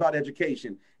don't care about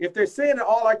education, if they're saying that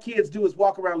all our kids do is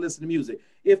walk around and listen to music,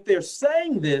 if they're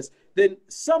saying this, then at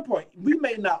some point we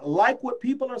may not like what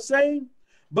people are saying,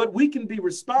 but we can be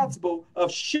responsible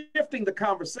of shifting the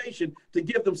conversation to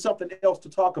give them something else to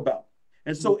talk about.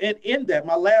 And so in that,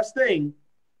 my last thing,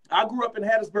 I grew up in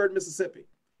Hattiesburg, Mississippi,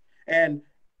 and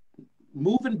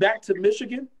moving back to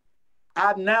Michigan,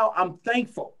 I'm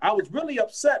thankful. I was really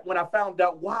upset when I found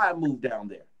out why I moved down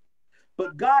there.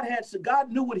 But God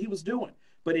knew what he was doing.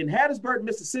 But in Hattiesburg,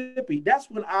 Mississippi, that's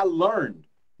when I learned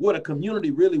what a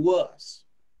community really was.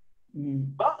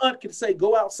 My aunt could say,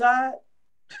 go outside.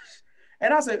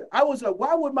 And I was like,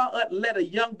 why would my aunt let a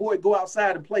young boy go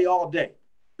outside and play all day?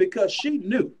 Because she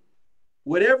knew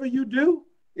whatever you do,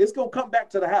 it's going to come back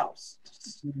to the house.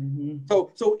 Mm-hmm.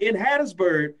 So in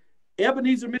Hattiesburg,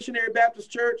 Ebenezer Missionary Baptist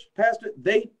Church, pastor,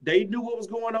 they knew what was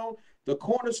going on. The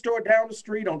corner store down the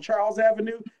street on Charles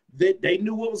Avenue, they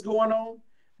knew what was going on.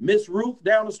 Miss Ruth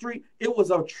down the street, it was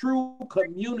a true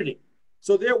community.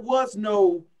 So there was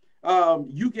no,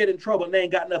 you get in trouble and they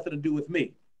ain't got nothing to do with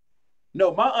me.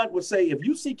 No, my aunt would say, if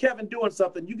you see Kevin doing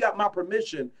something, you got my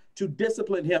permission to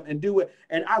discipline him and do it.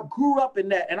 And I grew up in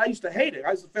that, and I used to hate it.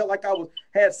 I just felt like I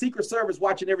had Secret Service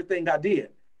watching everything I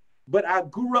did. But I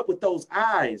grew up with those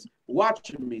eyes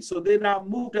watching me. So then I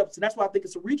moved up, so that's why I think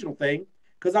it's a regional thing,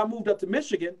 because I moved up to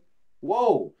Michigan.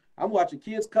 Whoa, I'm watching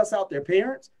kids cuss out their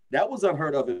parents. That was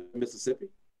unheard of in Mississippi.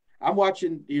 I'm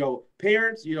watching,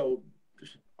 parents,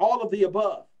 all of the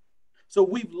above. So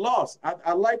we've lost.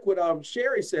 I like what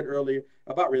Sherrie said earlier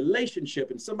about relationship,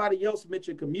 and somebody else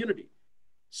mentioned community.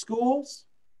 Schools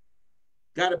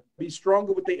got to be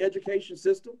stronger with their education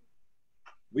system.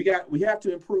 We have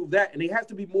to improve that, and it has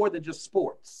to be more than just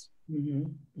sports. Mm-hmm.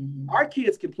 Mm-hmm. Our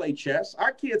kids can play chess.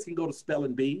 Our kids can go to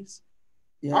spelling bees.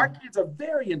 Yeah. Our kids are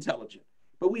very intelligent,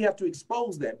 but we have to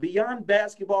expose that beyond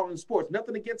basketball and sports.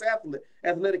 Nothing against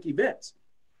athletic events,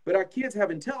 but our kids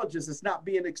have intelligence that's not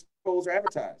being exposed or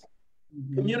advertised.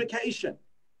 Mm-hmm. Communication.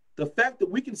 The fact that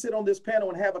we can sit on this panel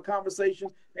and have a conversation,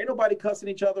 ain't nobody cussing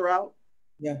each other out.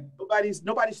 Yeah.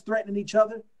 Nobody's threatening each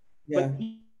other. Yeah.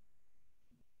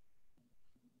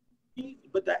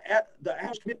 But the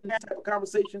average type of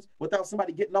conversations without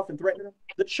somebody getting off and threatening them.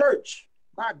 The church,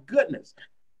 my goodness.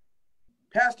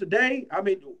 Pastor Day,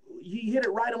 he hit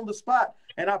it right on the spot.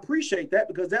 And I appreciate that,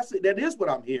 because that is what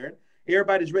I'm hearing.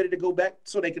 Everybody's ready to go back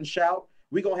so they can shout.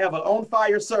 We're going to have an on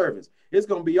fire service. It's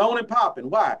going to be on and popping.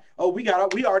 Why? Oh, we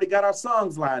already got our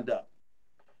songs lined up.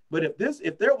 But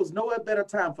if there was no better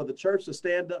time for the church to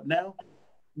stand up now,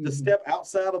 mm-hmm. to step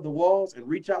outside of the walls and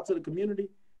reach out to the community,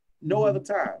 no mm-hmm. other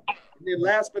time. And then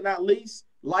last but not least,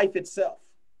 life itself.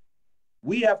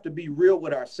 We have to be real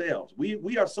with ourselves.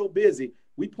 We are so busy,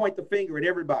 we point the finger at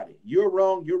everybody. You're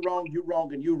wrong, you're wrong, you're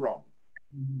wrong, and you're wrong.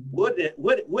 Mm-hmm.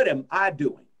 What am I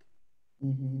doing?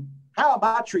 Mm-hmm. How am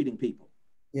I treating people?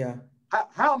 Yeah.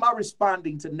 How am I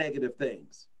responding to negative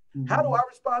things? Mm-hmm. How do I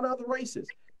respond to other races?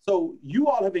 So you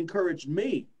all have encouraged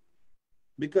me,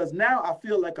 because now I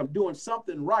feel like I'm doing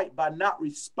something right by not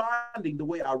responding the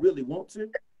way I really want to.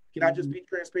 Can I just be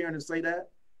transparent and say that?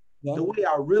 Yeah. The way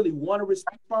I really want to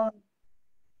respond,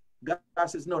 God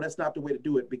says, no, that's not the way to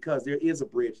do it, because there is a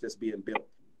bridge that's being built.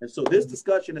 And so this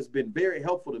discussion has been very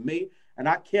helpful to me, and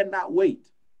I cannot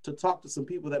wait to talk to some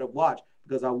people that have watched,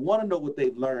 because I want to know what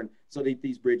they've learned so that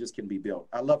these bridges can be built.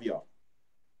 I love y'all.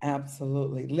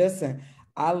 Absolutely. Listen,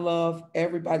 I love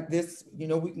everybody.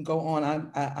 We can go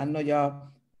on. I know y'all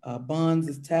buns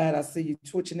is tired. I see you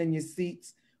twitching in your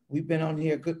seats. We've been on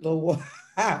here a good little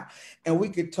while, and we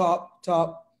could talk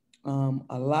a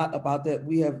lot about that.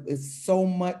 It's so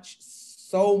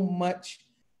much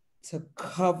to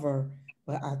cover,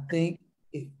 but I think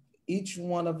if each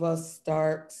one of us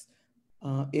starts,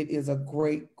 it is a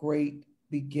great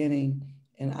beginning.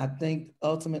 And I think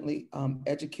ultimately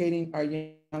educating our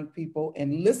young people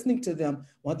and listening to them.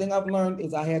 One thing I've learned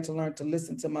is I had to learn to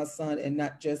listen to my son and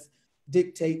not just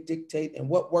dictate. And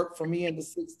what worked for me in the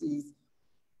 60s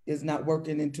is not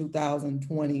working in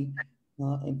 2020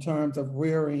 in terms of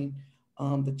rearing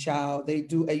the child. They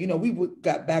do, we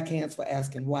got backhands for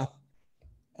asking why.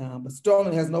 But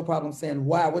Sterling has no problem saying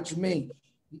why. What you mean?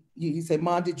 He said,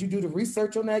 Mom, did you do the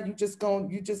research on that?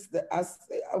 I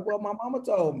say, well, my mama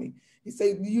told me. He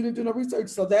said, you didn't do no research.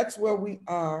 So that's where we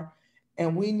are.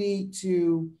 And we need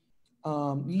to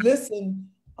listen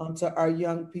to our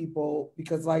young people,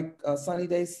 because like Sunny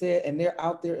Day said, and they're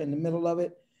out there in the middle of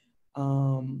it.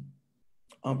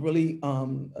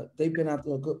 They've been out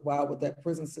there a good while with that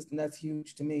prison system. That's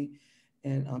huge to me.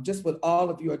 And just what all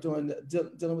of you are doing,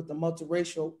 dealing with the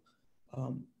multiracial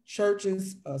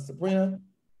churches. Sabrina,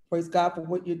 praise God for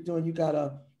what you're doing. You got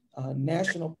a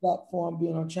national platform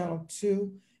being on Channel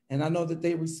 2. And I know that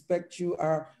they respect you.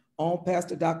 Our own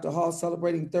Pastor Dr. Hall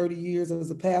celebrating 30 years as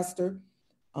a pastor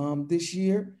this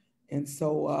year. And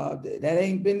so that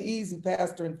ain't been easy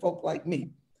pastoring folk like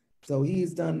me. So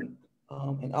he's done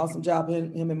an awesome job,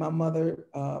 him and my mother,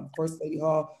 First Lady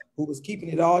Hall, who was keeping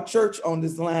it all church on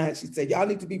this line. She said, y'all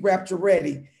need to be rapture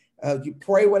ready. You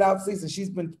pray without ceasing. She's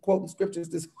been quoting scriptures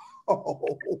this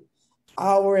whole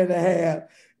hour and a half.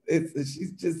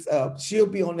 She's just, she'll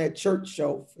be on that church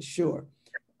show for sure.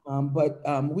 But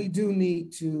we do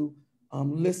need to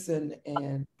listen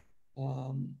and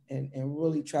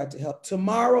really try to help.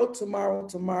 Tomorrow,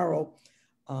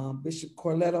 Bishop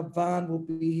Corletta Vaughn will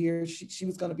be here. She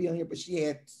was going to be on here, but she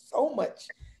had so much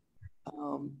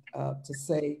to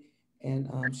say. And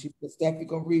she was Staffy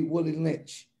going to read Willie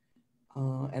Lynch.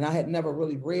 And I had never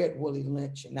really read Willie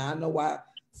Lynch. And now I know why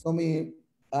so many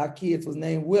our kids was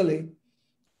named Willie,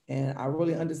 and I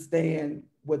really understand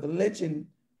where the lynching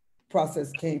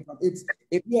process came from. It's,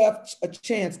 if you have a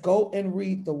chance, go and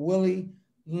read the Willie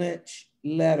Lynch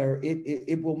letter.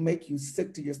 It will make you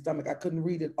sick to your stomach. I couldn't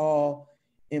read it all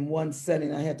in one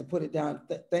setting. I had to put it down.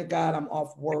 Thank God I'm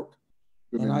off work,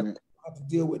 and I don't have to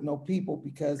deal with no people,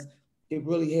 because it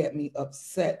really had me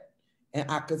upset. And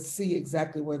I could see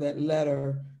exactly where that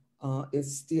letter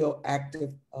is still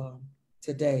active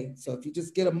today. So if you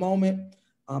just get a moment,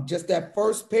 just that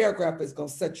first paragraph is going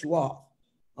to set you off.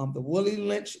 The Willie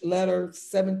Lynch letter,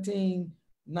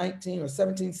 1719 or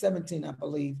 1717, I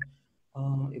believe.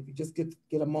 If you just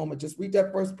get a moment, just read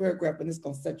that first paragraph and it's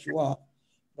going to set you off.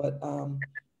 But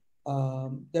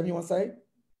Devin, you want to say?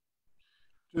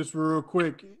 Just real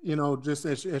quick, you know, just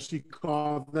as she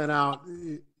called that out,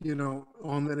 you know,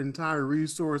 on that entire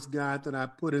resource guide that I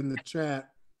put in the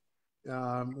chat,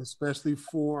 especially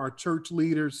for our church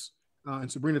leaders, and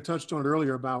Sabrina touched on it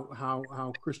earlier about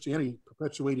how Christianity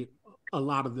perpetuated a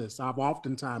lot of this. I've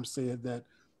oftentimes said that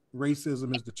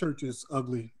racism is the church's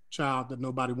ugly child that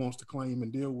nobody wants to claim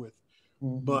and deal with.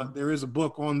 But there is a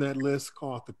book on that list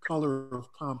called The Color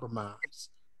of Compromise.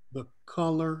 The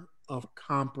Color of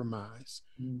Compromise.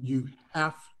 You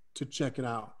have to check it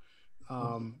out,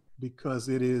 because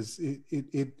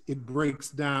it breaks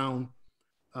down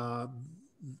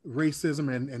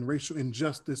racism and racial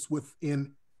injustice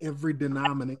within every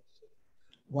denomination.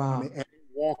 Wow. I mean, and it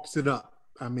walks it up.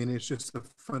 I mean, it's just a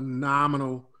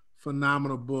phenomenal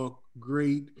book,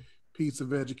 great piece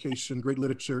of education, great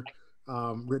literature,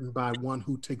 written by one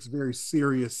who takes very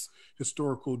serious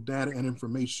historical data and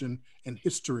information and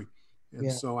history. And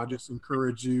so I just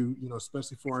encourage you, you know,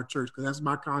 especially for our church, because that's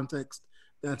my context,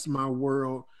 that's my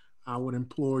world. I would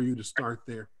implore you to start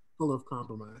there. Color of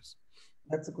Compromise.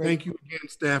 That's a great. Thank you again,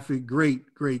 Staffy. Great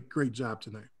job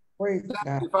tonight. Praise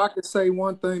God. If I could say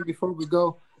one thing before we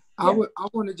go, I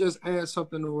want to just add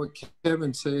something to what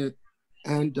Kevin said.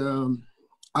 And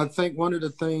I think one of the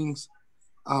things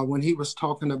when he was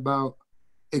talking about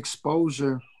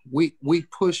exposure, we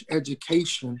push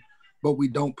education, but we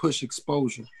don't push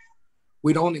exposure.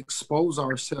 We don't expose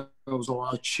ourselves or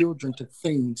our children to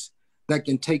things that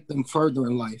can take them further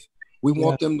in life. We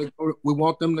want them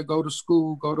to go to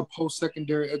school, go to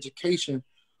post-secondary education,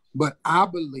 but I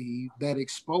believe that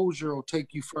exposure will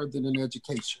take you further than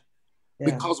education.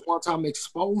 Because once I'm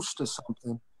exposed to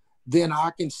something, then I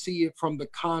can see it from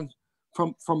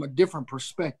from a different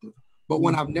perspective. But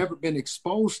when I've never been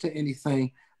exposed to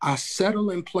anything, I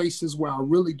settle in places where I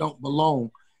really don't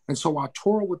belong. And so I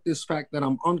toil with this fact that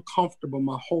I'm uncomfortable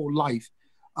my whole life,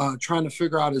 trying to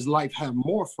figure out, does life have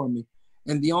more for me?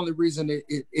 And the only reason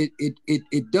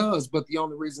it does, but the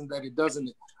only reason that it doesn't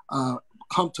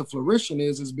come to fruition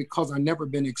is because I've never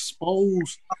been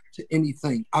exposed to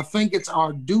anything. I think it's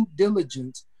our due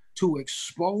diligence to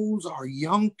expose our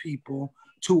young people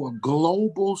to a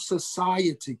global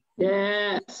society.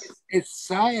 Yes. It's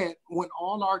sad when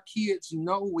all our kids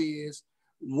know is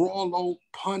Royal Oak,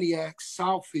 Pontiac,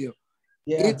 Southfield.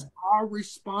 It's our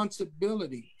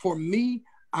responsibility. For me,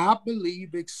 I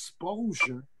believe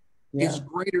exposure is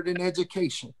greater than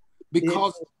education,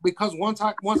 because once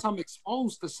I'm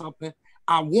exposed to something,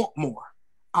 I want more.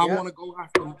 I want to go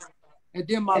after more. And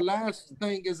then my last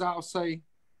thing is, I'll say,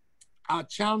 I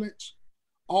challenge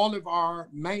all of our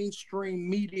mainstream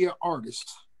media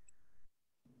artists.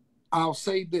 I'll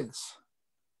say this.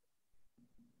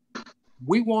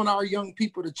 We want our young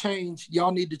people to change.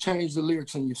 Y'all need to change the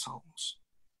lyrics in your songs.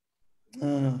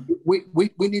 We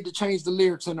need to change the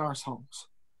lyrics in our songs.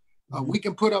 We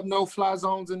can put up no-fly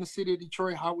zones in the city of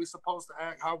Detroit, how we supposed to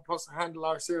act, how we're supposed to handle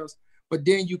ourselves. But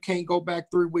then you can't go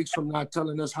back 3 weeks from now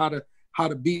telling us how to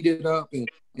beat it up and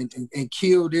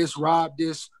kill this, rob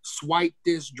this, swipe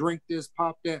this, drink this,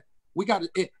 pop that. We got to,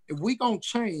 if we gonna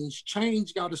change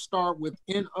got to start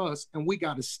within us, and we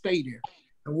got to stay there.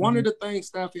 And one of the things,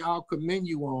 Staffy, I'll commend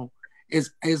you on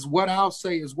is what I'll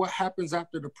say is what happens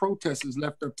after the protest is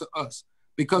left up to us.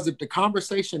 Because if the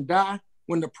conversation die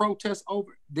when the protest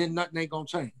over, then nothing ain't gonna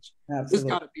change. Absolutely. It's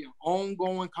got to be an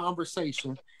ongoing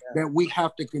conversation that we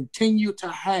have to continue to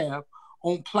have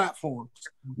on platforms.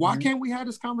 Why can't we have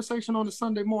this conversation on a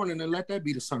Sunday morning and let that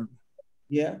be the sermon?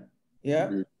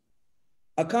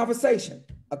 A conversation.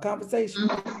 I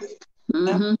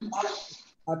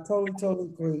totally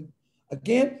agree.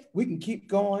 Again, we can keep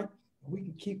going, we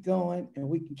can keep going, and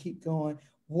we can keep going.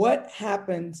 What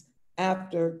happens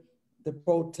after the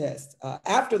protest?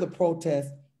 After the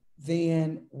protest,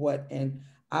 then what? And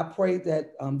I pray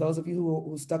that those of you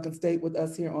who stuck and stayed with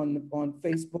us here on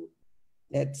Facebook,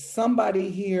 that somebody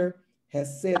here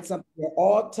has said something. They're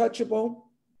all touchable.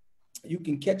 You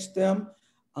can catch them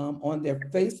on their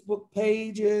Facebook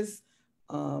pages.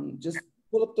 Just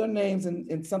pull up their names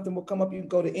and something will come up. You can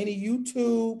go to any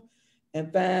YouTube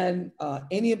and find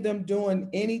any of them doing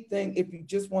anything. If you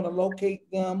just want to locate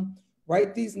them,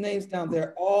 write these names down.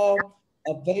 They're all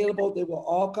available. They will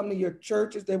all come to your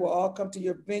churches. They will all come to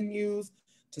your venues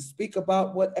to speak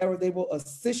about whatever. They will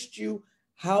assist you.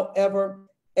 However,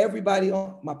 everybody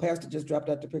on, my pastor just dropped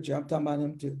out the picture. I'm talking about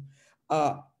him too.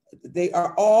 They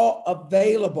are all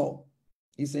available.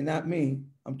 You say, not me,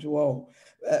 I'm too old.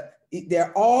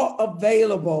 They're all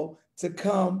available to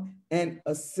come and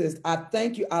assist. I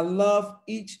thank you. I love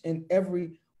each and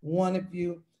every one of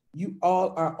you. You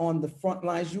all are on the front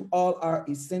lines. You all are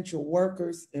essential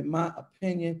workers, in my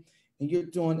opinion, and you're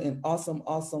doing an awesome,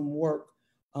 awesome work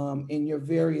in your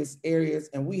various areas.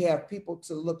 And we have people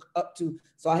to look up to.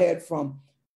 So I had from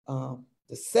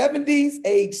the 70s,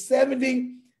 age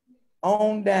 70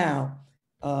 on down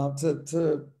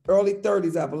to early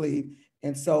 30s, I believe.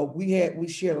 And so we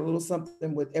shared a little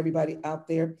something with everybody out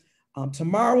there.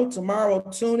 Tomorrow,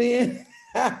 tune in.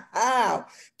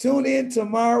 Tune in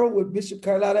tomorrow with Bishop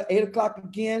Carlotta, 8 o'clock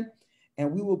again.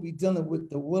 And we will be dealing with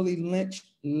the Willie Lynch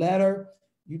letter.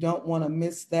 You don't want to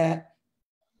miss that.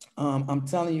 I'm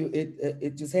telling you,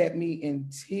 it just had me in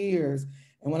tears.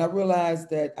 And when I realized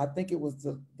that, I think it was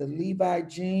the Levi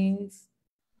jeans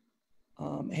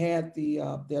had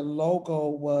their logo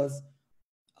was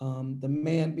the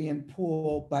man being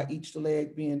pulled by each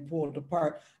leg being pulled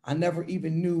apart. I never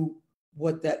even knew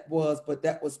what that was, but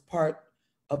that was part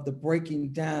of the breaking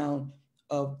down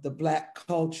of the Black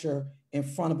culture in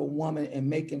front of a woman and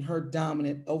making her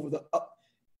dominant over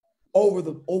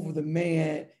the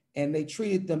man. And they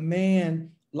treated the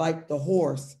man like the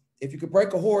horse. If you could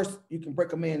break a horse, you can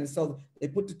break a man. And so they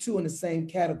put the two in the same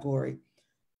category.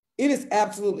 It is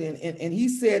absolutely, and he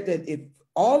said that if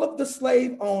all of the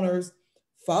slave owners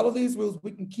follow these rules,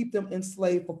 we can keep them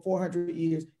enslaved for 400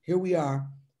 years. Here we are,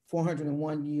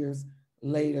 401 years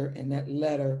later, and that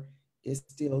letter is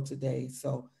still today.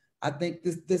 So I think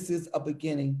this is a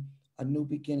beginning, a new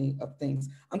beginning of things.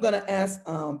 I'm gonna ask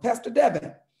Pastor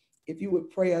Devin, if you would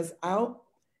pray us out.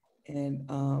 And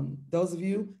those of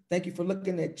you, thank you for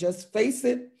looking at Just Face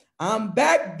It. I'm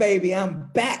back, baby,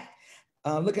 I'm back.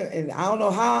 Looking, and I don't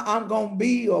know how I'm gonna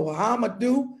be or how I'm gonna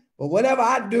do, but whatever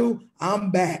I do,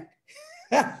 I'm back.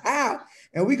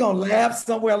 And we're gonna laugh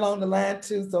somewhere along the line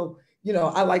too. So, you know,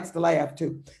 I like to laugh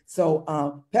too.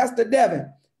 So Pastor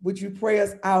Devin, would you pray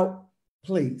us out,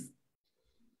 please?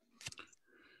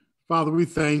 Father, we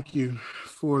thank you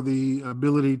for the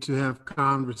ability to have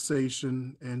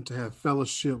conversation and to have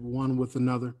fellowship one with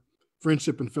another.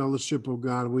 Friendship and fellowship, oh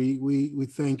God. We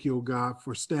thank you, oh God,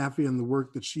 for Staffy and the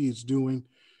work that she is doing.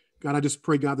 God, I just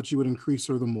pray, God, that you would increase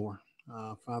her the more.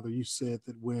 Father, you said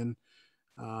that when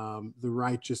the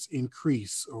righteous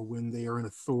increase, or when they are in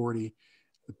authority,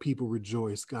 the people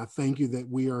rejoice. God, thank you that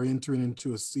we are entering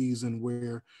into a season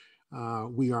where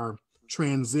we are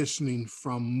transitioning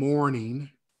from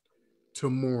mourning to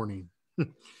morning.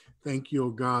 Thank you, oh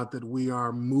God, that we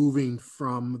are moving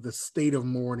from the state of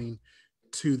mourning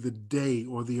to the day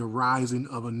or the arising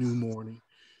of a new morning.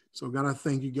 So God, I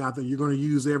thank you, God, that you're going to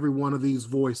use every one of these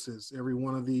voices, every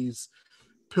one of these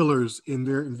pillars in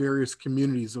various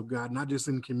communities, oh God, not just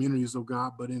in communities, oh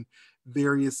God, but in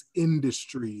various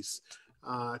industries,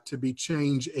 to be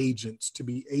change agents, to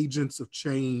be agents of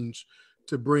change,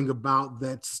 to bring about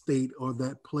that state or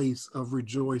that place of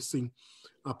rejoicing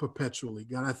perpetually.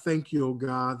 God, I thank you, oh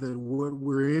God, that what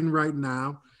we're in right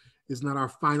now is not our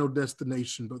final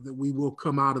destination, but that we will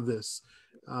come out of this.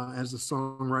 As the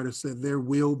songwriter said, there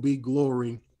will be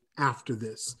glory after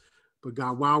this. But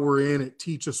God, while we're in it,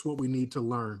 teach us what we need to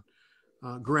learn.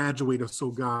 Graduate us,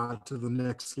 oh God, to the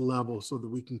next level so that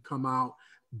we can come out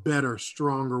better,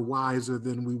 stronger, wiser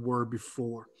than we were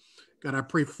before. God, I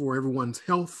pray for everyone's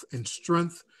health and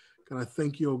strength. God, I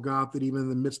thank you, oh God, that even in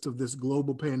the midst of this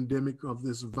global pandemic, of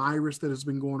this virus that has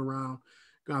been going around,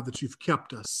 God, that you've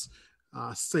kept us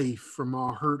safe from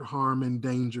all hurt, harm, and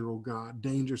danger, oh God,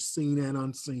 danger seen and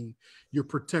unseen. You're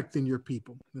protecting your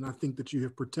people. And I think that you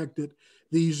have protected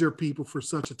these, your people, for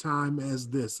such a time as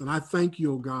this. And I thank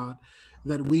you, oh God,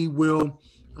 that we will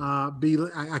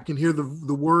I can hear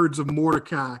the words of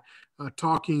Mordecai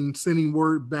sending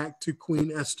word back to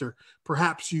Queen Esther.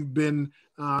 Perhaps you've been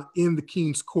in the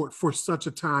king's court for such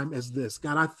a time as this.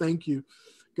 God, I thank you,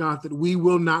 God, that we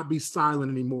will not be silent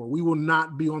anymore. We will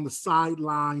not be on the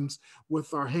sidelines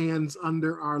with our hands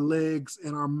under our legs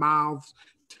and our mouths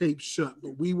taped shut,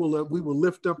 but we will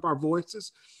lift up our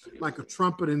voices like a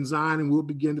trumpet in Zion, and we'll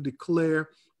begin to declare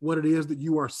what it is that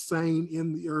you are saying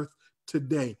in the earth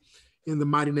today, in the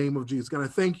mighty name of Jesus. God, I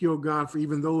thank you, oh God, for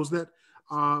even those that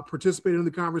participating in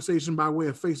the conversation by way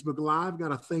of Facebook Live. Got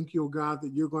to thank you, oh God,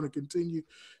 that you're going to continue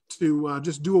to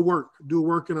just do a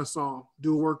work in us all,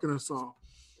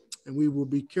 And we will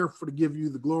be careful to give you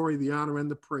the glory, the honor,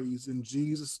 and the praise in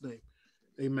Jesus' name.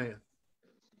 Amen.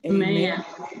 Amen.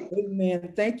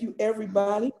 Amen. Thank you,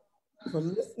 everybody, for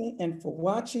listening and for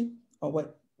watching. Oh,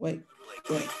 wait.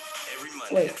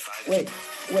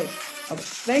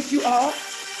 Thank you all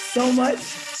so much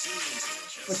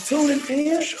for tuning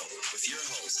in. With your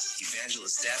host,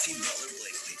 Evangelist Staffy Butler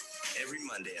Blakely, every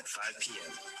Monday at 5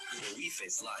 p.m., where we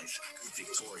face life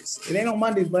victoriously. It ain't on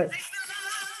Mondays, but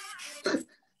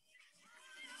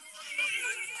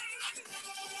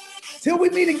till we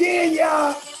meet again,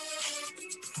 y'all.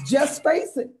 Just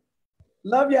face it.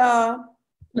 Love y'all.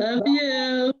 Love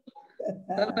you.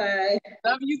 Bye-bye.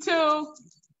 Love you too.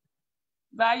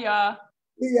 Bye, y'all.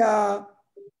 See y'all.